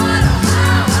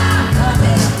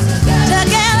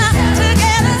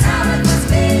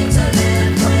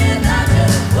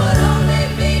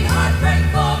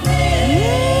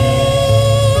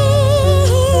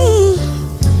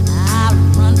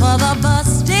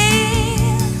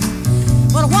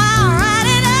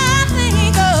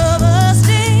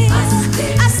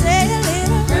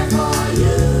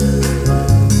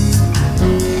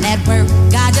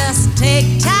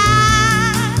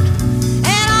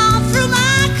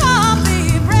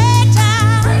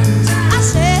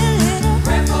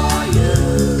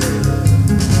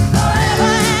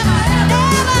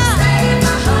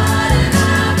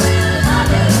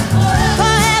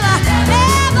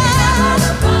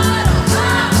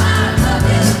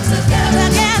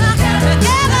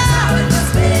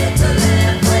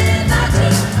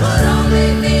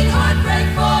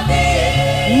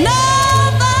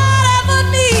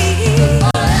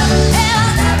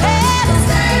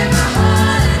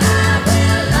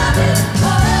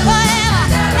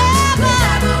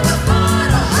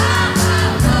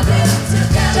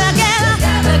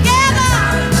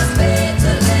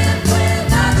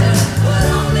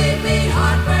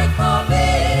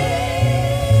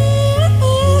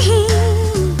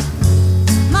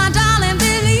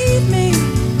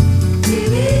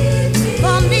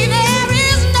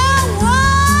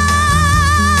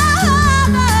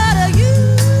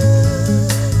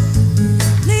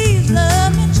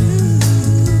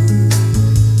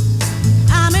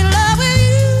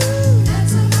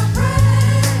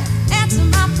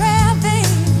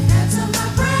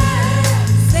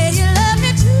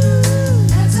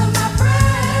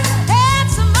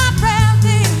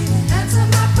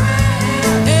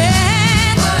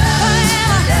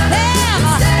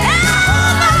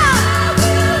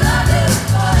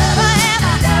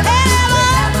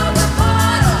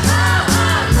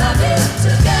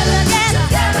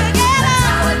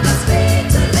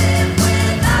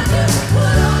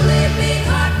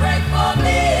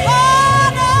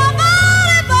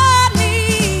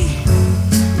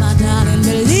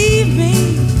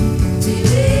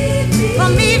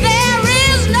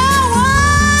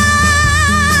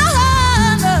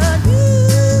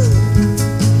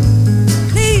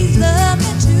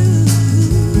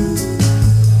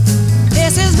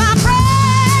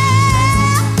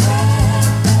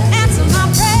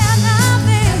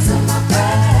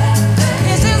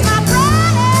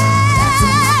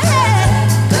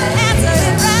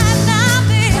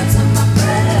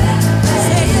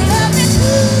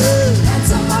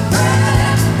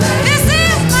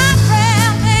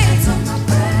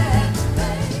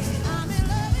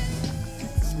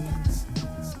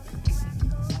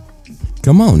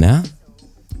 Come on now.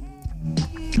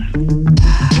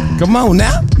 Come on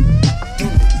now.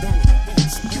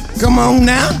 Come on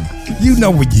now. You know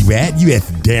where you at. You at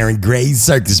the Darren Gray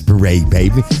Circus Parade,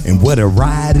 baby. And what a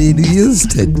ride it is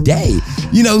today.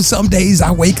 You know, some days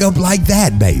I wake up like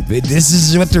that, baby. This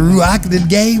is what the Ruach that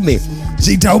gave me.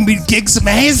 She told me to kick some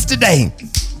ass today.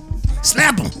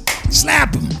 Slap them.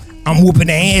 Slap them. I'm whooping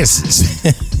their asses.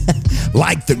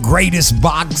 Like the greatest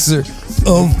boxer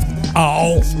of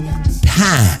all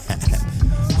time.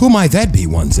 Who might that be,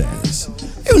 one says?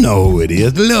 You know who it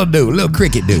is. The little dude, little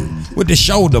cricket dude with the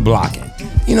shoulder blocking.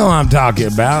 You know what I'm talking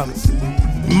about.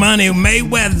 Money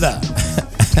Mayweather.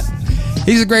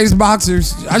 He's the greatest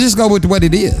boxers. I just go with what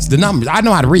it is. The numbers. I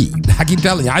know how to read. I keep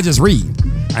telling you, I just read.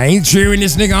 I ain't cheering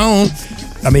this nigga on.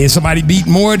 I mean, if somebody beat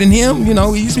more than him, you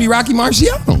know, he used to be Rocky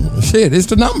Marciano. Shit, it's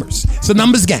the numbers. It's a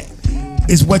numbers game.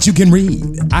 It's what you can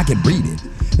read. I can read it.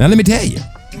 Now let me tell you.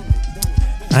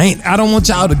 I don't want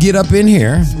y'all to get up in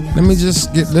here.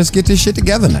 Let's get this shit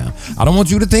together now. I don't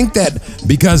want you to think that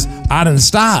because I done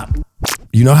stopped.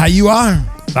 You know how you are.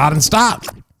 I done stopped.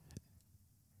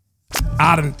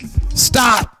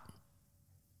 Stop.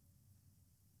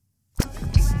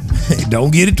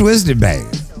 Don't get it twisted, baby.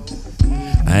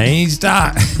 I ain't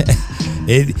stopped.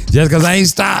 Just because I ain't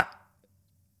stopped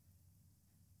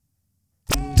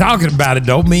talking about it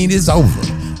don't mean it's over.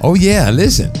 Oh yeah,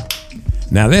 listen.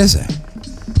 Now listen.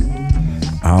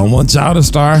 I don't want y'all to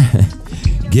start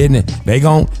getting it. They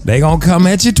gon' come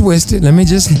at you twisted. Let me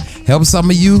just help some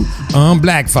of you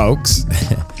black folks,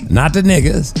 not the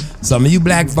niggas. Some of you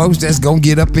black folks that's gonna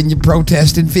get up in your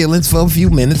protesting feelings for a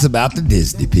few minutes about the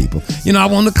Disney people. You know, I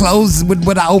want to close with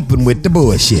what I opened with, the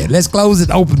bullshit. Let's close it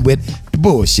open with the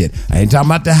bullshit. I ain't talking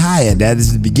about the higher. That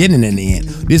is the beginning and the end.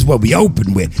 This is what we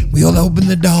open with. We'll open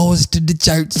the doors to the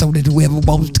church so that whoever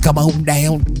wants to come on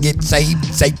down, get saved,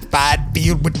 sanctified,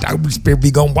 filled with the Holy Spirit. We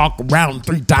gonna walk around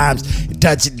 3 times and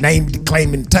touch it, name it,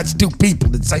 claim it, touch 2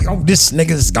 people and say, oh, this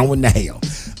nigga is going to hell.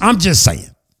 I'm just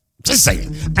saying. Just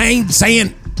saying. I ain't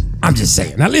saying. I'm just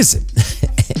saying. Now listen,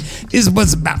 this is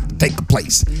what's about to take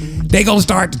place. They gonna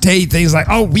start to tell you things like,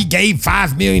 oh, we gave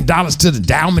 $5 million to the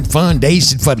Endowment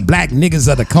Foundation for the black niggas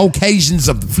of the Caucasians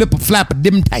of the flipper-flapper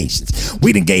dimitations.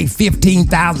 We done gave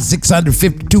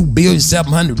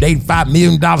 $15,652,785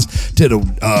 million to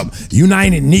the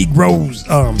United Negroes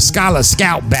Scholar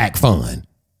Scout Back Fund.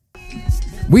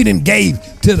 We done gave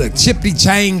to the Chippy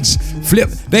Change flip.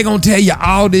 They gonna tell you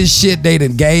all this shit they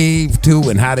done gave to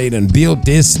and how they done built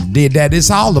this and did that. It's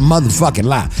all a motherfucking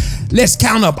lie. Let's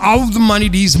count up all the money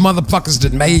these motherfuckers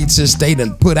done made since they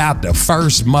done put out the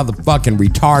first motherfucking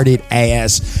retarded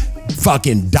ass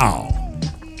fucking doll.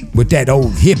 With that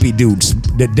old hippie dude,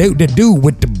 the dude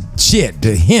with the shit,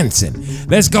 the Henson.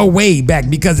 Let's go way back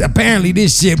because apparently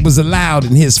this shit was allowed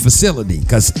in his facility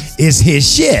because it's his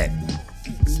shit.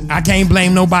 I can't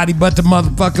blame nobody but the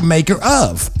motherfucking maker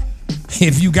of.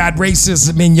 If you got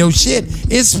racism in your shit,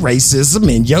 it's racism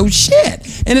in your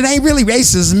shit. And it ain't really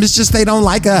racism, it's just they don't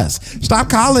like us. Stop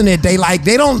calling it they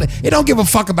don't give a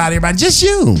fuck about everybody. Just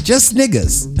you, just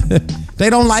niggas. They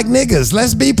don't like niggas.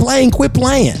 Let's be playing, quit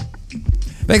playing.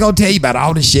 They gonna tell you about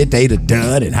all the shit they done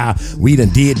done and how we done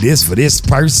did this for this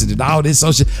person and all this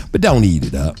social shit, but don't eat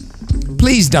it up.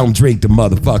 Please don't drink the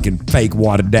motherfucking fake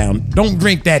watered down. Don't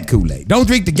drink that Kool-Aid. Don't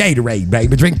drink the Gatorade,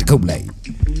 baby. Drink the Kool-Aid.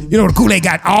 You know, the Kool-Aid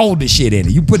got all the shit in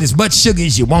it. You put as much sugar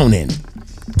as you want in it.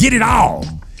 Get it all.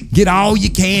 Get all you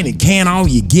can and can all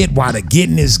you get while the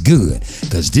getting is good.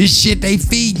 Because this shit they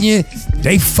feeding you,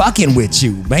 they fucking with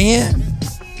you, man.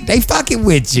 They fucking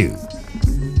with you.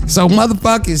 So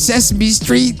motherfucking Sesame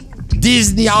Street,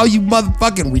 Disney, all you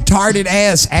motherfucking retarded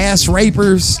ass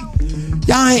rapers.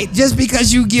 Y'all ain't, just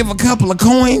because you give a couple of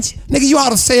coins, nigga, you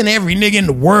ought to send every nigga in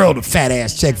the world a fat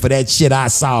ass check for that shit I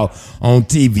saw on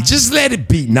TV. Just let it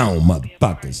be known,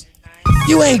 motherfuckers.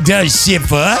 You ain't done shit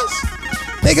for us.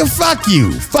 Nigga, fuck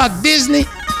you. Fuck Disney.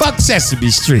 Fuck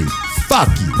Sesame Street. Fuck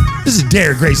you. This is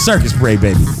Darren Gray Circus Parade,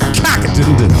 baby.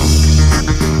 Cock-a-doodle-doo.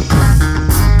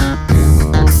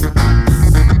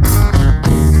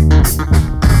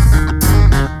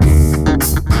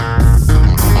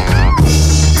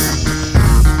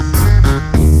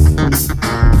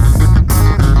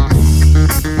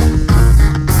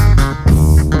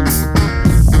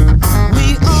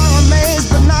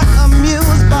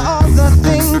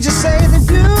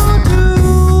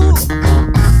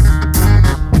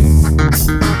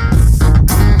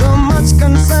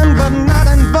 Concerned but not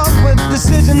involved with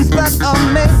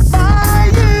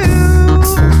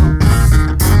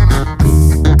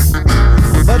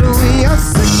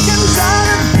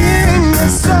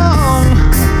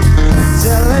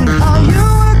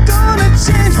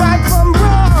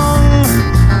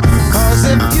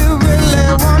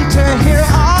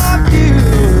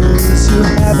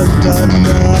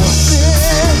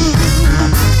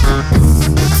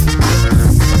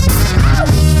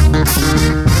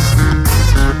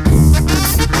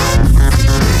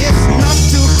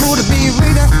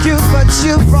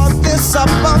you brought this up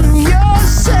on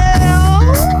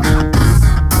yourself.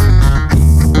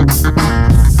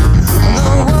 The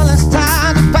world is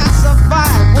tired to pacify.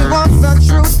 We want the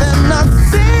truth and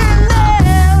nothing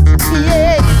else,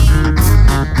 yeah.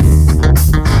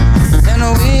 And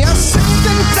we are sick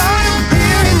and tired of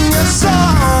hearing your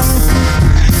song,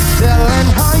 telling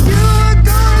how you're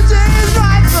gonna change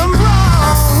right from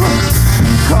wrong.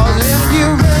 'Cause if you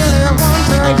really want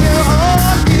to hear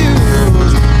all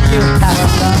views, you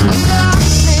have to love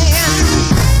me.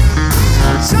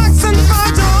 Jackson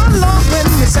 5 along when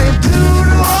we say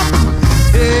doo-doo-wop,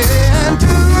 yeah,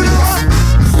 doo-doo-wop,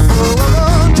 oh,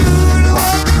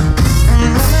 doo-doo-wop,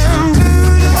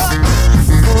 doo-doo-wop,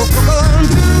 oh,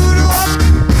 doo-doo-wop,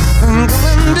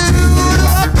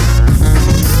 doo-doo-wop.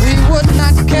 We would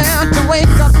not care to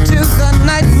wake up to the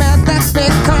nightmare that's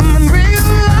becoming real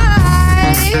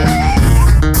life.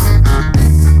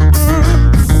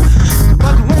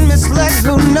 But when misled,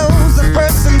 who knows a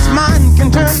person's mind can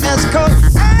turn as cold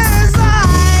as ice.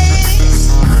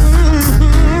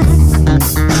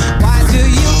 Why do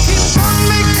you keep on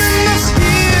making us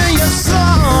hear your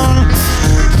song,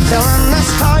 telling us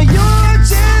how you're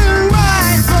changing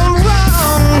right from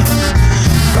wrong?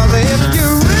 'Cause if you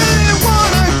really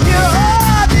wanna hear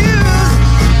our views,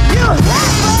 you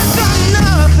haven't done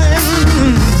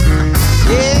nothing.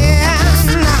 Yeah,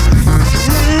 nothing.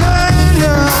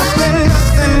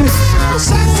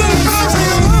 Something goes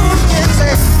wrong and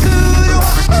say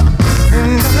doo-doo-wop,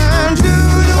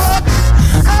 doo-doo-wop,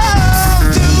 oh,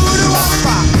 doo-doo-wop,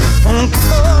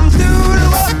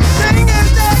 doo-doo-wop, sing it,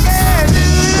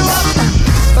 doo-doo-wop,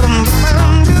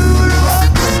 doo-doo-wop,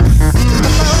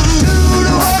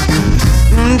 doo-doo-wop.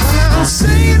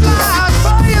 Say it loud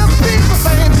for your people,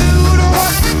 say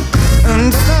doo-doo-wop,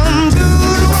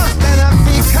 doo-doo-wop. Stand up,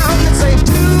 be calm and say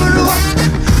doo-doo-wop,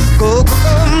 go,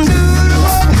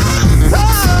 doo-doo-wop,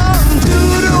 oh,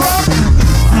 doo-doo-wop,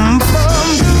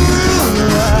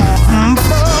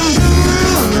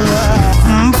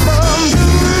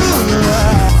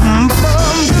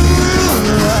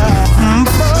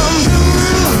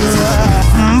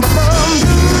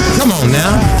 Come on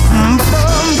now.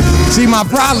 See, my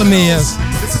problem is,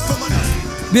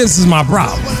 this is my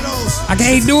problem. I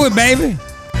can't do it, baby.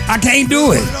 I can't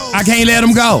do it. I can't let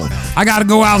them go. I gotta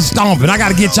go out stomping. I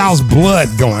gotta get y'all's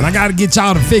blood going. I gotta get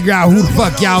y'all to figure out who the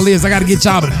fuck y'all is. I gotta get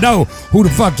y'all to know who the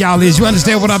fuck y'all is. You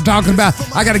understand what I'm talking about?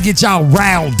 I gotta get y'all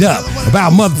riled up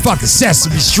about motherfucking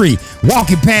Sesame Street.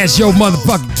 Walking past your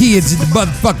motherfucking kids in the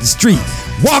motherfucking street.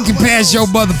 Walking past your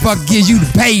motherfucking kids, you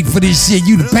done paid for this shit.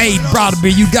 You done paid and brought them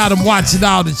in. You got them watching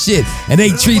all the shit. And they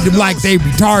treat them like they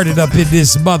retarded up in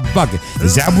this motherfucker.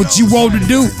 Is that what you want to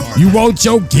do? You want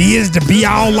your kids to be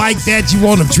all like that? You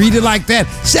want them treated like that?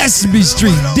 Sesame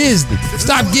Street, Disney.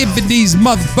 Stop giving these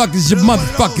motherfuckers your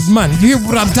motherfucking money. You hear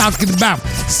what I'm talking about?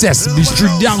 Sesame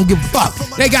Street, they don't give a fuck.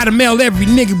 They got to mail every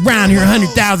nigga around here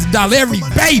 $100,000. Every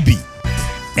baby.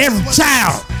 Every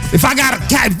child. If I got a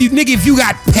cat, if you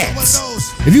got pets,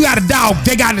 if you got a dog,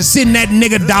 they got to send that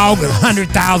nigga dog a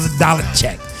 $100,000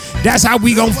 check. That's how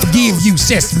we gonna forgive you,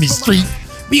 Sesame Street.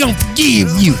 We gonna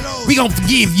forgive you. We gonna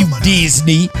forgive you,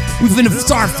 Disney. We finna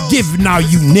start forgiving all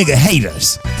you nigga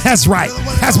haters. That's right.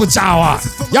 That's what y'all are.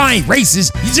 Y'all ain't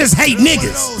racist. You just hate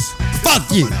niggas. Fuck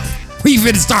you. We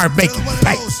finna start making you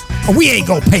pay. Or we ain't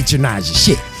gonna patronize your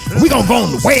shit. We gonna go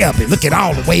on the way up and look at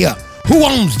all the way up. Who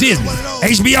owns Disney?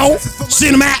 HBO?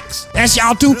 Cinemax? That's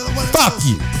y'all too? Fuck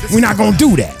you. We're not gonna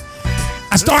do that.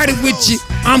 I started with you.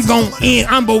 I'm gonna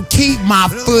keep my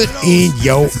foot in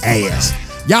your ass.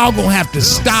 Y'all gonna have to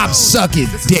stop sucking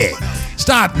dick.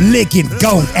 Stop licking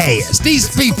goat ass. These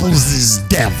peoples is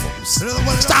devils.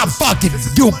 Stop fucking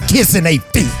kissing they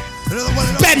feet.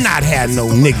 Better not have no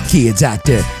nigga kids out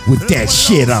there with that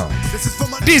shit on.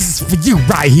 This is for you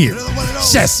right here.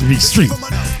 Sesame Street.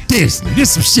 Disney.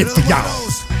 This some shit for y'all.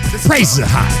 Praise the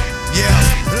high. Yeah,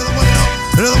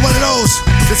 another one of those.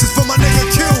 This is for my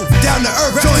nigga Q. Down to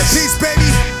earth, joy and peace, baby.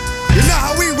 You know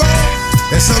how we roll.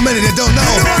 There's so many that don't know.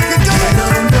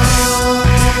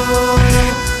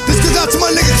 This goes out to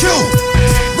my nigga Q.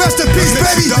 Rest in peace,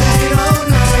 baby.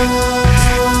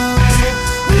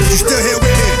 You still here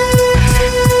with me?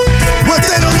 What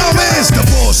they don't know is the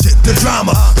bullshit, the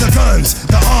drama, the guns,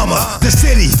 the armor, the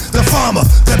city, the farmer,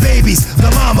 the babies, the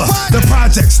mama, the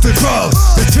projects, the drugs,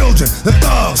 the children, the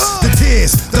thugs, the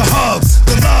tears, the hugs,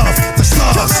 the love, the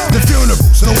slugs, the funerals,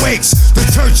 the wakes, the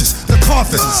churches, the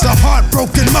coffins, the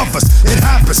heartbroken mothers. It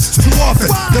happens too often.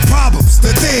 The problems,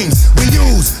 the things we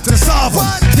use to solve them.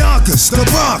 Yonkers, the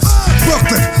Bronx,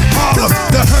 Brooklyn, Harlem,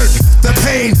 the hurt, the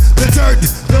pain, the dirt,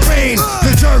 the rain,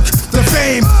 the jerk, the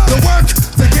fame, the work,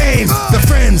 the game, the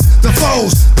friends, the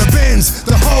foes, the bins, the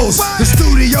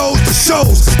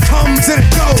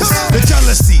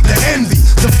jealousy, the envy,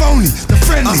 the phony, the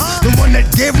friendly, the one that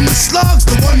gave him the slugs,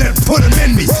 the one that put him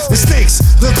in me. The snakes,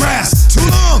 the grass, too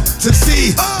long to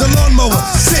see. The lawnmower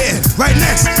sitting right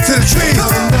next to the tree.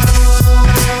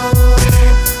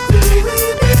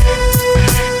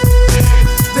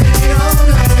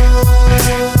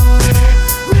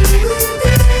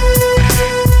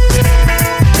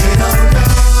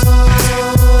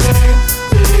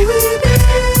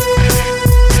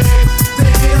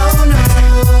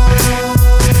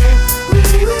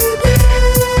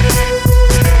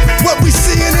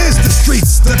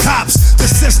 The cops, the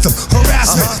system,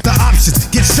 harassment, the options,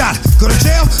 get shot, go to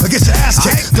jail, or get your ass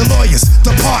kicked. The lawyers,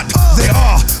 the part, they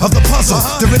are of the puzzle.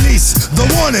 The release, the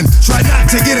warning, try not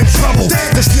to get in trouble.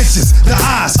 The snitches, the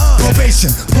eyes,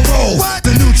 probation, parole.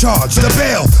 The new charge, the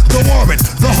bail, the warrant,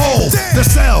 the hold. The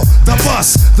cell, the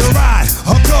bus, the ride,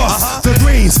 hooked off. The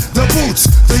greens, the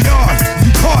boots, the yard,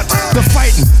 you caught. The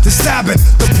fighting, the stabbing,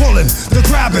 the pulling, the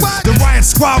grabbing. The riot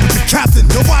squad with the captain,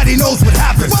 nobody knows what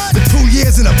happened. The 2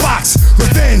 years in a box,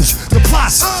 revenge, the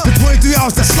plots, the 23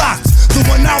 hours that's locked, the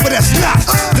 1 hour that's not,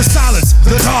 the silence,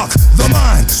 the dark, the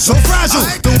mind, so fragile,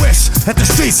 the wish that the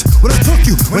streets would have took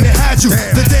you when they had you,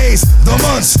 the days, the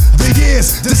months, the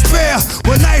years, despair,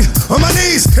 one night on my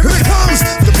knees, here it comes,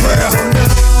 the prayer.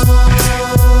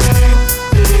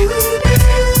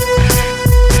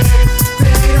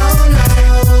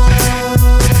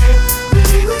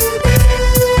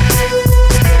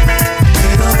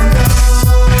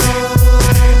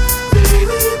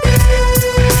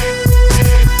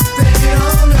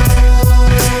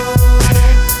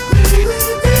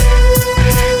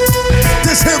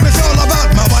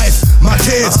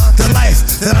 The life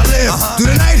that I live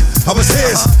through the night, I was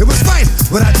his. It was right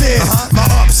what I did. My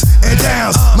ups and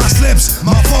downs, my slips,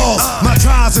 my falls, my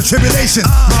trials and tribulations,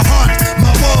 my heart,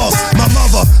 my walls, my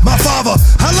mother, my father.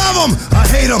 I love him, I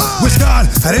hate him. Wish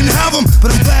God I didn't have him,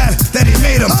 but I'm glad that he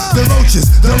made him. The roaches,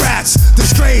 the rats, the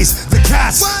strays, the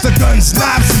cats, the guns,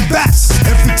 knives, and bats.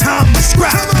 Every time I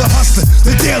scrap, the hustling,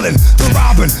 the dealing, the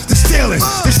robbing, the stealing,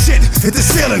 the shit hit the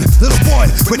ceiling. Little boy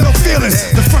with no feelings,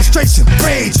 the frustration,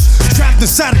 rage, trapped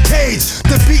inside a cage,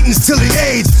 the beatings till the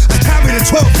age. I carried a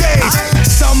 12 gauge.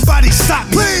 Somebody stop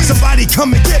me, somebody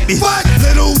come and get me.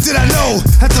 Little did I know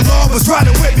that the Lord was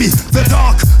riding with me. The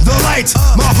dark, the light,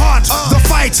 my heart, the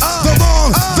fight, the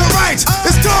wrong, the right,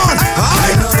 it's gone.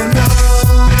 I don't know.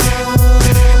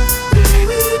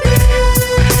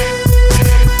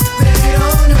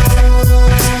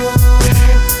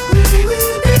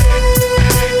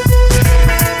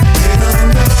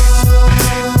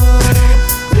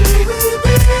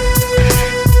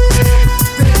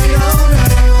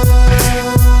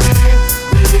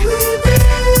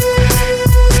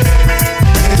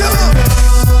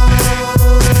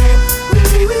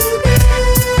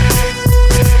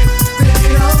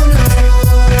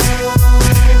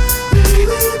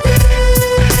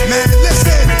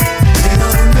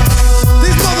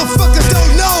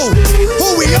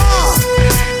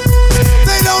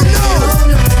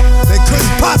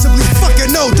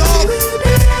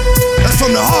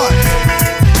 From the heart.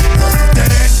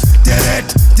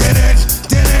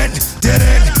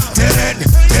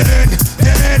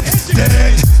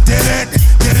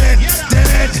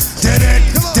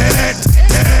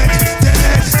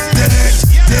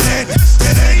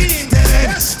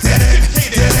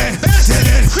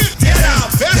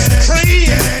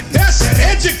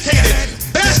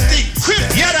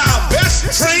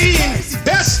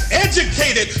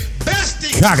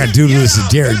 Cock-a-doodle, this is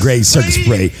Derek Gray's Circus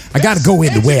Parade. I gotta go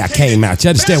in the way I came out.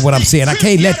 You understand what I'm saying? I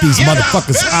can't let these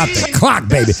motherfuckers out the clock,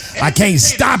 baby. I can't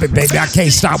stop it, baby. I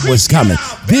can't stop what's coming.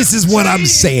 This is what I'm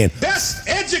saying.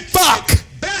 Fuck!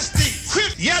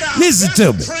 Listen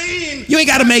to me. You ain't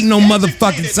gotta make no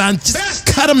motherfucking sound. Just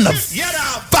cut them the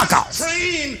fuck off.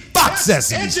 Fuck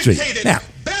Sesame Street. Now,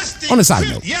 on the side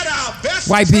note,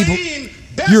 white people,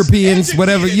 Europeans,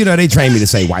 whatever, you know, they train me to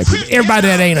say white people. Everybody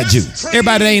that ain't a Jew.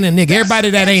 Everybody that ain't a nigga. Everybody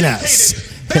that ain't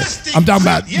us. I'm talking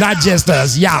about not just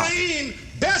us, y'all.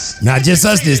 Not just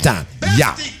us this time.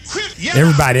 Y'all.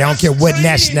 Everybody, I don't care what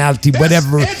nationality,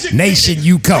 whatever nation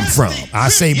you come from. I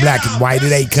say black and white,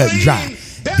 it ain't cut and dry.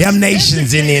 Them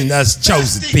nations and then us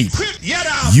chosen people.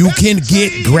 You can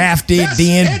get grafted,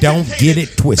 then don't get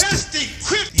it twisted.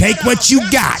 Take what you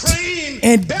got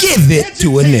and give it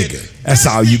to a nigga. That's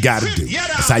all you gotta do.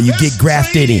 That's how you get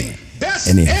grafted in.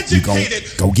 And then you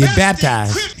go get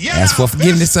baptized. Ask for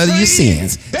forgiveness of your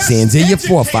sins. Sins of your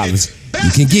forefathers. You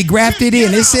can get grafted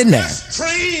in. It's in there.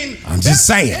 I'm just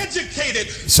saying.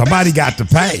 Somebody got to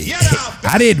pay.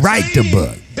 I didn't write the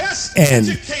book.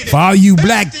 And for all you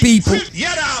black people,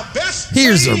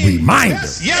 Here's a reminder.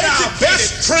 Yet our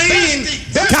best trained,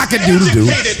 Cock-a-doodle-doo,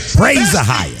 praise the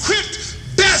higher.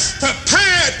 Best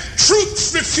prepared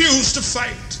troops refuse to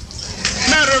fight.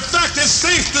 Matter of fact, it's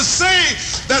safe to say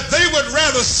that they would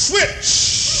rather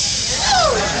switch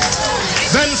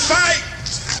than fight.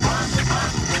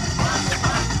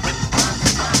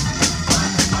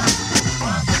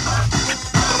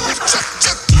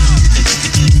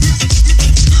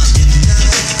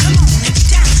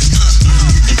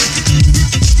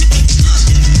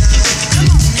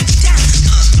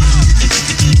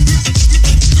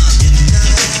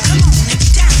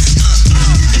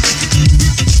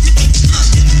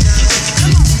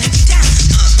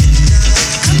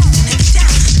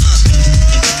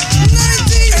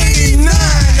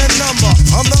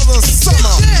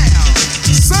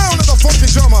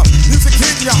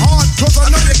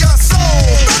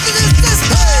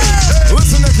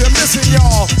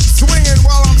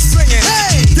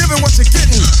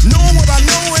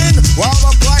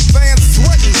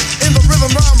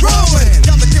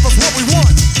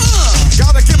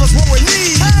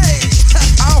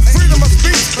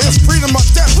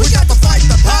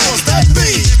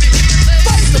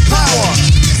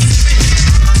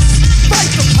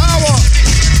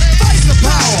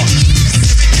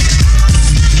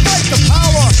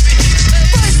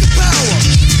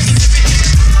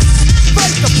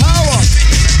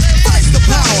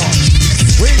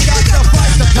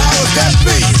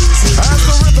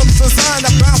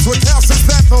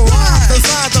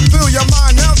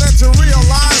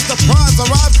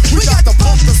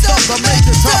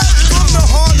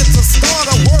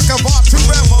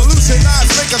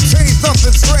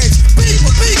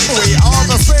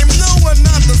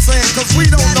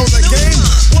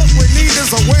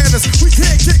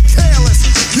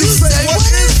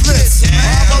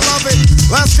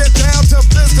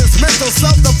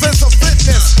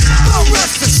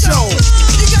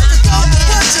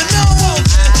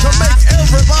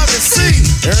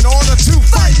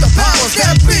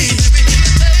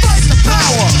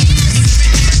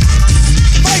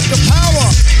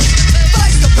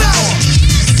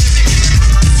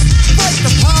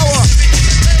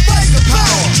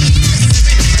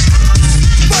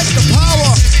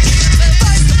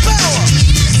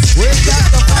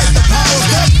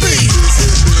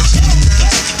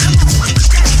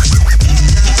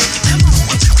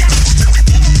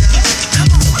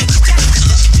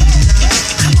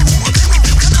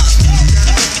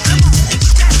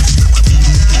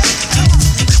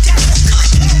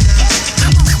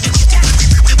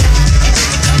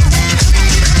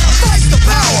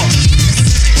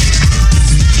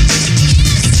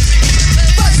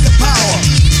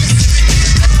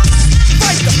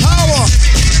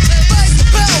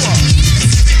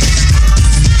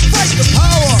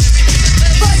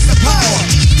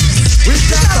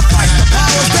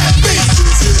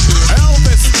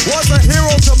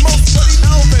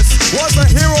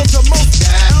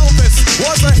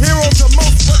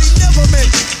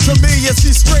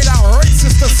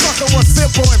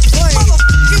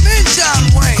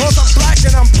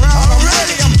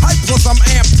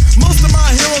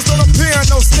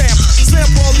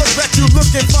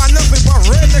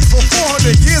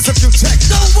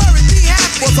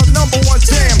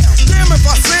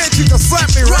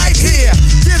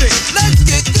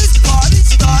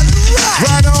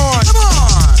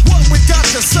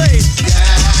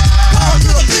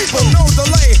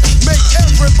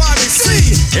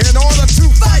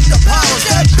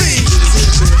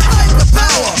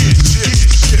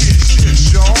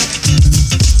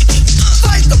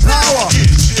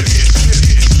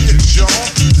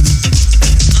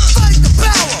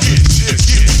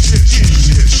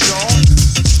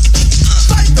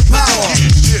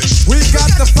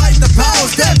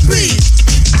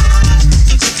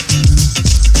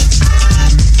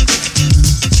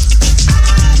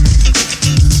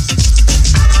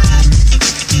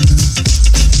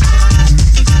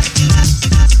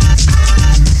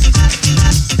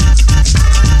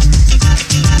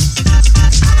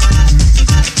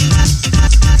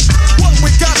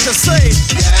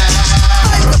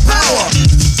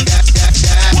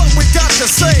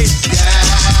 Say